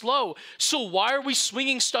play slow. So why are we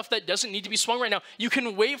swinging stuff that doesn't need to be swung right now? You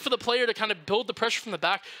can wait for the player to kind of build the pressure from the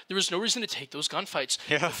back. There is no reason to take those gunfights.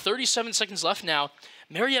 With 37 seconds left now,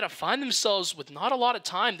 Marietta find themselves with not a lot of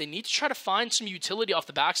time. They need to try to find some utility off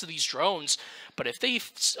the backs of these drones. But if they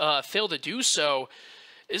fail to do so,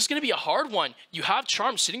 this is going to be a hard one. You have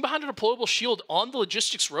Charm sitting behind a deployable shield on the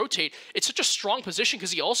logistics rotate. It's such a strong position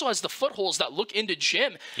because he also has the footholds that look into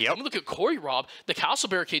Jim. When we look at Corey Rob, the castle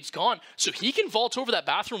barricade's gone, so he can vault over that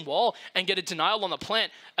bathroom wall and get a denial on the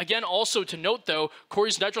plant. Again, also to note, though,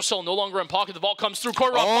 Corey's Nitro Cell no longer in pocket. The vault comes through.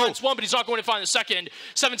 Corey Rob finds one, but he's not going to find the second.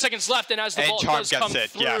 7 seconds left, and as the vault does come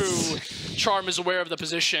through, Charm is aware of the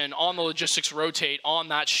position on the logistics rotate on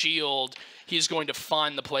that shield. He's going to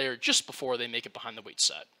find the player just before they make it behind the weight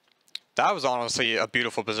set. That was honestly a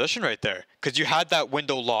beautiful position right there, because you had that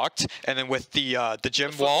window locked, and then with the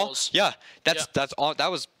gym wall, that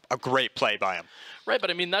was a great play by him. Right,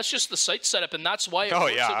 but I mean, that's just the site setup, and that's why it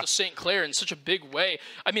works out to St. Clair in such a big way.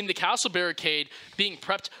 I mean, the castle barricade being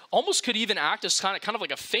prepped almost could even act as kind of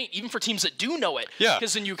like a feint, even for teams that do know it. Yeah.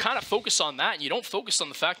 Because then you kind of focus on that, and you don't focus on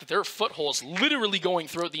the fact that there are footholes literally going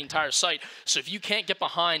throughout the entire site. So if you can't get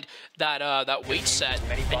behind that that weight set,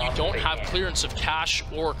 and you don't have clearance of cache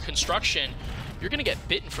or construction, you're going to get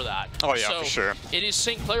bitten for that. Oh, yeah, so for sure. It is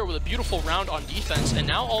St. Clair with a beautiful round on defense, and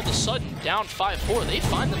now all of a sudden, down 5-4, they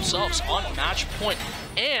find themselves on match point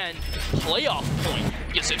and playoff point.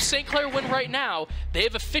 Because if St. Clair win right now, they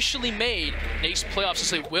have officially made NACE playoffs, as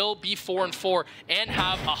they will be 4-4 and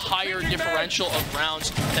have a higher differential of rounds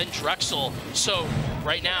than Drexel. So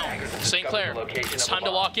right now, St. Clair, it's time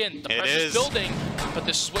to lock in. The pressure's building, but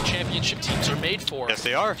this is what championship teams are made for. Yes,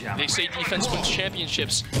 they are. They say defense wins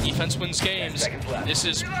championships, defense wins games. This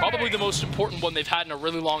is probably the most important one they've had in a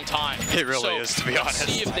really long time. It really is, to be honest.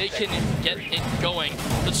 Let's see if they can get it going.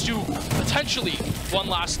 Let's do potentially one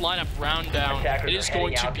last lineup round down. It is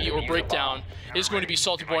going to be, or breakdown, it is going to be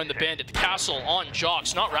Salty Boy and the Bandit. The Castle on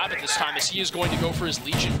Jocks, not Rabbit this time, as he is going to go for his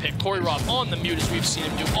Legion pick. Corey Rob on the mute, as we've seen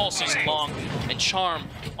him do all season long, and Charm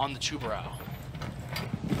on the Tubarao.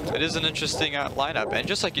 It is an interesting lineup, and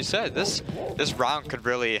just like you said, this round could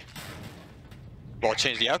really, well,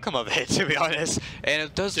 change the outcome of it, to be honest. And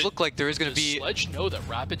it does look like there is going to be... Does Sledge know that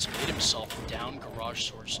Rabbit's made himself down Garage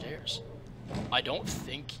Sword stairs? I don't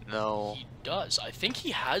think he does. I think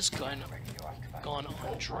he has gone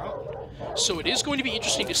on drone. So it is going to be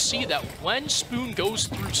interesting to see that when Spoon goes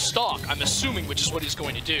through stock, I'm assuming, which is what he's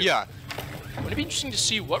going to do. Yeah. It's going to be interesting to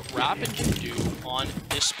see what Rapid can do on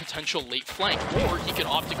this potential late flank, or he could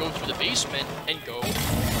opt to go through the basement and go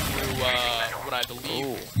through what I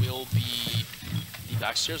believe will be the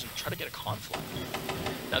backstairs and try to get a conflict.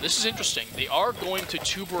 Now this is interesting. They are going to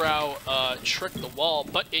Tubarao trick the wall,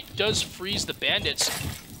 but it does freeze the bandits,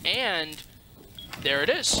 and there it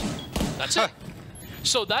is. That's it.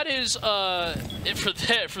 So that is it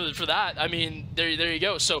for that. I mean, there you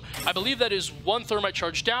go. So I believe that is one thermite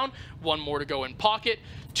charge down, one more to go in pocket.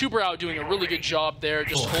 Tubarao doing a really good job there,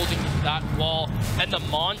 just holding that wall, and the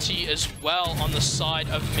Monty as well on the side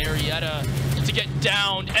of Marietta to get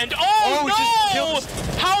downed. And no!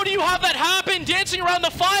 How do you have that happen? Dancing around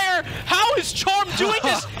the fire. How is Charm doing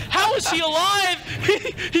this? How is he alive?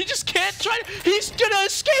 He just can't try. He's gonna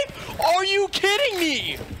escape. Are you kidding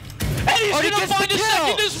me? And he's gonna find a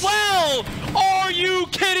second as well! Are you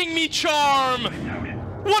kidding me, Charm?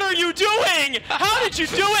 What are you doing? How did you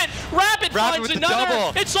do it? Rapid finds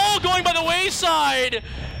another. It's all going by the wayside.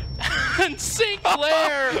 And St.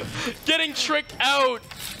 Clair getting tricked out.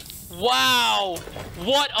 Wow,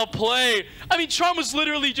 what a play. I mean, Charm was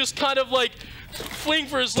literally just kind of like fleeing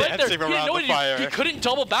for his life there. He couldn't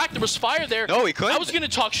double back. There was fire there. No, he couldn't. I was going to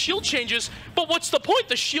talk shield changes, but what's the point?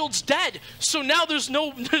 The shield's dead. So now there's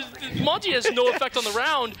no... Monty has no effect on the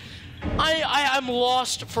round. I'm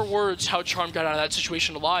lost for words how Charm got out of that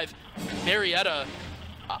situation alive. Marietta,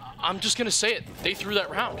 I'm just going to say it. They threw that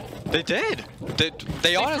round. They did.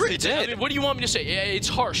 They honestly did. I mean, what do you want me to say? It's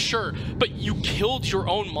harsh, sure, but you killed your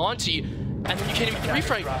own Monty, and then you can't even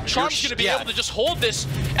refrag. Charm's going to be able to just hold this,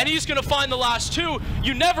 and he's going to find the last two.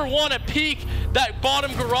 You never want to peek that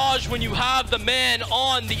bottom garage when you have the man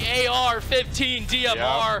on the AR-15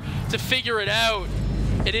 DMR to figure it out.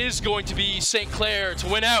 It is going to be St. Clair to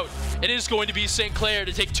win out. It is going to be St. Clair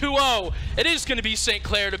to take 2-0. It is going to be St.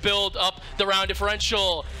 Clair to build up the round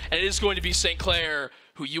differential. And it is going to be St. Clair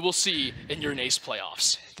who you will see in your NACE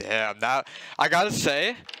playoffs. Damn, that, I got to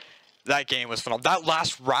say, that game was phenomenal. That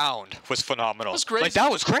last round was phenomenal. It was crazy. Like,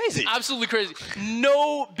 that was crazy. Absolutely crazy.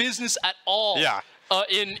 No business at all. Yeah.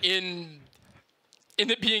 In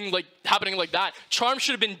it being like happening like that. Charm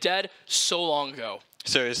should have been dead so long ago.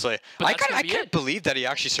 Seriously, I can't believe that he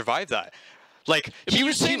actually survived that. Like he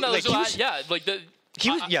was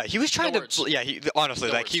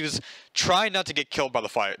trying not to get killed by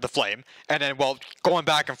the flame, and then going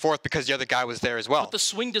back and forth because the other guy was there as well. But the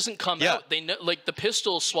swing doesn't come out. They know, like the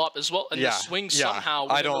pistol swap as well, and the swing somehow.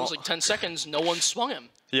 When it was like 10 seconds, no one swung him.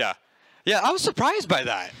 Yeah, I was surprised by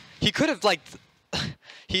that. He could have like.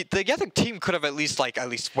 The other team could have at least went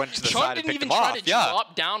to the side and picked him off. Charm didn't even try to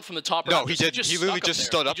drop down from the top. No, he didn't. He literally just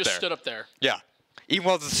stood up there. He just stood up there. Yeah. Even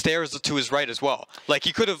while the stairs to his right as well. Like,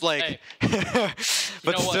 he could have, like... Hey,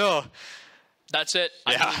 but still... That's it.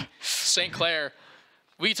 Yeah. I mean, St. Clair,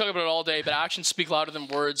 we can talk about it all day, but actions speak louder than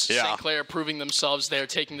words. Yeah. St. Clair proving themselves there,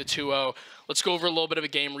 taking the 2-0. let's go over a little bit of a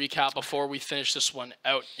game recap before we finish this one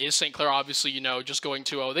out. It is St. Clair, obviously, just going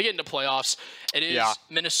 2-0. They get into playoffs. It is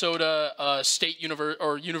Minnesota State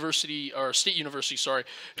University, sorry,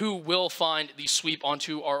 who will find the sweep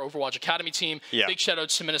onto our Overwatch Academy team. Yeah. Big shout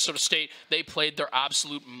outs to Minnesota State. They played their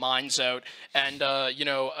absolute minds out. And,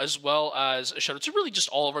 as well as a shout out to really just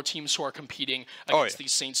all of our teams who are competing against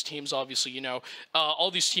these Saints teams, obviously,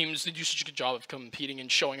 all these teams, they do such a good job of competing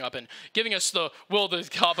and showing up and giving us the will to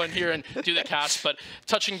hop on here and do the cast. But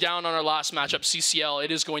touching down on our last matchup, CCL,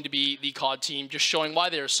 it is going to be the COD team, just showing why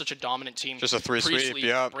they're such a dominant team. Just a 3 sweep,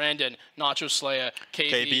 yeah. Brandon, Nacho Slaya,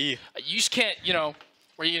 KB. You just can't, what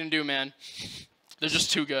are you going to do, man? They're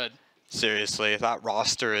just too good. Seriously, that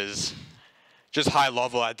roster is just high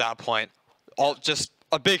level at that point. Literally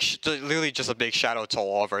just a big shout out to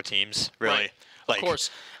all of our teams, really. Right. Of course.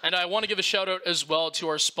 And I want to give a shout out as well to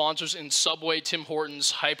our sponsors in Subway, Tim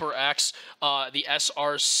Hortons, HyperX, the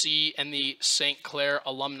SRC, and the St. Clair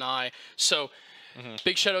alumni. So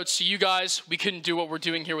big shout outs to you guys. We couldn't do what we're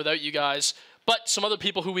doing here without you guys. But some other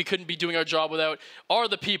people who we couldn't be doing our job without are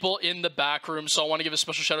the people in the back room. So I want to give a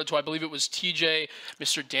special shout out to, I believe it was TJ,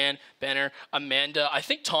 Mr. Dan, Banner, Amanda. I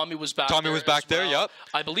think Tommy was back there. Tommy was back there, yep.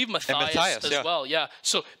 I believe Matthias as well, yeah.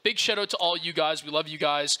 So big shout out to all you guys. We love you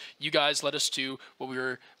guys. You guys let us do what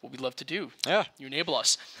we love to do. Yeah. You enable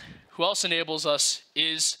us. Who else enables us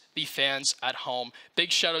is the fans at home. Big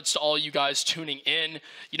shout outs to all you guys tuning in.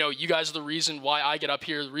 You guys are the reason why I get up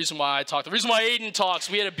here, the reason why I talk, the reason why Aiden talks.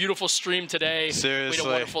 We had a beautiful stream today. Seriously. We had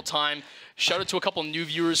a wonderful time. Shout out to a couple new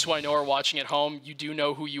viewers who I know are watching at home. You do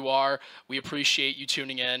know who you are. We appreciate you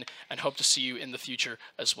tuning in and hope to see you in the future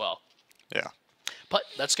as well. Yeah. But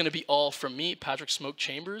that's going to be all from me, Patrick Smoke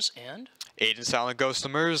Chambers, and Aiden Silent Ghost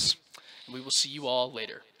Demers. We will see you all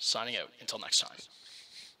later. Signing out. Until next time.